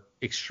are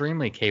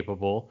extremely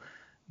capable,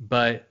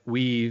 but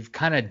we've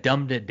kind of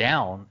dumbed it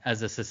down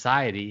as a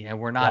society, and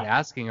we're not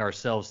asking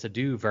ourselves to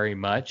do very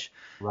much.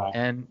 Right.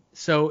 And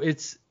so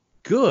it's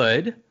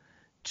good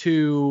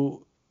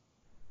to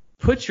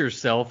put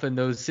yourself in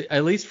those,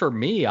 at least for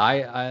me,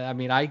 I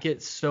mean, I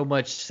get so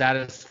much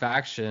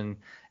satisfaction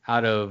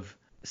out of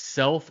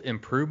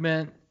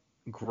self-improvement,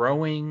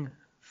 growing,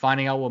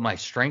 finding out what my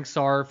strengths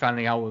are,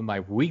 finding out what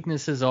my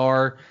weaknesses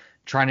are,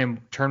 trying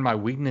to turn my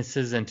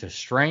weaknesses into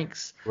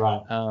strengths.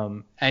 Right.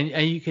 And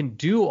you can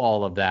do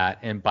all of that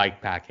in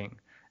bike packing.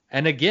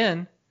 And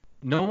again,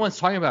 no one's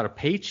talking about a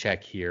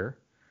paycheck here.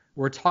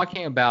 We're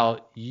talking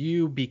about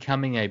you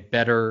becoming a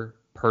better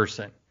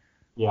person.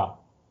 Yeah.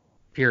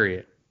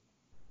 Period.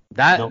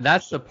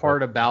 That's the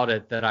part about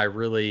it that I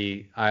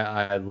really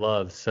I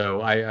love.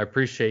 So I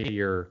appreciate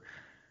your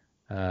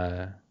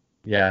I'm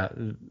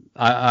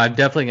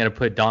definitely going to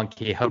put Don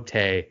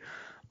Quixote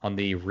on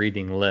the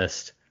reading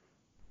list.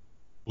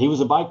 He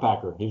was a bike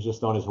packer. He was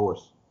just on his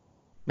horse.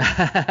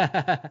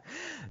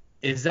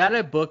 Is that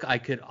a book I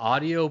could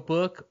audio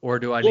book, or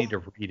do I need to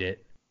read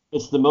it?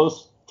 It's the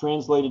most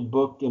translated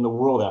book in the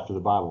world after the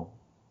Bible.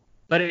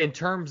 But in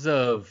terms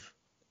of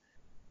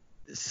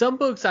some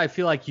books, I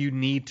feel like you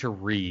need to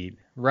read,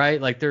 right?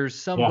 Like there's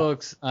some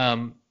books,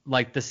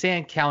 like the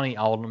Sand County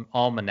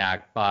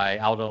Almanac by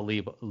Aldo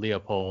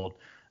Leopold.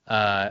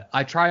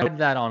 I tried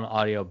that on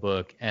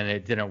audiobook and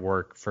it didn't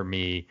work for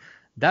me.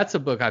 That's a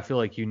book I feel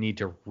like you need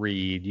to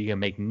read. You can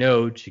make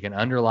notes, you can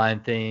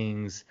underline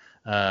things.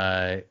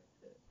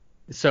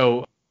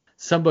 So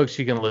some books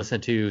you can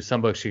listen to,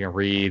 some books you can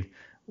read.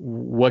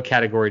 What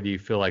category do you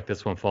feel like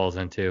this one falls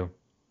into?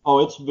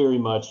 Oh, it's very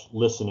much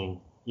listening.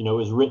 It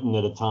was written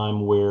at a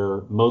time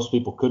where most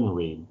people couldn't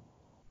read.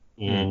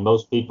 And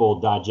most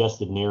people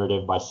digested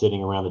narrative by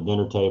sitting around the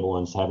dinner table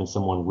and having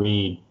someone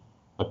read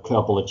a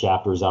couple of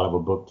chapters out of a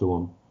book to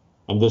them.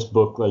 And this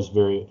book is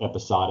very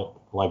episodic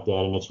like that,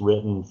 and it's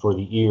written for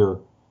the ear,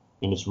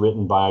 and it's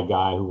written by a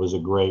guy who was a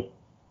great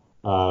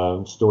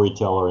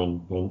storyteller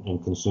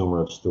and consumer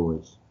of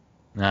stories.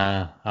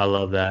 I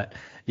love that.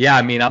 Yeah,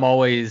 I mean, I'm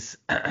always,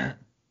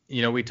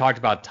 we talked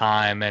about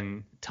time,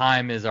 and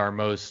time is our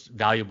most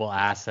valuable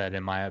asset,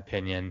 in my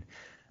opinion.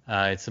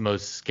 It's the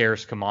most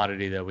scarce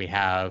commodity that we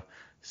have.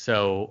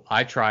 So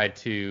I try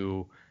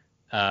to,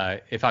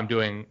 if I'm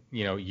doing,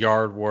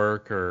 yard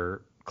work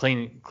or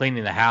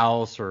cleaning the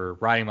house or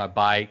riding my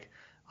bike,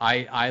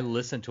 I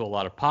listen to a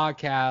lot of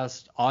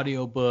podcasts,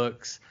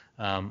 audiobooks,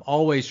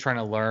 always trying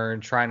to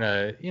learn,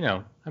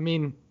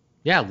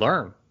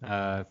 learn,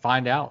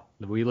 find out.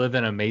 We live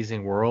in an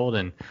amazing world,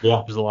 and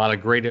there's a lot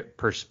of great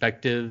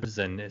perspectives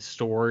and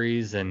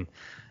stories, and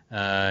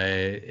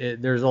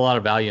there's a lot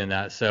of value in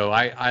that. So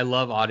I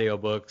love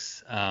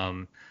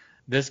audiobooks.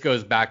 This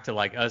goes back to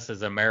like us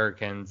as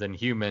Americans and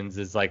humans,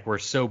 is like we're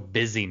so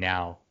busy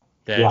now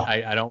that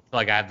I don't feel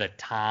like I have the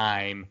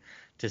time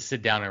to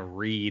sit down and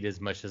read as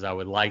much as I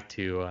would like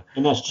to.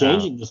 And that's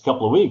changing this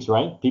couple of weeks,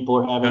 right? People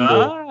are having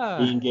to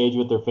be engaged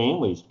with their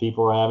families.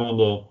 People are having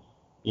to,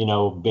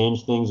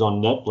 binge things on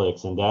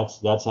Netflix, and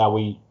that's how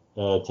we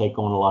take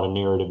on a lot of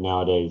narrative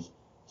nowadays.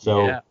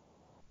 So,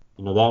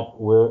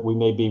 we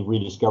may be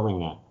rediscovering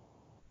that.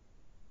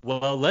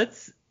 Well,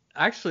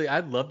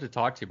 I'd love to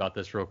talk to you about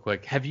this real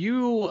quick. Have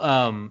you,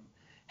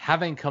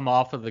 having come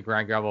off of the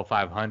GranGravel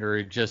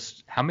 500,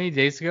 just how many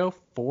days ago?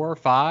 4 or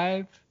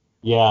 5?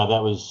 Yeah,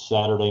 that was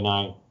Saturday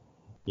night.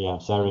 Yeah,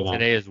 Saturday night.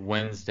 Today is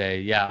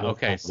Wednesday. Yeah.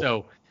 Okay.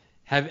 So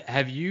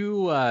have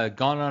you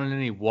gone on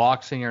any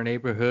walks in your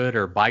neighborhood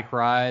or bike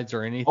rides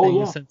or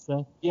anything since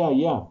then? Yeah.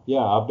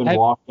 I've been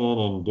walking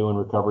and doing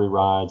recovery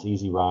rides,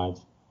 easy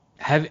rides.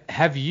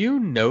 Have you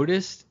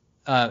noticed,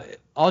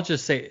 I'll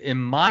just say in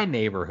my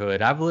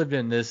neighborhood, I've lived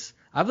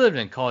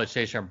in College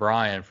Station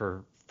Bryan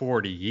for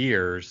 40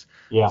 years.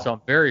 Yeah. So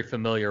I'm very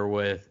familiar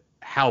with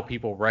how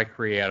people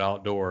recreate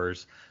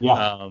outdoors.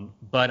 Yeah.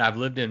 But I've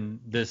lived in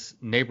this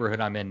neighborhood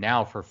I'm in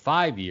now for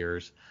 5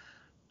 years.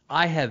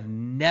 I have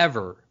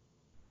never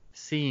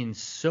seen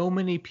so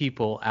many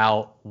people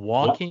out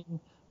walking,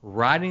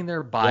 riding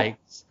their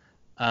bikes,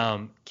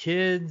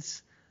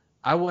 kids.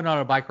 I went on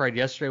a bike ride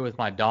yesterday with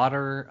my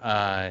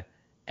daughter,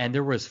 and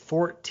there was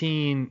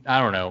 14,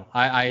 I don't know,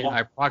 I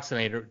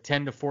approximated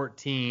 10 to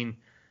 14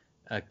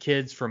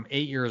 kids from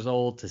 8 years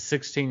old to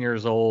 16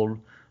 years old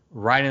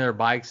riding their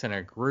bikes in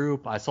a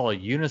group. I saw a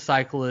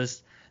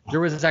unicyclist. There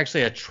was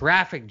actually a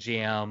traffic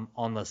jam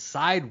on the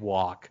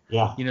sidewalk.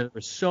 Yeah. There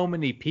were so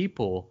many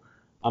people.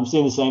 I'm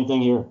seeing the same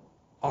thing here.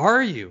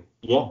 Are you?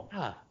 Yeah.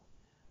 Ah,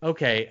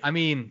 okay. I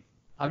mean,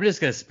 I'm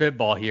just gonna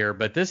spitball here,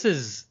 but this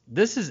is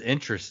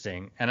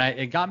interesting, and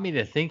it got me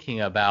to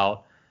thinking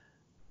about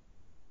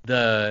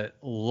the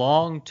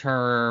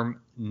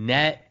long-term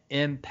net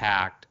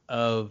impact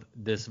of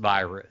this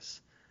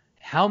virus.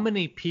 How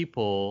many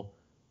people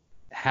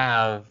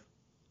have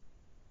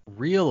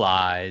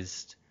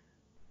realized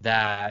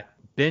that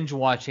binge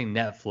watching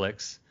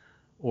Netflix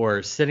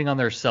or sitting on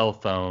their cell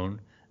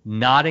phone,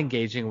 not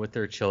engaging with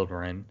their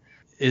children,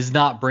 is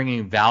not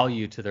bringing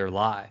value to their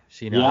lives?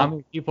 How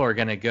many people are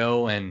going to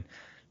go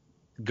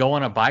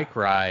on a bike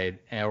ride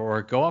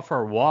or go out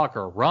for a walk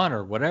or run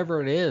or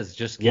whatever it is,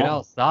 just get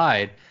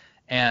outside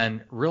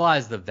and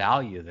realize the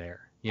value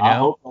there? I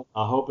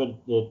hope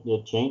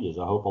it changes.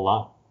 I hope a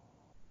lot.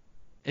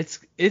 It's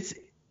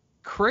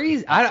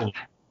crazy.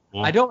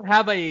 I don't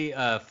have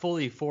a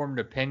fully formed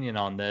opinion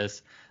on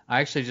this. I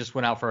actually just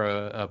went out for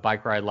a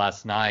bike ride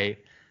last night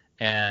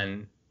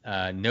and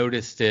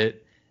noticed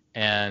it,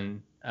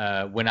 and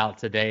went out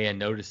today and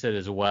noticed it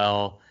as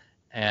well.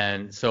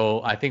 And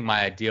so I think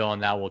my ideal on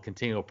that will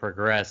continue to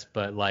progress.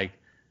 But like,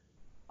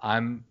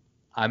 I'm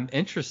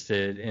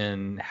interested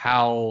in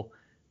how,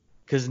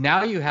 because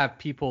now you have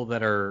people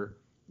that are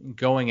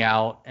going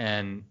out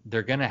and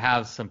they're going to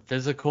have some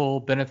physical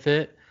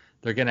benefit.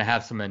 They're going to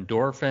have some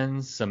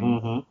endorphins,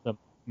 some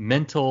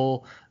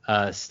mental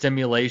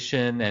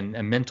stimulation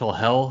and mental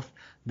health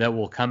that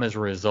will come as a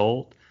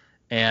result.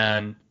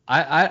 And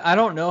I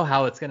don't know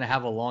how it's going to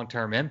have a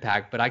long-term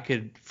impact, but I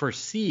could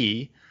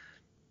foresee,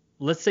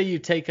 let's say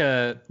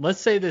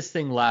this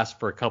thing lasts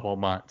for a couple of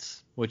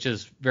months, which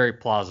is very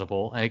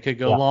plausible, and it could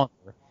go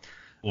longer.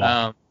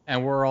 Yeah.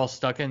 And we're all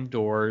stuck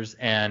indoors,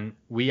 and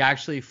we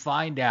actually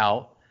find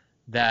out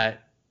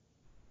that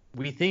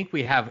we think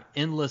we have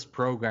endless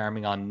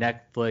programming on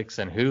Netflix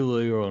and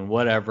Hulu and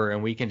whatever,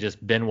 and we can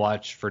just binge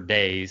watch for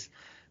days.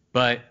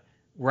 But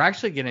we're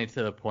actually getting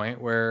to the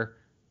point where,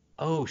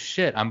 oh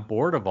shit, I'm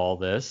bored of all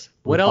this.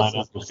 What else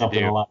am I going to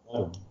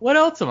do? What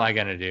else am I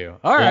going to do?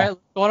 All right, let's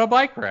go on a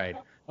bike ride.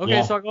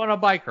 Okay, so I go on a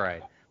bike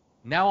ride.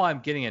 Now I'm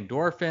getting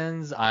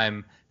endorphins.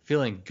 I'm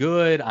feeling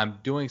good. I'm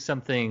doing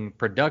something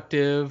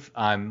productive.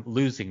 I'm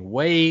losing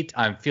weight.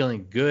 I'm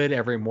feeling good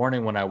every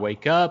morning when I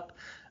wake up.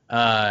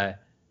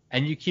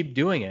 And you keep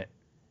doing it.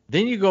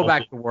 Then you go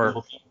back to work.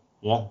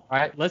 Yeah. All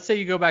right. Let's say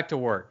you go back to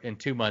work in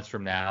 2 months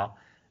from now,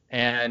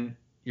 and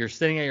you're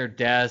sitting at your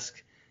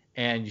desk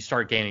and you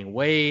start gaining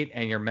weight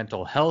and your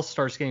mental health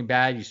starts getting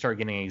bad. You start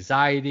getting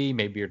anxiety.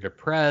 Maybe you're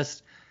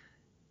depressed.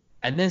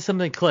 And then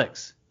something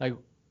clicks. Like,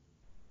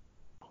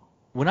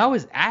 when I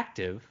was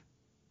active,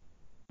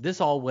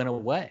 this all went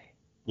away.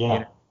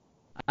 Yeah.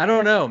 I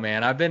don't know,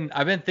 man. I've been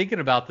thinking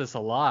about this a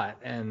lot,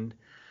 and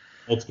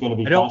it's going to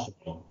be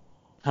fascinating.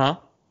 Huh?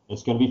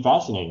 It's going to be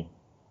fascinating.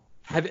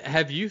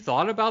 Have you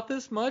thought about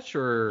this much,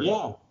 or?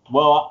 Yeah.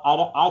 Well,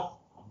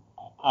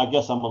 I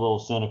guess I'm a little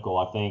cynical.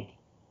 I think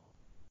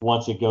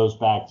once it goes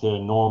back to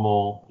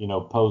normal,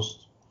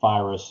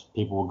 post-virus,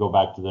 people will go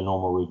back to the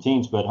normal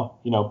routines. But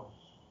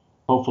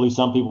hopefully,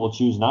 some people will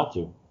choose not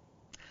to.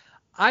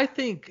 I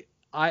think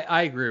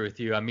I agree with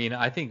you. I mean,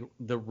 I think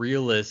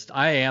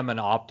I am an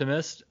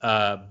optimist,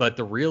 but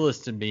the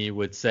realist in me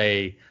would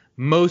say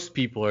most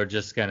people are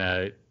just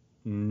gonna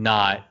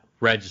not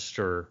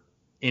register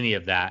any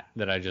of that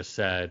I just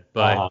said.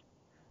 But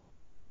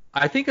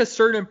I think a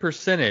certain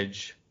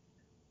percentage,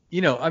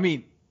 I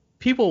mean,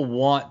 people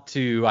want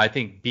to, I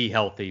think, be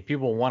healthy.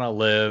 People want to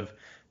live.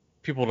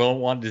 People don't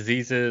want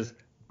diseases,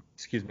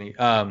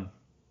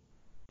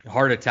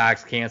 heart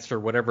attacks, cancer,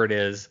 whatever it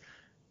is.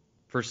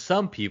 For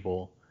some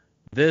people,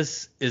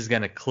 this is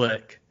going to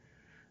click.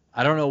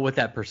 I don't know what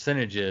that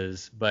percentage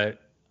is,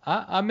 but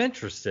I'm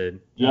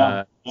interested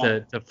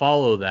to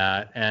follow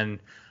that. And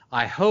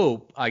I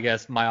hope, I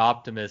guess my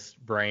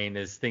optimist brain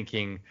is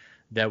thinking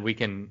that we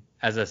can,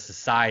 as a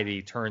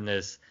society, turn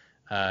this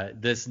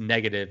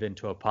negative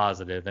into a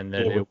positive, and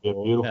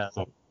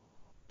that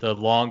the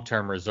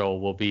long-term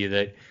result will be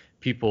that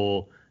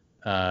people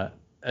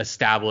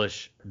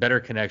establish better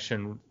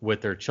connection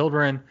with their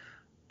children,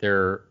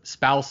 their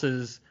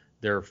spouses,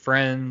 their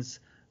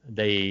friends.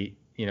 They,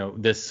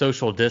 this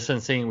social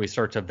distancing, we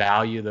start to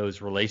value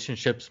those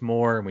relationships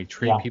more, and we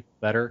treat people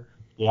better.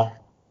 Yeah.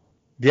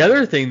 The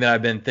other thing that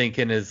I've been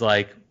thinking is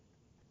like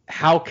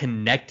how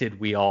connected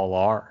we all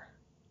are.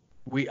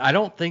 I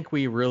don't think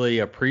we really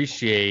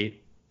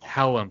appreciate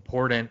how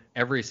important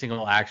every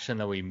single action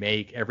that we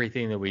make,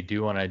 everything that we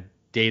do on a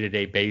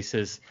day-to-day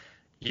basis.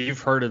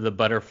 You've heard of the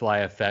butterfly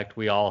effect.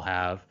 We all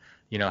have.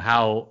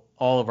 How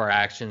all of our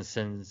actions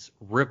sends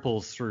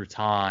ripples through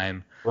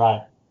time.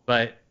 Right.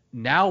 But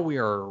now we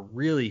are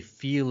really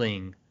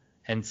feeling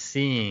and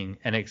seeing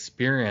and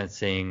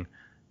experiencing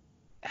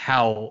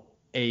how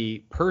a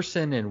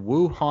person in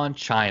Wuhan,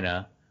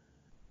 China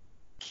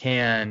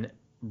can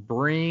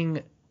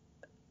bring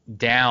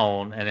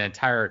down an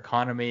entire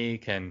economy,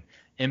 can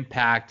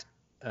impact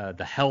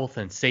the health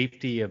and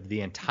safety of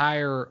the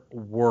entire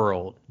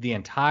world. The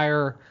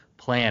entire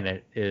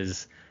planet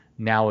is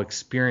now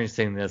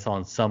experiencing this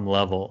on some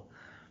level.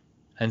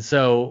 And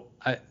so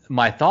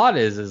my thought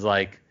is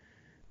like,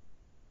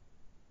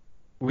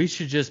 we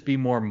should just be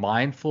more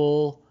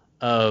mindful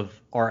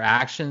of our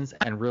actions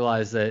and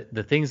realize that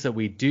the things that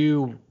we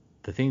do,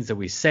 the things that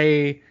we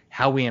say,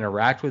 how we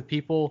interact with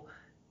people,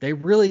 they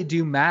really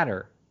do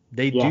matter.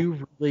 They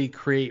do really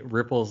create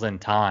ripples in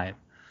time.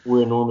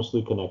 We're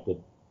enormously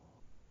connected.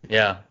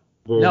 Yeah.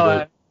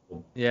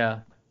 Yeah.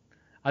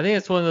 I think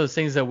it's one of those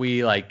things that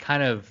we like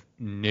kind of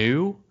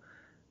knew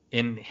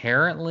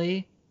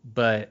inherently,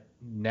 but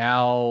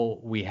now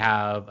we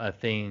have a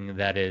thing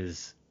that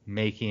is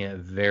making it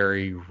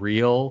very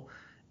real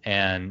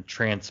and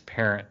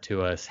transparent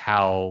to us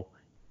how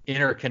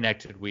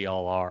interconnected we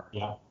all are.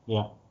 Yeah,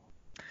 yeah.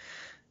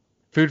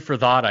 Food for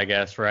thought, I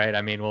guess, right?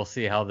 I mean, we'll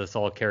see how this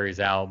all carries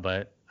out,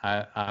 but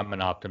I'm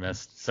an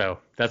optimist, so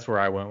that's where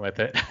I went with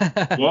it.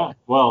 Yeah,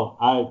 well,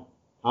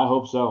 I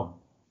hope so.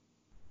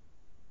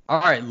 All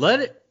right,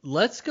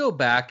 let's go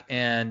back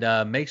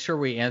and make sure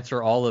we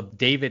answer all of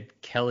David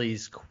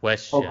Kelly's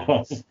questions.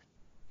 Okay.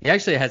 He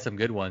actually had some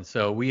good ones,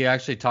 so we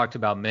actually talked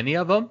about many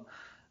of them.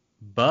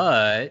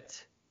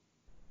 But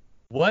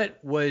what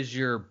was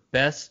your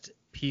best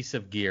piece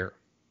of gear?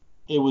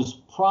 It was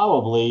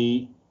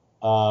probably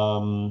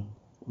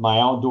my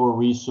outdoor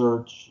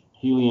research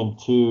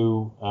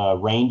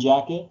helium-2 rain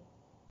jacket,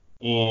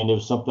 and it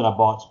was something I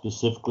bought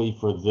specifically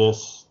for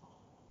this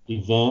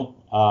event.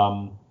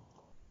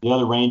 The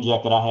other rain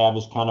jacket I have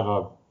is kind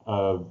of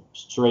a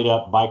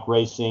straight-up bike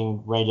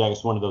racing rain jacket.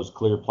 It's one of those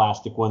clear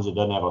plastic ones that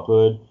doesn't have a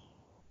hood.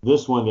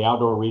 This one, the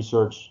outdoor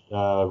research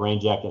rain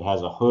jacket,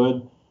 has a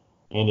hood,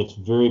 and it's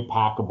very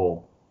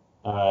packable.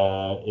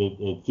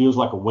 It feels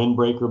like a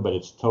windbreaker, but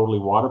it's totally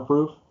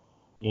waterproof.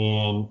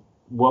 And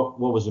what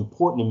was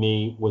important to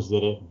me was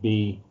that it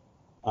be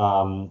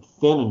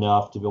thin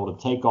enough to be able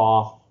to take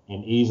off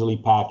and easily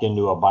pack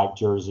into a bike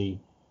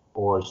jersey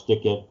or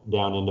stick it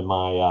down into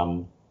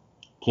my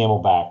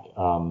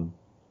Camelback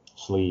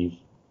sleeve,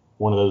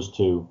 one of those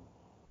two.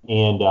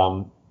 And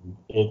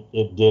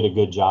it did a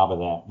good job of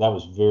that. That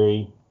was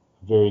very,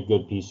 very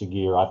good piece of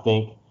gear. I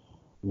think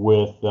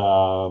with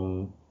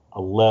a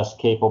less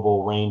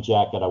capable rain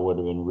jacket, I would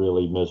have been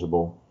really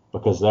miserable,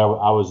 because I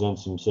was in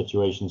some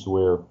situations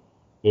where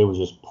it was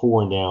just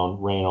pouring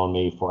down rain on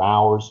me for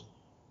hours.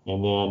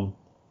 And then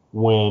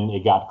when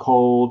it got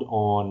cold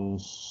on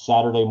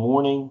Saturday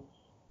morning,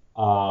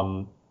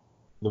 the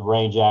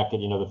rain jacket,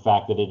 the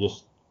fact that it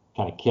just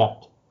kind of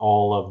kept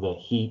all of the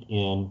heat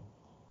in,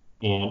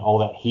 and all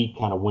that heat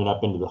kind of went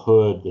up into the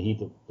hood. The heat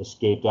that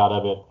escaped out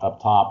of it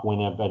up top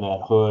went up in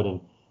that hood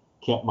and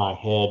kept my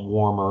head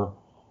warmer.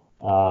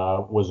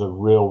 Was a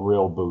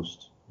real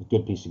boost. A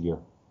good piece of gear.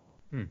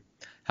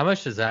 How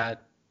much does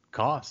that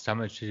cost? How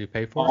much did you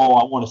pay for it? Oh,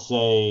 I want to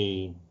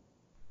say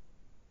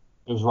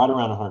it was right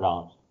around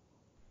 $100.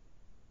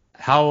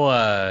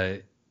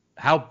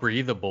 How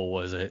breathable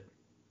was it?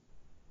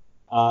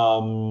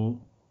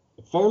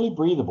 Fairly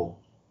breathable.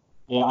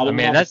 Yeah, I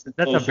mean, that's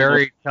a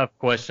very tough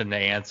question to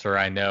answer,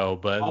 I know,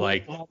 but I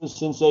didn't have the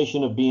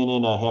sensation of being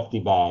in a hefty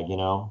bag,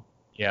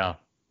 Yeah.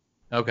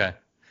 Okay.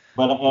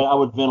 But I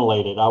would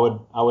ventilate it. I would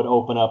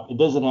open up. It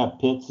doesn't have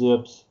pit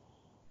zips,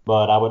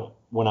 but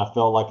when I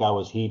felt like I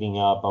was heating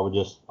up, I would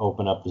just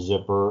open up the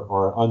zipper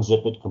or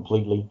unzip it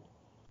completely.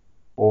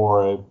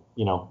 Or,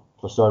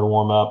 if I started to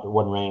warm up, it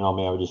wasn't raining on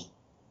me, I would just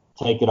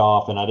take it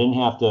off, and I didn't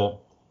have to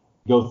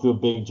go through a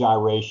big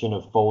gyration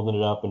of folding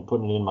it up and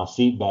putting it in my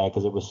seat bag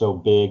because it was so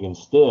big and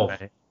stiff.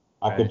 Right.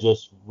 I could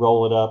just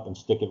roll it up and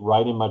stick it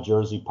right in my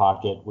jersey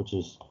pocket,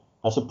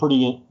 that's a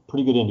pretty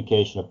good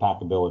indication of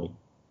packability.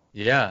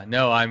 Yeah,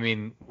 no, I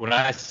mean, when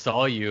I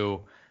saw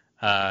you,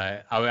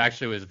 I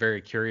actually was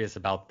very curious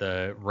about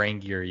the rain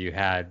gear you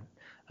had.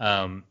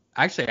 While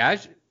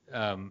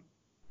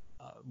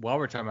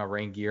we're talking about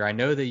rain gear, I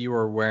know that you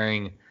were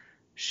wearing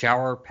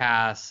shower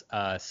pass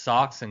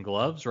socks and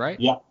gloves, right?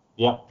 Yeah.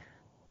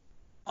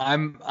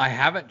 I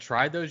haven't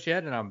tried those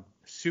yet, and I'm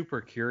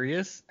super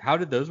curious. How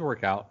did those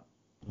work out?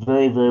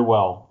 Very, very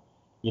well.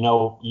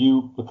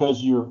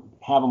 Because you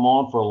have them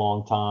on for a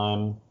long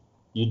time,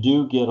 you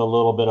do get a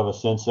little bit of a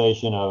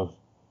sensation of,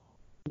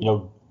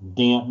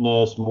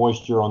 dampness,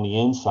 moisture on the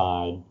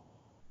inside.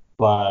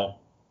 But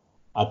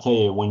I tell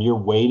you, when you're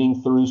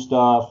wading through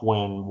stuff,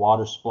 when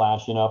water's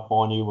splashing up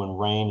on you, when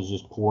rain is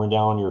just pouring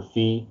down on your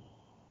feet,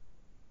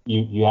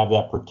 you have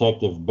that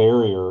protective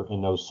barrier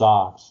in those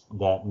socks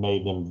that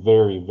made them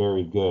very,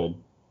 very good.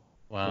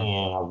 Wow.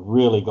 And I'm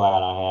really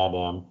glad I had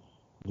them.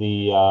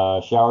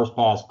 The Showers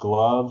Pass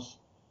gloves,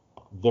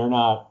 they're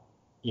not,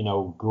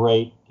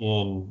 great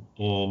in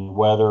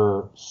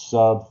weather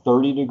sub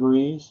 30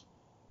 degrees,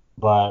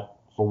 but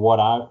for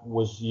what I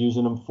was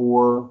using them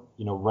for,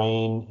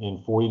 rain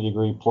in 40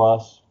 degree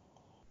plus,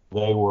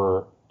 they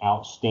were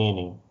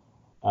outstanding.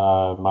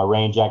 My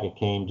rain jacket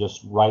came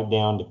just right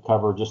down to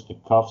cover just the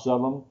cuffs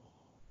of them,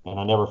 and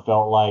I never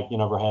felt like,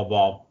 never had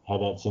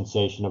had that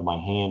sensation of my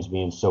hands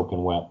being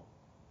soaking wet.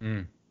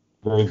 Mm.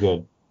 Very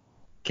good.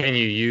 Can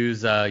you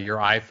use your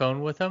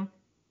iPhone with them?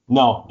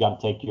 No, got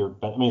to take your.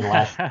 I mean, the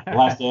last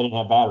day I didn't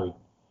have battery,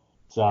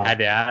 so Had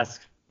to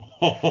ask.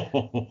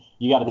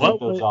 you got to take What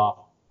those was, off.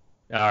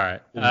 all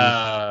right.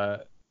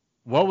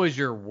 What was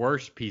your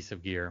worst piece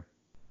of gear?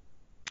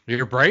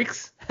 Your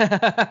brakes?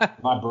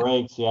 My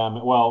brakes, yeah.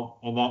 Well,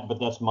 but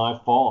that's my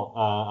fault.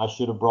 I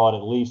should have brought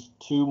at least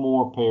 2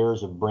 more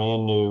pairs of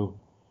brand new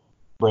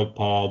brake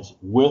pads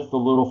with the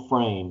little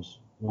frames,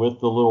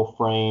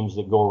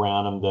 that go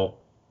around them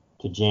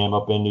to jam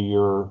up into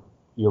your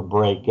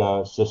brake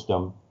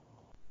system.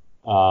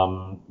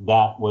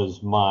 That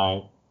was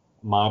my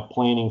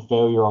planning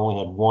failure. I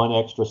only had one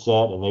extra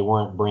set, and they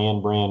weren't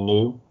brand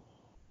new,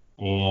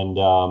 and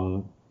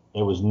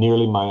it was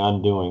nearly my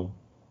undoing.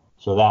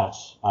 So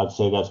I'd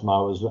say that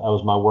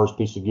was my worst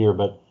piece of gear.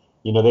 But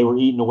they were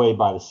eaten away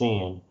by the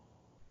sand.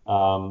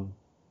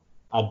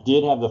 I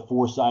did have the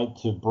foresight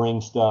to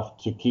bring stuff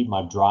to keep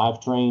my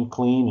drivetrain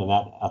clean, and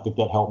I think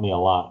that helped me a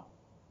lot.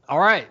 All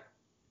right.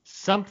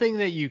 Something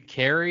that you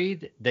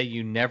carried that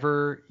you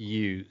never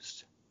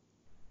used.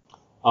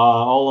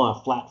 All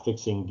on flat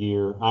fixing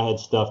gear. I had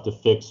stuff to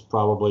fix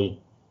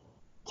probably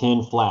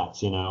 10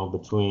 flats,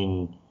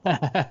 between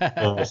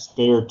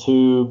spare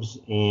tubes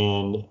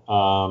and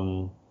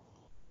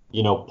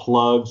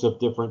plugs of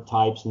different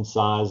types and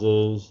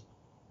sizes,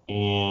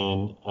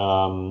 and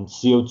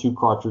CO2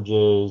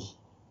 cartridges,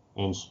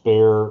 and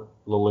spare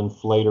little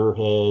inflator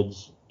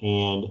heads,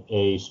 and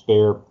a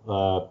spare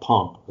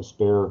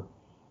spare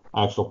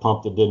actual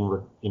pump that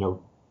didn't,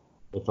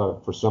 if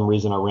for some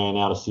reason I ran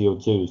out of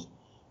CO2s.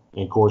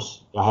 And of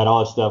course, I had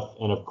all that stuff,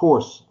 and of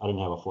course, I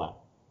didn't have a flat.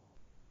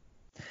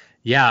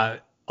 Yeah,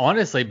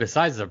 honestly,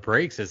 besides the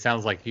brakes, it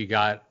sounds like you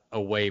got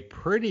away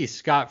pretty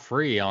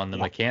scot-free on the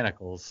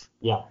mechanicals.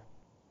 Yeah.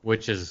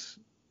 Which is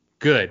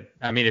good.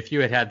 I mean, if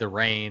you had the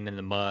rain and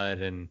the mud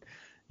and,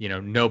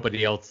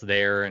 nobody else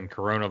there and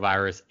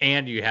coronavirus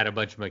and you had a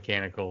bunch of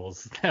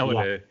mechanicals, that would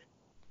have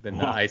been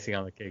the icing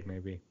on the cake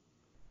maybe.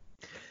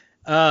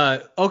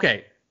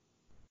 Okay.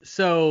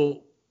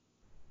 So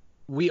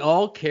we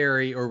all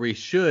carry, or we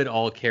should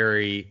all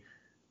carry,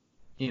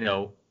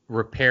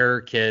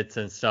 repair kits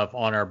and stuff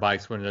on our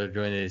bikes when they're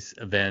doing these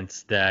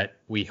events that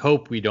we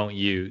hope we don't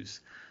use.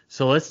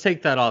 So let's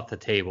take that off the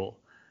table.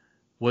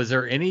 Was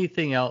there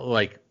anything else,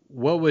 like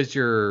what was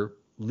your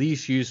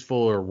least useful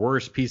or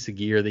worst piece of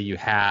gear that you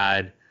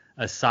had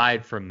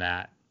aside from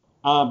that?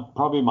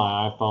 Probably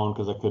my iPhone,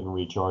 because I couldn't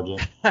recharge it.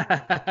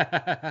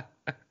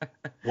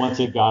 Once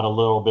it got a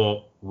little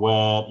bit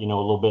wet, a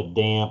little bit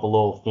damp, a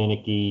little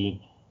finicky,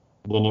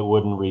 then it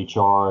wouldn't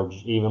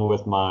recharge, even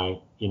with my,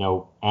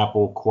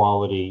 Apple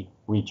quality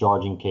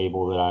recharging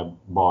cable that I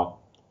bought,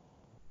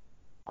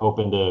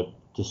 hoping to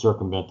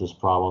circumvent this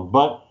problem.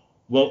 But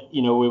that,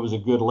 it was a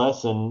good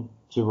lesson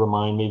to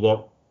remind me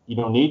that you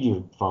don't need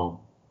your phone.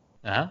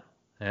 Yeah.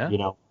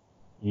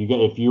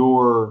 If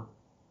your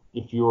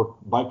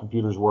bike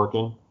computer's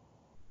working,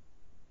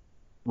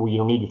 well, you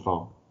don't need your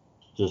phone.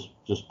 Just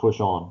push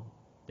on.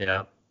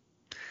 Yeah.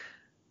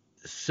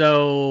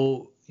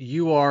 So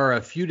you are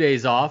a few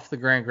days off the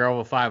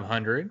GranGravel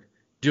 500,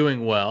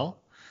 doing well.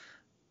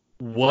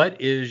 What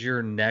is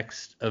your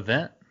next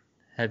event?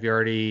 What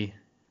do you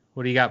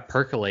got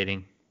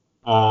percolating?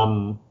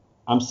 I'm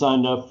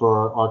signed up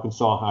for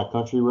Arkansas High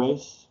Country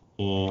Race.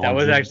 That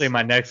was actually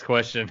my next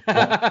question.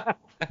 And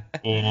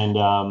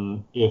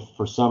if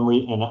for some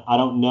reason, and I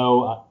don't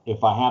know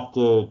if I have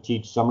to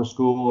teach summer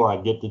school or I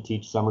get to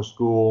teach summer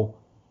school,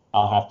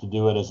 I'll have to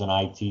do it as an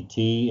ITT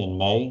in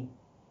May.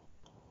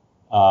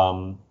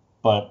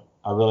 But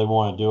I really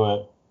want to do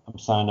it. I'm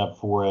signed up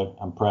for it.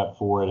 I'm prepped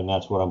for it, and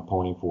that's what I'm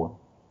pointing for.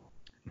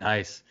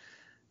 Nice.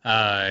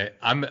 That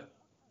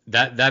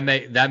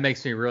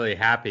makes me really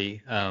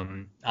happy.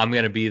 I'm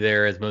going to be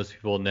there, as most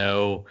people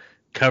know,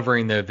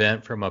 covering the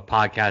event from a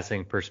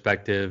podcasting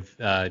perspective.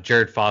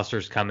 Jared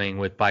Foster's coming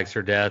with Bikes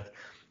or Death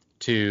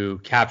to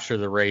capture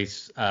the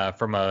race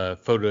from a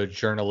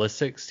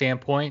photojournalistic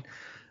standpoint.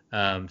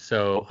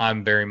 So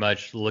I'm very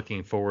much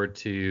looking forward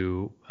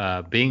to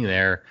being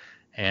there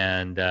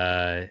and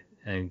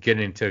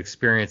getting to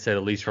experience it,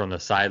 at least from the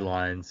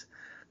sidelines.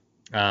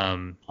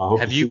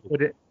 Have you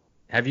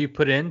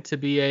put in to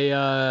be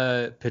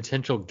a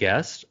potential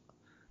guest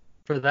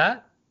for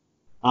that?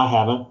 I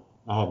haven't.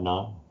 I have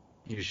not.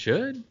 You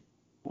should.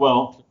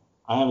 Well,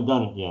 I haven't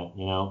done it yet.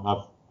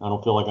 I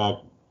don't feel like I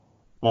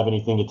have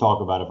anything to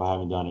talk about if I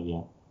haven't done it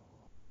yet.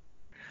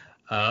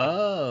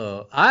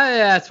 Oh,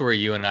 that's where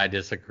you and I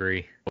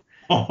disagree.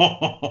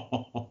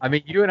 I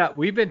mean, you and I,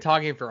 we've been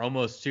talking for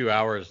almost 2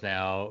 hours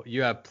now.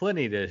 You have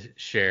plenty to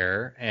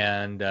share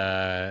and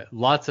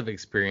lots of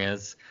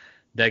experience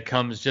that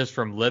comes just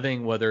from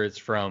living, whether it's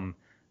from,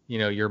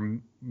 your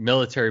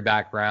military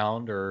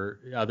background or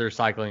other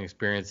cycling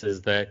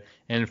experiences that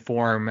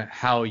inform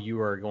how you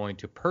are going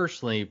to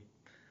personally,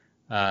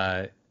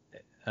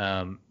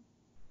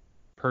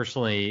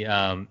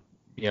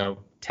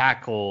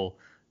 tackle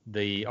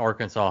the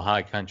Arkansas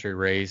High Country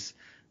race.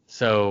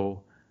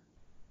 So,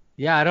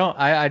 Yeah,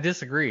 I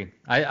disagree.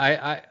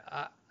 I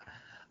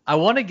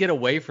want to get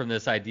away from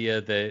this idea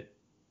that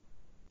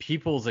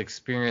people's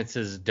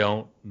experiences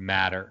don't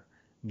matter,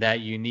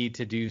 that you need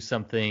to do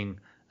something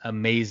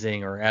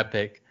amazing or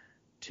epic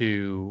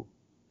to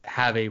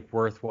have a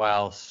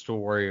worthwhile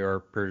story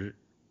or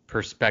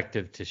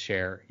perspective to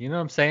share. You know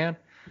what I'm saying?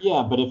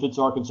 Yeah, but if it's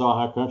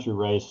Arkansas High Country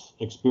Race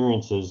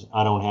experiences,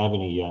 I don't have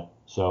any yet.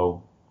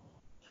 So,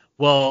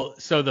 Well,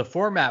 so the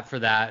format for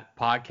that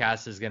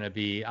podcast is going to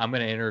be I'm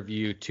going to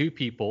interview two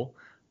people,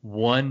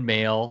 one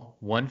male,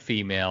 one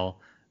female.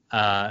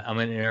 I'm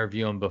going to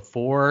interview them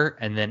before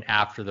and then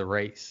after the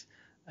race.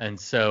 And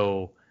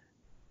so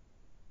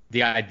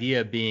the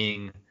idea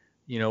being,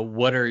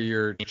 what are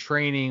your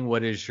training?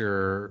 What is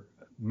your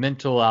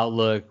mental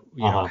outlook?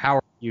 uh-huh. How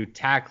are you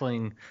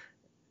tackling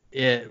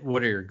it?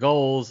 What are your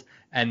goals?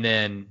 And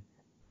then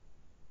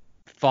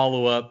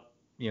follow up,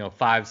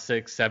 5,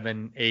 6,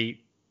 7,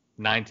 8,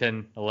 9,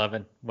 10,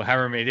 11,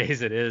 however many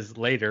days it is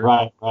later,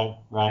 Right.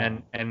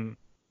 and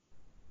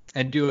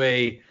do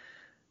a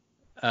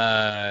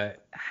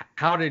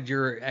how did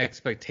your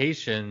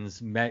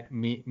expectations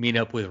meet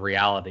up with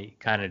reality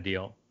kind of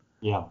deal.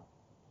 Yeah.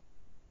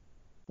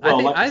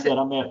 Well, like I said,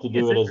 I may have to it's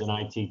do it as an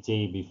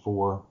ITT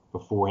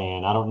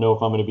beforehand. I don't know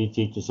if I'm going to be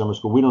teaching summer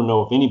school. We don't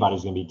know if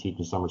anybody's going to be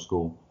teaching summer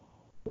school.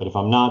 But if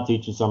I'm not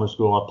teaching summer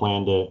school, I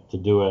plan to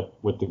do it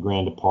with the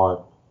Grand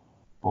Depart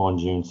on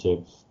June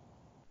 6th.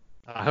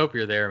 I hope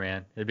you're there,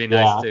 man. It'd be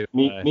Yeah, nice to.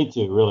 me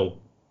too, really.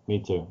 Me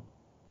too.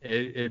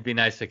 It'd be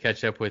nice to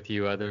catch up with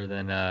you other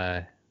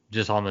than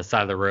just on the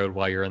side of the road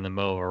while you're in the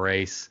middle of a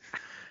race.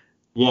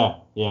 Yeah.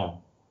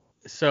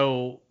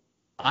 So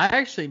I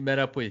actually met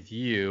up with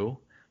you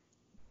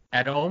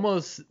at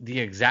almost the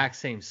exact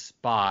same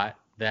spot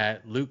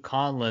that Luke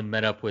Conlon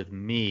met up with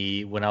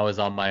me when I was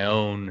on my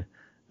own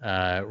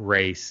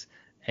race.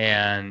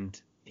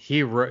 And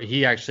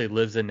he actually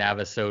lives in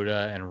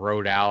Navasota and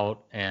rode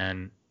out,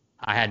 and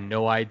I had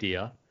no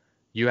idea.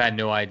 You had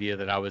no idea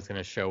that I was going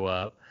to show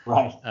up.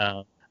 Right.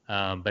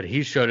 But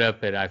he showed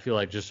up at, I feel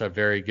like, just a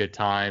very good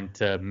time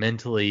to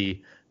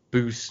mentally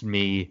boost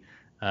me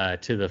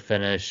to the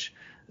finish.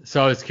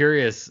 So I was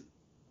curious,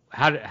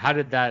 how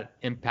did that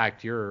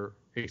impact your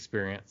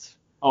experience?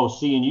 Oh,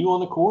 seeing you on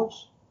the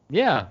course?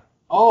 Yeah.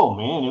 Oh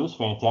man, it was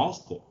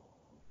fantastic.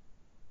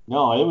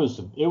 No, it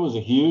was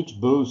a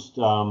huge boost.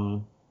 We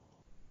don't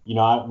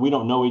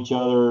know each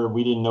other.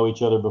 We didn't know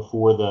each other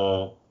before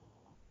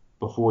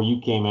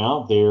you came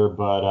out there,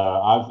 but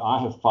I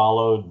have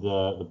followed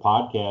the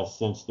podcast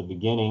since the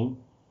beginning,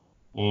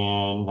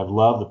 and have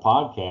loved the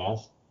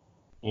podcast.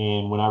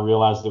 And when I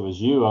realized it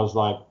was you, I was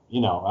like,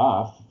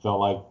 I felt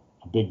like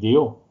a big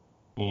deal,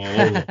 and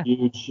it was a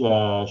huge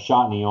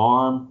shot in the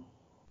arm.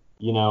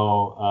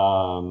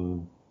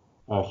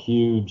 A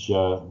huge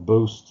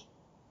boost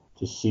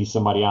to see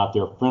somebody out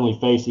there, friendly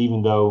face,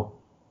 even though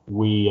I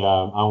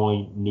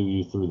only knew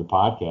you through the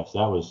podcast.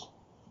 That was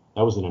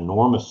an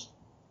enormous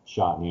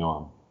shot in the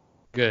arm.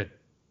 Good.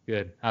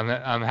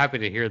 I'm happy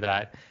to hear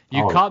that.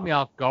 You caught me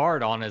off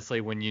guard,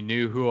 honestly, when you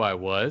knew who I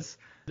was.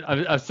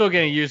 I'm still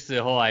getting used to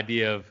the whole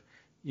idea of,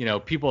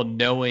 people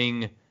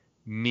knowing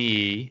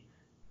me,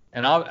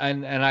 and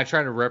I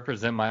try to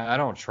represent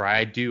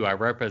I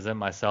represent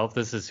myself.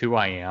 This is who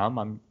I am.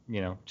 I'm,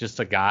 just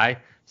a guy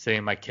sitting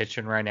in my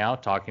kitchen right now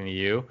talking to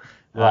you.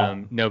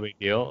 Right. No big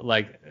deal.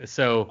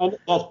 So. And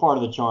that's part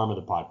of the charm of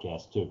the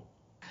podcast too.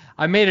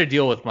 I made a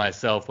deal with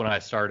myself when I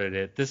started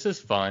it. This is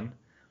fun,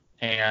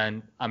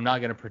 and I'm not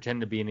going to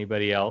pretend to be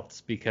anybody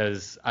else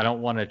because I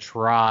don't want to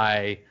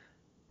try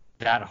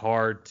that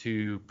hard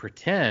to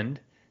pretend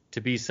to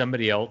be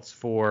somebody else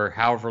for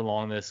however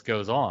long this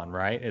goes on,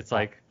 right? It's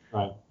like,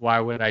 right. Why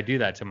would I do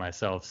that to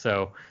myself?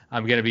 So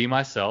I'm going to be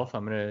myself.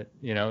 I'm going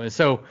to, and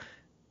so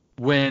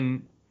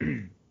when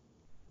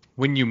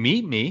you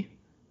meet me,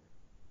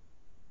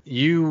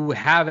 you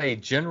have a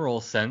general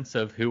sense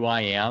of who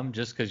I am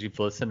just because you've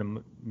listened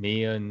to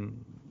me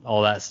and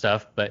all that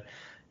stuff. But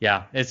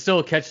yeah, it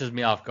still catches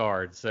me off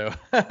guard. So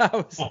I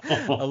was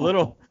a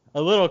little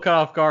caught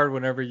off guard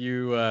whenever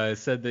you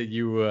said that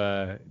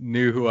you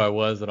knew who I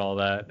was and all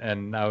that.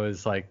 And I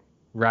was like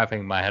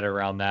wrapping my head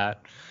around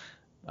that.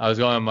 I was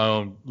going on my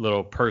own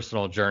little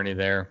personal journey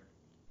there.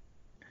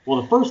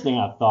 Well, the first thing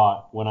I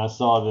thought when I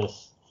saw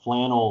this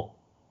flannel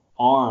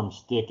arm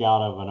stick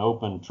out of an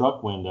open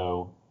truck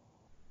window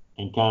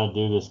and kind of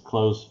do this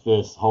closed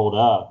fist hold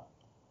up,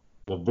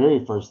 the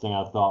very first thing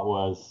I thought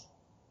was,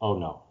 oh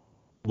no,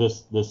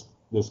 this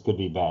could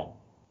be bad.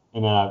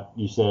 And then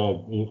you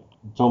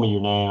told me your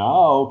name.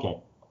 Oh,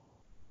 okay.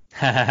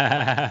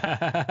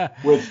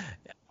 Which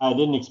I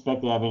didn't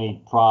expect to have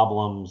any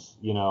problems.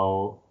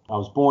 I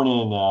was born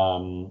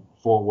in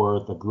Fort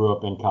Worth. I grew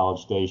up in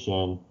College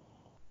Station.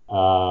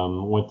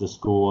 Went to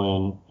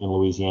school in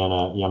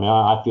Louisiana. Yeah, I mean,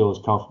 I feel as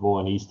comfortable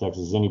in East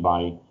Texas as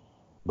anybody,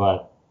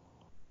 but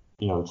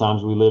the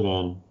times we live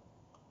in,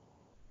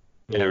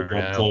 it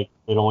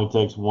only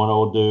takes one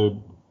old dude,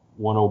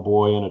 one old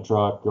boy in a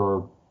truck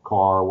or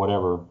car or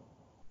whatever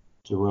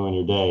to ruin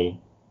your day.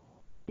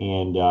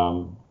 And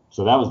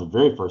so that was the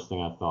very first thing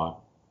I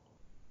thought.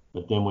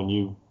 But then when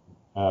you,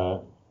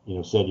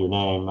 said your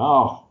name,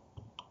 oh,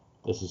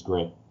 this is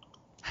great.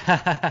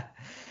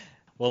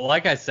 Well,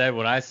 like I said,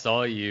 when I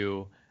saw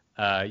you,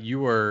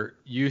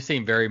 you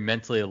seemed very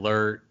mentally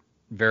alert,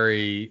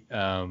 very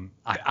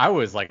I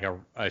was like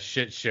a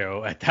shit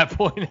show at that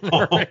point in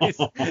the race,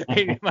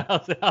 80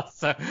 miles out.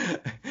 So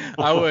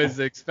I was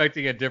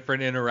expecting a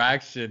different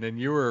interaction, and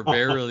you were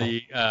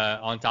barely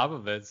on top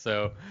of it.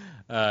 So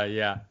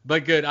yeah,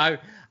 but good. I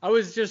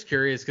was just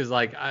curious because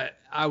like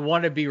I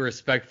want to be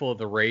respectful of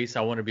the race.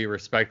 I want to be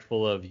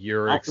respectful of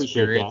your I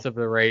appreciate experience that. of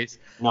the race.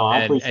 No, I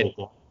and appreciate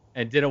that.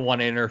 and didn't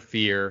want to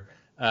interfere.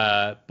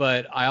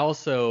 But I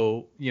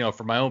also,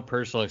 from my own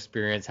personal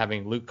experience,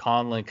 having Luke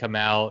Conlon come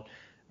out,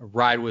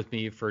 ride with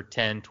me for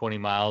 10, 20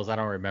 miles, I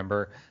don't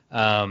remember.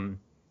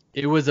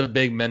 It was a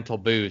big mental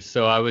boost.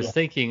 So I was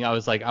thinking, I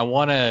was like, I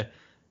want to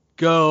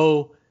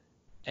go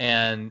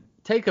and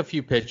take a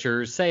few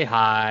pictures, say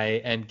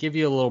hi, and give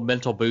you a little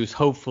mental boost,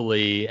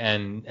 hopefully,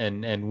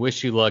 and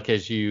wish you luck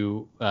as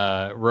you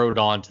rode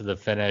on to the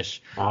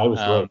finish. I was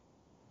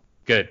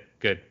great.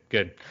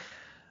 Good.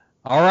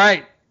 All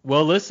right.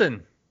 Well,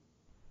 listen.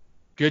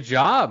 Good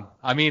job.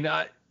 I mean,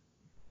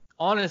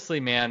 honestly,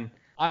 man,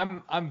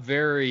 I'm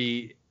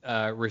very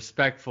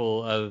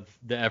respectful of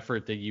the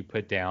effort that you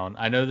put down.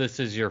 I know this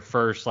is your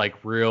first like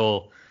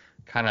real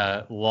kind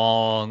of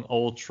long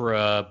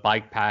ultra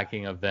bike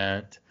packing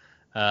event.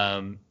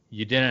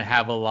 You didn't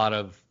have a lot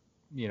of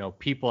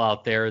people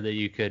out there that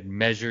you could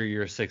measure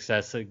your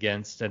success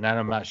against, and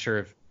I'm not sure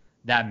if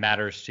that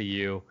matters to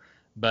you.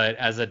 But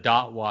as a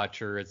dot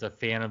watcher, as a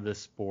fan of the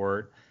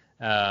sport,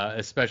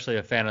 especially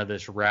a fan of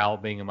this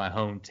route being in my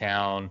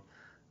hometown,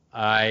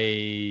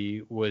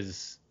 I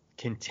was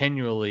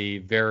continually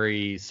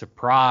very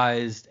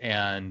surprised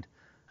and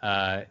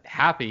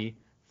happy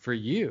for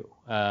you.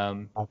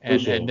 And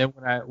then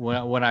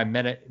when I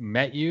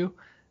met you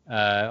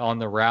on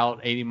the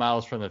route 80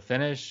 miles from the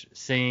finish,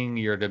 seeing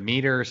your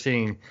demeanor,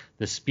 seeing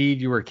the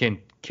speed you were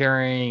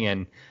carrying,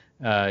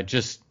 and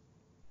just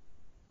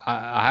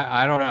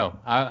I don't know.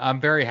 I'm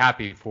very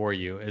happy for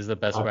you is the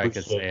best way I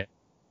could say it.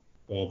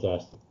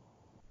 Fantastic.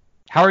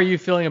 How are you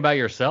feeling about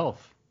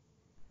yourself?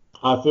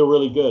 I feel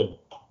really good.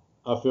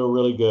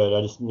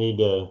 I just need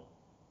to,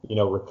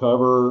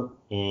 recover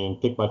and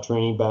pick my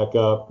training back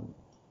up,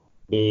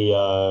 be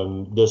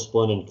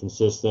disciplined and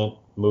consistent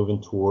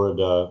moving toward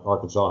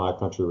Arkansas High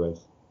Country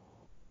race.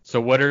 So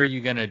what are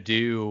you going to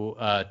do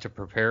to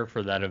prepare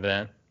for that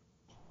event?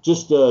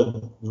 Just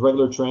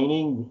regular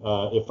training.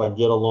 If I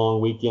get a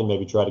long weekend,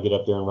 maybe try to get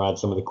up there and ride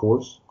some of the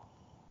course.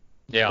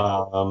 Yeah.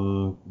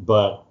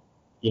 But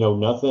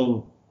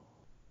nothing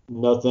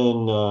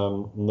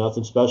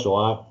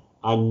special.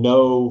 I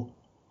know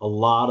a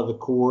lot of the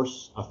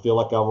course. I feel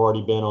like I've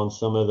already been on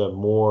some of the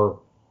more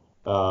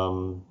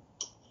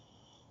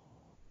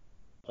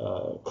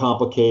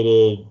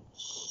complicated,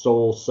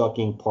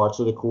 soul-sucking parts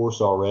of the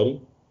course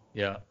already.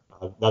 Yeah.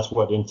 That's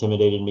what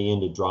intimidated me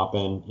into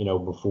dropping,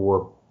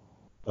 before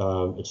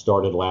it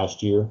started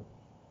last year.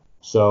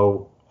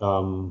 So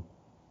I'm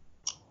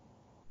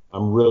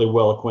really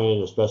well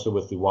acquainted, especially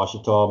with the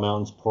Ouachita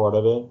Mountains part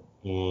of it,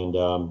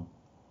 and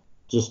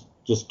just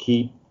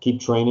keep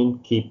training,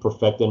 keep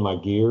perfecting my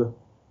gear,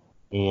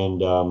 and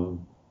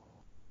nothing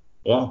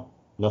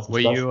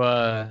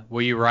special.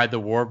 Will you ride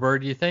the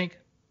Warbird, you think?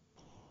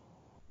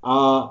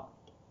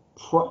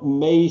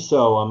 Maybe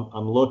so.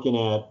 I'm looking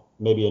at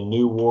maybe a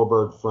new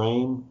Warbird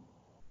frame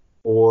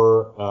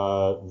or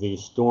the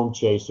Storm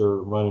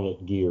Chaser running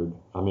it geared.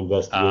 I'm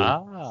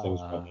investigating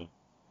things right now.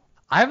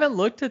 I haven't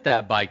looked at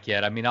that bike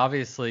yet. I mean,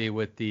 obviously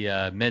with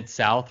the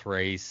Mid-South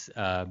race,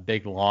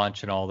 big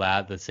launch and all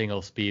that, the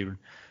single speed.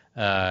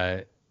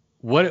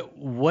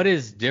 What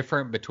is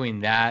different between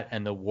that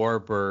and the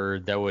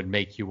Warbird that would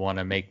make you want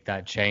to make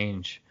that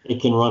change?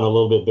 It can run a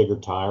little bit bigger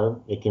tire.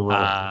 It can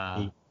run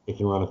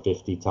a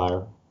 50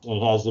 tire. And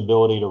it has the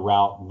ability to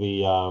route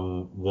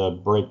the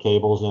brake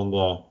cables and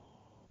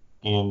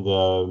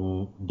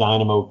the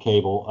dynamo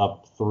cable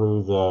up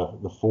through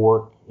the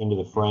fork into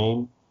the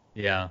frame.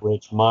 Yeah.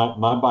 Which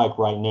my bike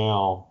right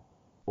now,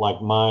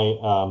 like my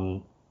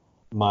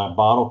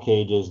bottle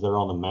cages, they're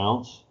on the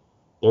mounts.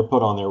 They're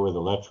put on there with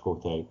electrical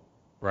tape.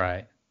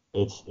 Right.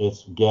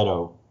 It's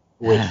ghetto,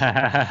 which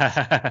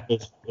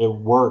it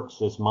works.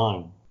 It's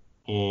mine.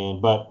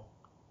 But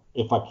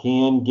if I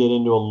can get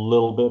into a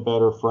little bit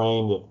better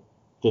frame that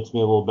fits me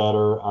a little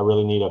better, I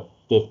really need a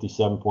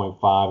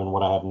 57.5, and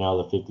what I have now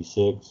is a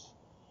 56.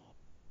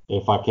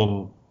 If I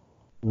can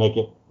make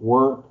it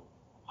work,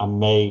 I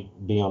may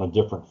be on a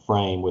different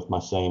frame with my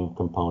same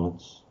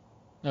components.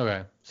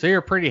 Okay. So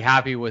you're pretty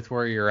happy with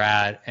where you're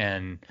at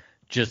and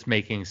just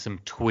making some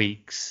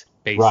tweaks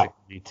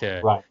basically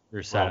to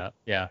your setup. Right.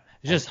 Yeah.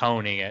 Just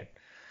honing it.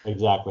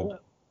 Exactly.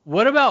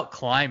 What about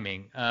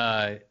climbing?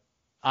 I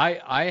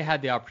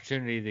had the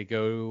opportunity to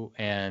go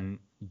and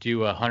do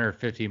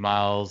 150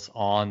 miles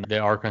on the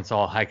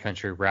Arkansas High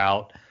Country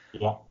route.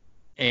 Yeah.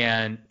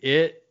 And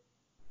it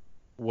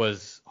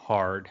was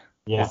hard.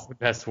 Yeah. Is the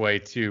best way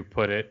to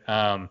put it.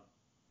 I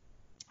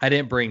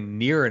didn't bring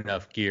near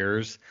enough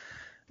gears,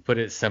 put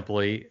it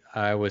simply,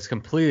 I was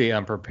completely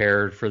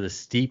unprepared for the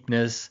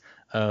steepness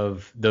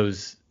of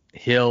those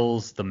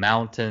hills, the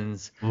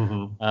mountains.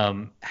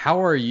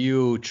 How are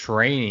you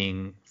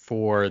training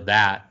for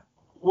that?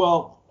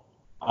 Well,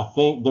 I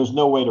think there's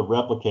no way to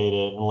replicate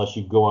it unless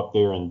you go up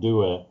there and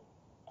do it.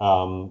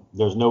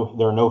 There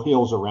are no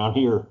hills around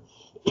here.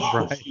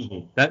 Right. Excuse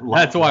me. That's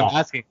why I'm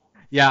asking.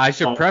 Yeah, I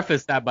should But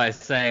preface that by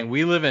saying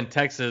we live in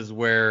Texas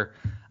where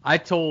I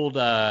told,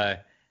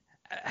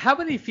 how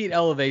many feet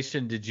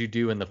elevation did you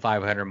do in the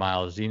 500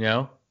 miles? Do you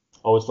know?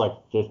 oh, it's like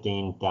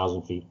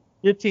 15,000 feet.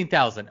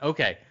 15,000.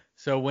 Okay.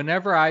 So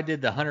whenever I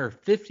did the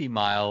 150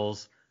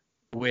 miles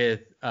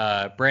with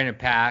Brandon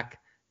Pack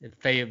at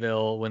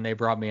Fayetteville, when they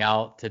brought me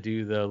out to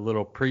do the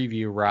little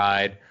preview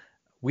ride,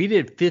 we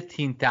did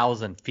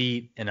 15,000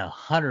 feet in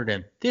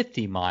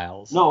 150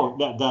 miles. No,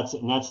 that's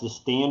the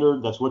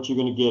standard. That's what you're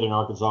going to get in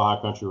Arkansas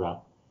High Country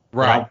Route.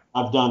 Right.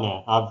 I've done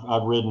that.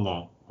 I've ridden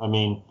that. I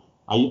mean,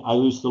 I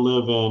used to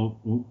live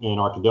in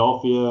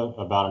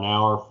Arkadelphia, about an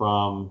hour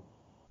from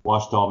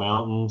Ouachita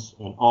Mountains,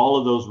 and all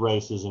of those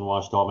races in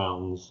Ouachita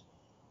Mountains,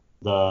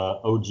 the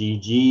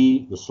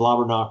OGG, the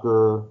Slobber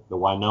Knocker, the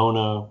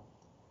Winona,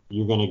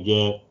 you're going to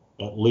get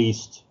at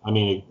least, I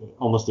mean,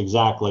 almost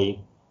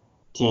exactly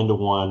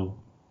 10-to-1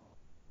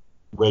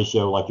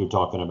 ratio like you're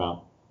talking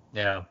about.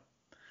 Yeah.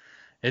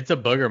 It's a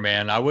booger,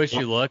 man. I wish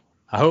Yep. you luck.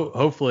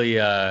 Hopefully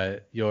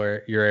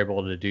you're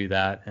able to do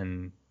that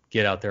and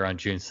get out there on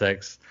June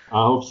 6th.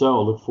 I hope so.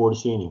 I look forward to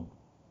seeing you.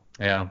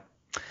 Yeah.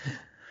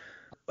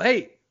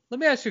 Hey, let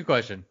me ask you a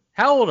question.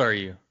 How old are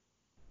you?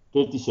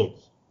 56.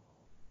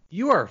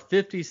 You are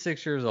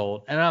 56 years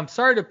old, and I'm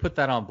sorry to put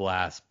that on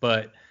blast,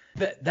 but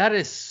that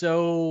is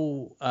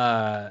so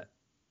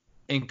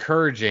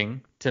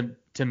encouraging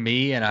to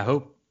me, and I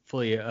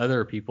hopefully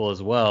other people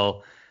as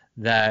well,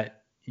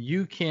 that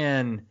you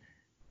can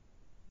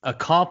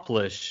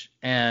accomplish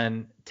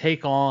and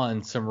take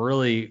on some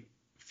really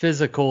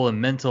physical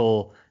and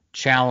mental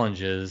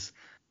challenges,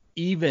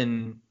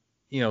 even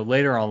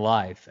later on in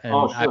life. And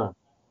Oh, sure.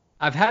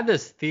 I've had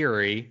this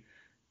theory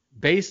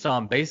based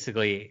on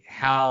basically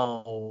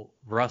Hal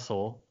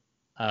Russell,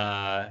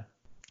 but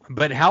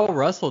Hal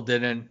Russell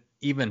didn't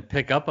even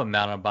pick up a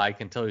mountain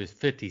bike until he was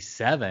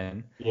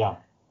 57. Yeah.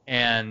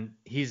 And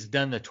he's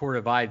done the Tour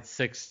Divide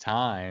 6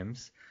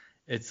 times.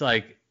 It's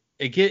like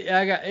it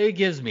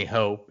gives me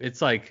hope.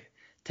 It's like,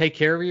 take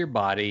care of your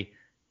body,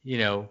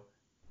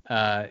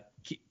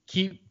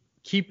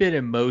 keep it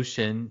in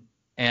motion,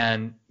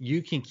 and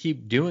you can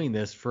keep doing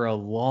this for a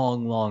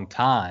long, long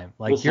time.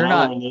 Like, Listen,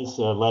 I learned this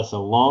lesson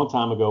a long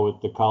time ago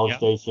with the College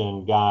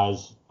Station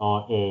guys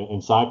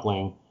in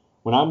cycling.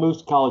 When I moved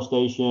to College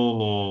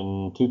Station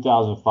in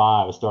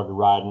 2005, I started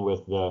riding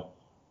with the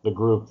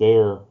group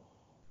there,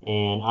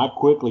 and I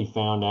quickly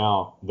found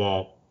out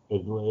that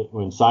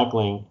when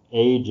cycling,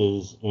 age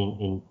is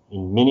in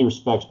many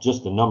respects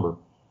just a number.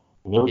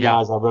 And there were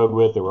guys I rode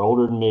with that were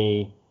older than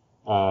me.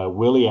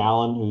 Willie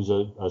Allen, who's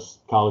a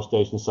College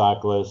Station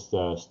cyclist,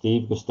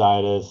 Steve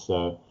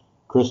Kostaitis,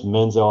 Chris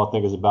Menzel, I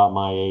think is about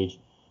my age.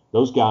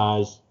 Those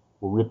guys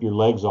will rip your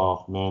legs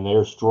off, man.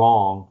 They're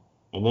strong,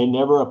 and they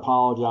never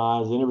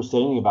apologize. They never say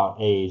anything about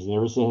age. They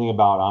never say anything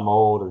about I'm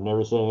old, or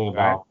never say anything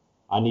about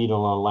I need an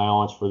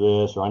allowance for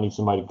this, or I need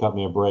somebody to cut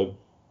me a break.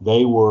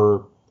 They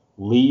were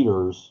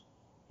leaders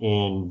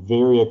and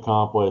very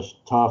accomplished,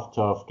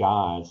 tough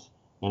guys.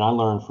 And I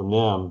learned from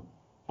them,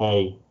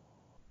 hey,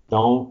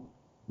 don't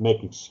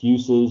make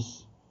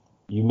excuses.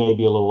 You may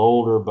be a little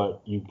older,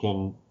 but you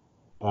can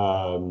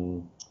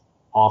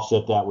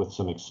offset that with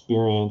some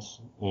experience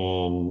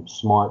and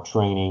smart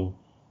training.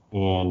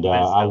 And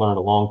I learned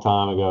a long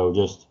time ago,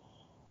 just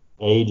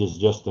age is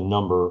just a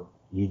number.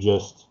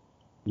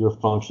 You're a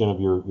function of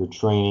your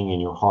training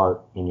and your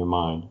heart and your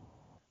mind.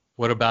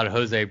 What about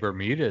Jose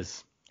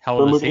Bermudez? How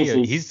old is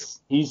he?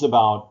 He's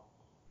about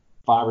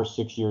 5 or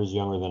 6 years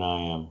younger than I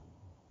am.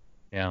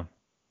 Yeah.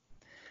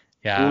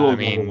 I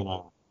mean,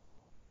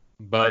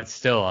 but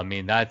still, I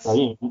mean, that's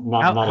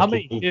not how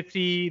many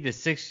 50 to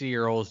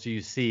 60-year-olds do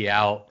you see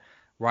out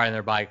riding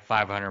their bike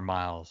 500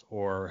 miles,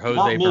 or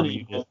Jose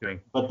Bermudez doing?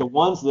 But the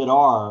ones that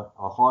are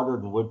harder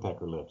than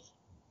woodpecker lips.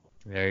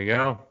 There you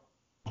go.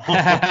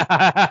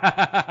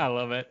 I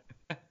love it.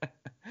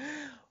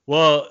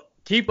 Well,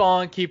 keep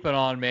on keeping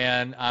on,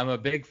 man. I'm a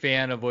big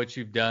fan of what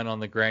you've done on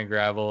the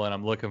GranGravel, and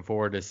I'm looking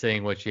forward to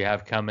seeing what you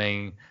have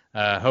coming.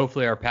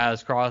 Hopefully our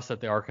paths cross at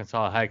the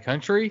Arkansas High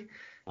Country,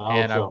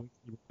 and I'll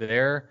be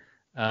there.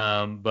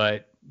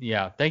 But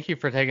yeah, thank you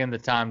for taking the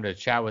time to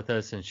chat with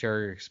us and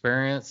share your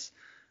experience.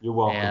 You're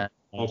welcome. And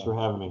thanks for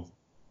having me.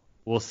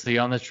 We'll see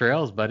you on the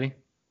trails, buddy.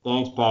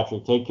 Thanks,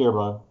 Patrick. Take care,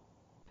 brother.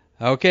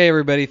 Okay,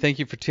 everybody. Thank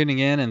you for tuning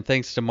in, and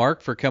thanks to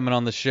Mark for coming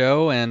on the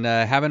show and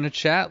having a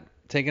chat,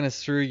 taking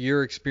us through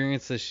your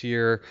experience this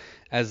year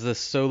as the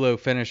solo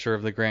finisher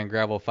of the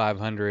GranGravel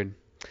 500.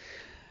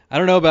 I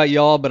don't know about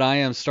y'all, but I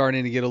am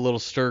starting to get a little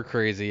stir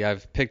crazy.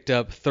 I've picked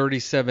up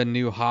 37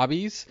 new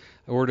hobbies.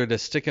 I ordered a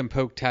stick and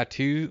poke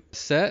tattoo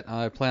set.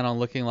 I plan on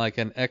looking like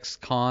an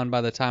ex-con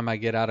by the time I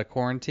get out of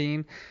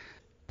quarantine.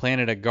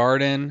 Planted a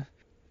garden.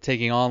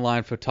 taking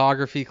online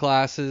photography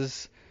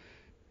classes,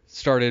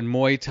 started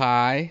Muay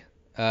Thai,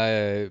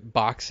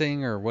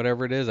 boxing or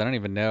whatever it is. I don't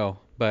even know.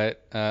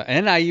 But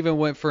and I even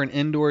went for an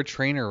indoor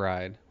trainer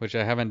ride, which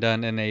I haven't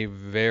done in a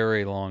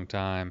very long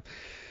time.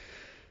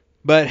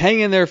 But hang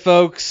in there,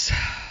 folks.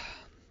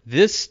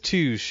 This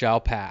too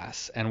shall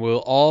pass, and we'll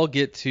all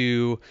get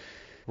to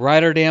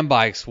ride our damn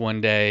bikes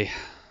one day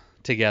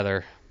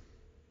together.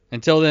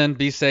 Until then,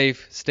 be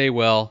safe, stay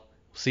well.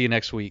 See you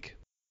next week.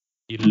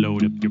 You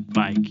load up your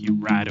bike, you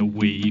ride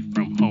away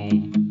from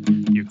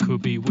home. You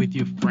could be with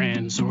your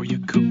friends or you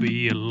could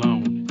be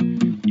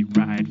alone. You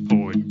ride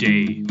for a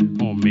day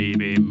or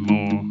maybe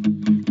more.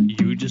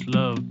 You just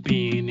love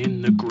being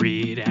in the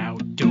great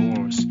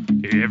outdoors.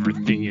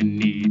 Everything you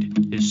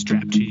need is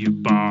strapped to your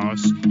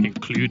bars,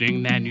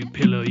 including that new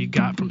pillow you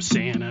got from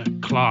Santa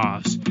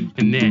Claus.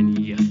 And then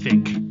you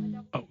think,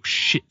 oh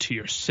shit, to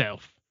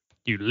yourself.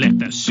 You left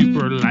that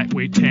super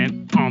lightweight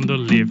tent on the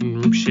living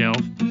room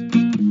shelf.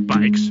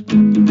 Bikes